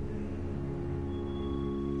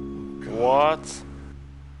 What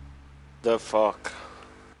the fuck?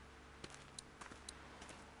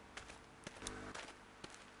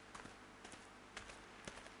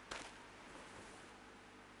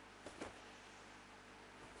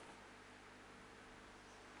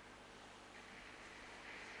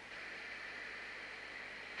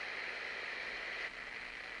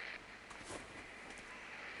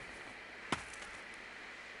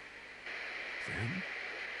 Then?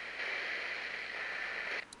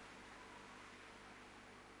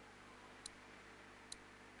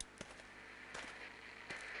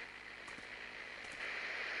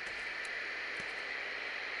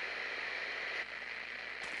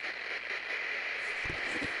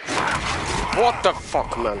 What the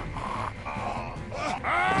fuck, man?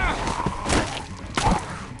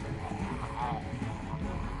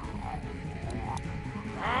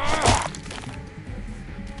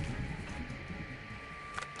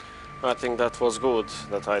 I think that was good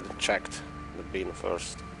that I checked the bin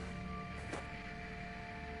first.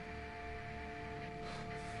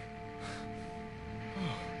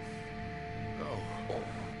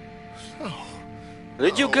 No.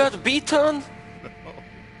 Did you get beaten?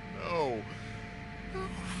 No.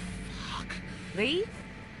 Lee?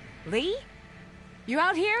 Lee? You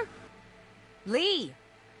out here? Lee!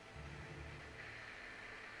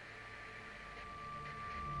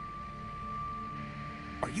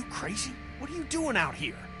 Are you crazy? What are you doing out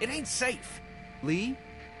here? It ain't safe. Lee?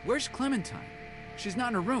 Where's Clementine? She's not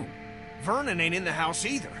in her room. Vernon ain't in the house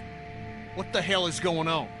either. What the hell is going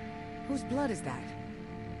on? Whose blood is that?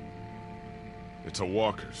 It's a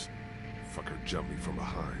walker's. Fucker jumped me from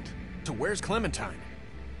behind. So where's Clementine?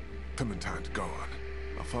 Clementine's gone.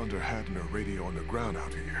 I found her hat and her radio on the ground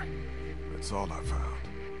out here. That's all I found.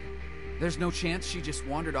 There's no chance she just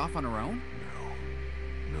wandered off on her own?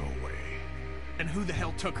 No. No way. And who the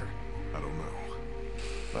hell took her? I don't know.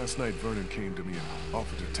 Last night, Vernon came to me and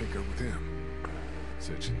offered to take her with him.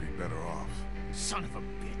 Said she'd be better off. Son of a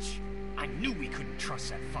bitch. I knew we couldn't trust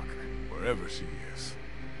that fucker. Wherever she is,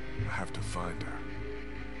 I have to find her.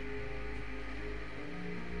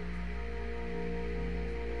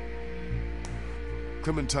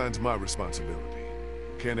 Clementine's my responsibility.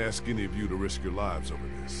 Can't ask any of you to risk your lives over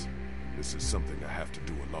this. This is something I have to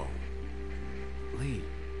do alone. Lee,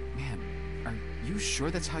 man, are you sure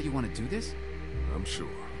that's how you want to do this? I'm sure.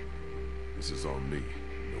 This is on me,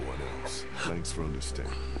 no one else. Thanks for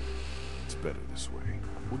understanding. It's better this way.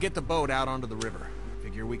 We'll get the boat out onto the river.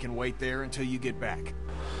 Figure we can wait there until you get back.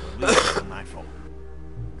 We'll leave until nightfall.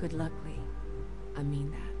 Good luck, Lee. I mean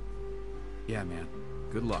that. Yeah, man.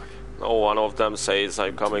 Good luck. No one of them says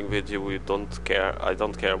I'm coming with you. We don't care. I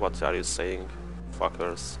don't care what are you saying,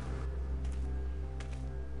 fuckers.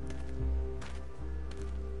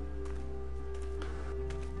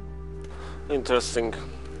 Interesting.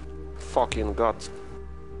 Fucking gut.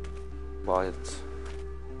 Bite.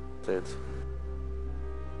 Did.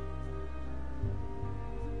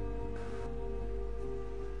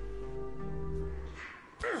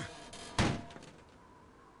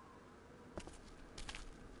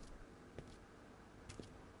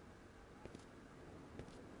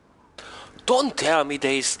 Don't tell me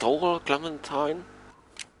they stole Clementine.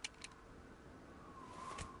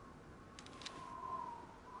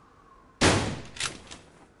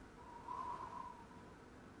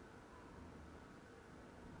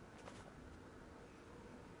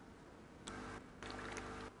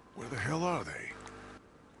 Where the hell are they?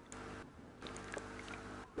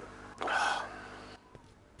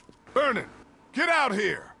 Vernon, get out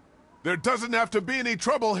here! There doesn't have to be any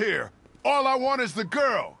trouble here. All I want is the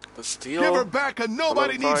girl. The steal. Give her back and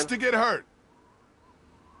nobody needs to get hurt.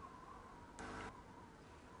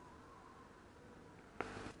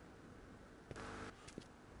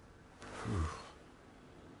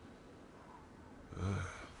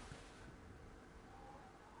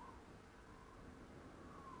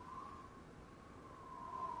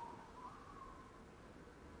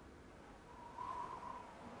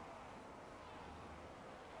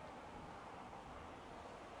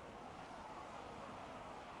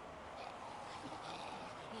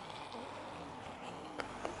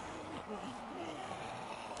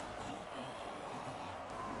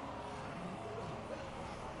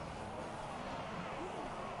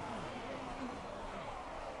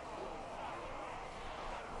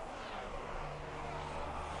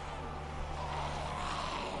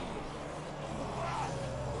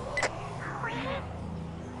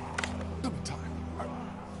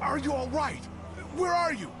 Are you all right? Where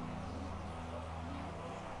are you?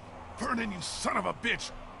 Vernon, you son of a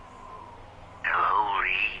bitch! Hello,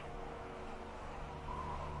 Lee?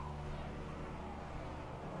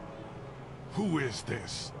 Who is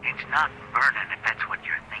this? It's not Vernon, if that's what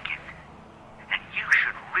you're thinking. And you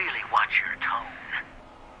should really watch your tone.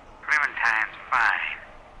 Clementine's fine,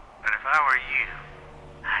 but if I were you,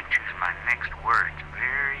 I'd choose my next words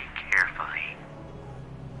very carefully.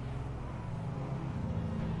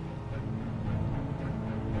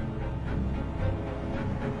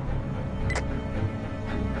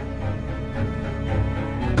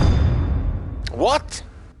 What?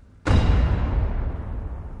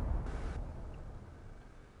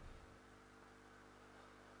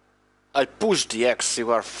 I pushed the X, you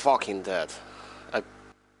are fucking dead. I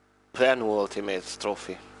pen ultimate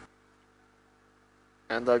trophy.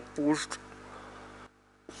 And I pushed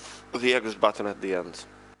the X button at the end.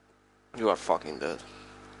 You are fucking dead.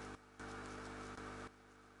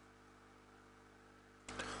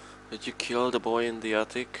 Did you kill the boy in the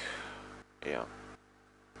attic? Yeah.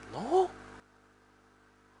 No?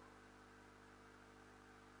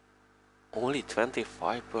 Only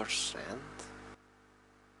 25%?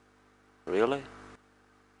 Really?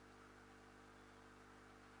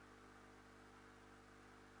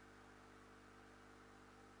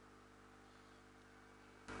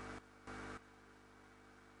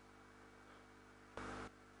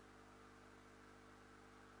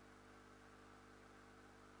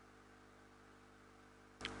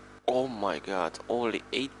 Oh my god, only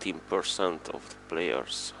 18% of the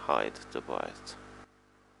players hide the bite.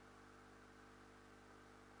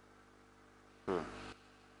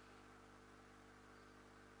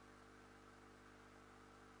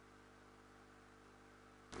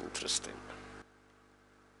 Interesting.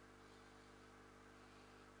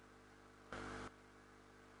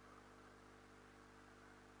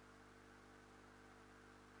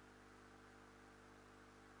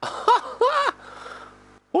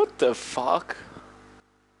 What the fuck?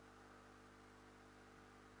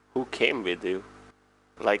 Who came with you?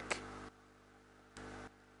 Like,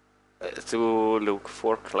 to look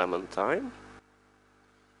for Clementine.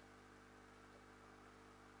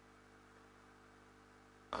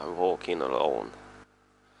 I'm walking alone.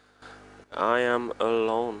 I am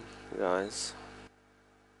alone, guys.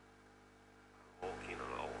 Walking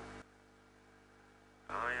alone.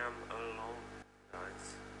 I am alone,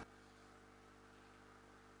 guys.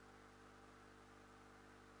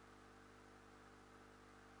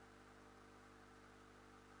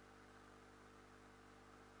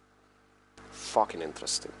 Fucking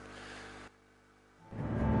interesting.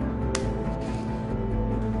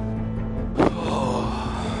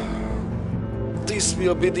 This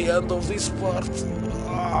will be the end of this part.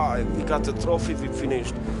 We got the trophy, we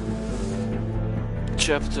finished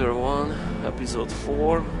Chapter 1, Episode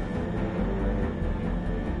 4.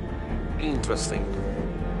 Interesting.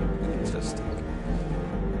 Interesting.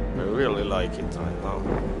 I really like it right now.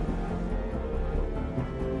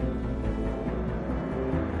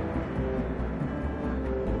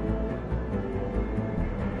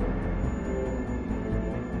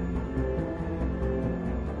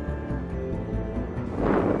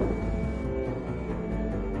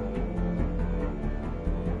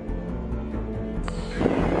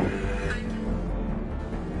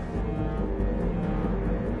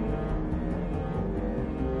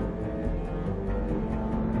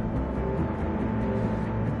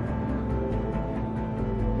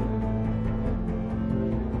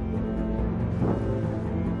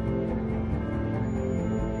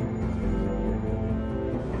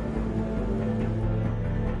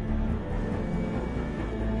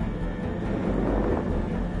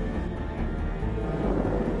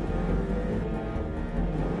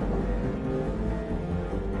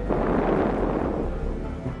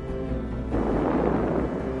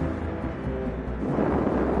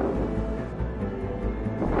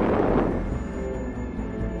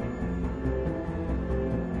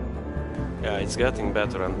 Yeah, it's getting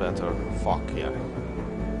better and better. Fuck yeah.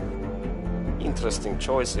 Interesting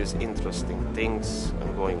choices, interesting things.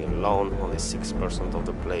 I'm going alone, only 6% of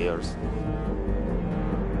the players.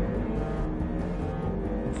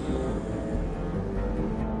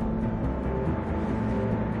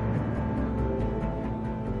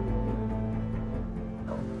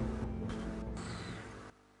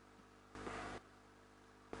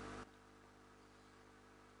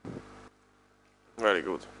 Very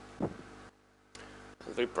good.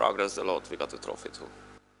 We progressed a lot, we got a trophy too.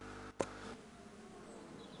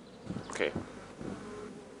 Okay.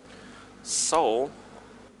 So,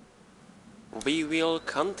 we will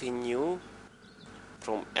continue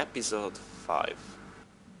from episode 5.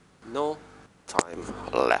 No time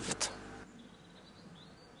left.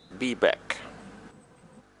 Be back.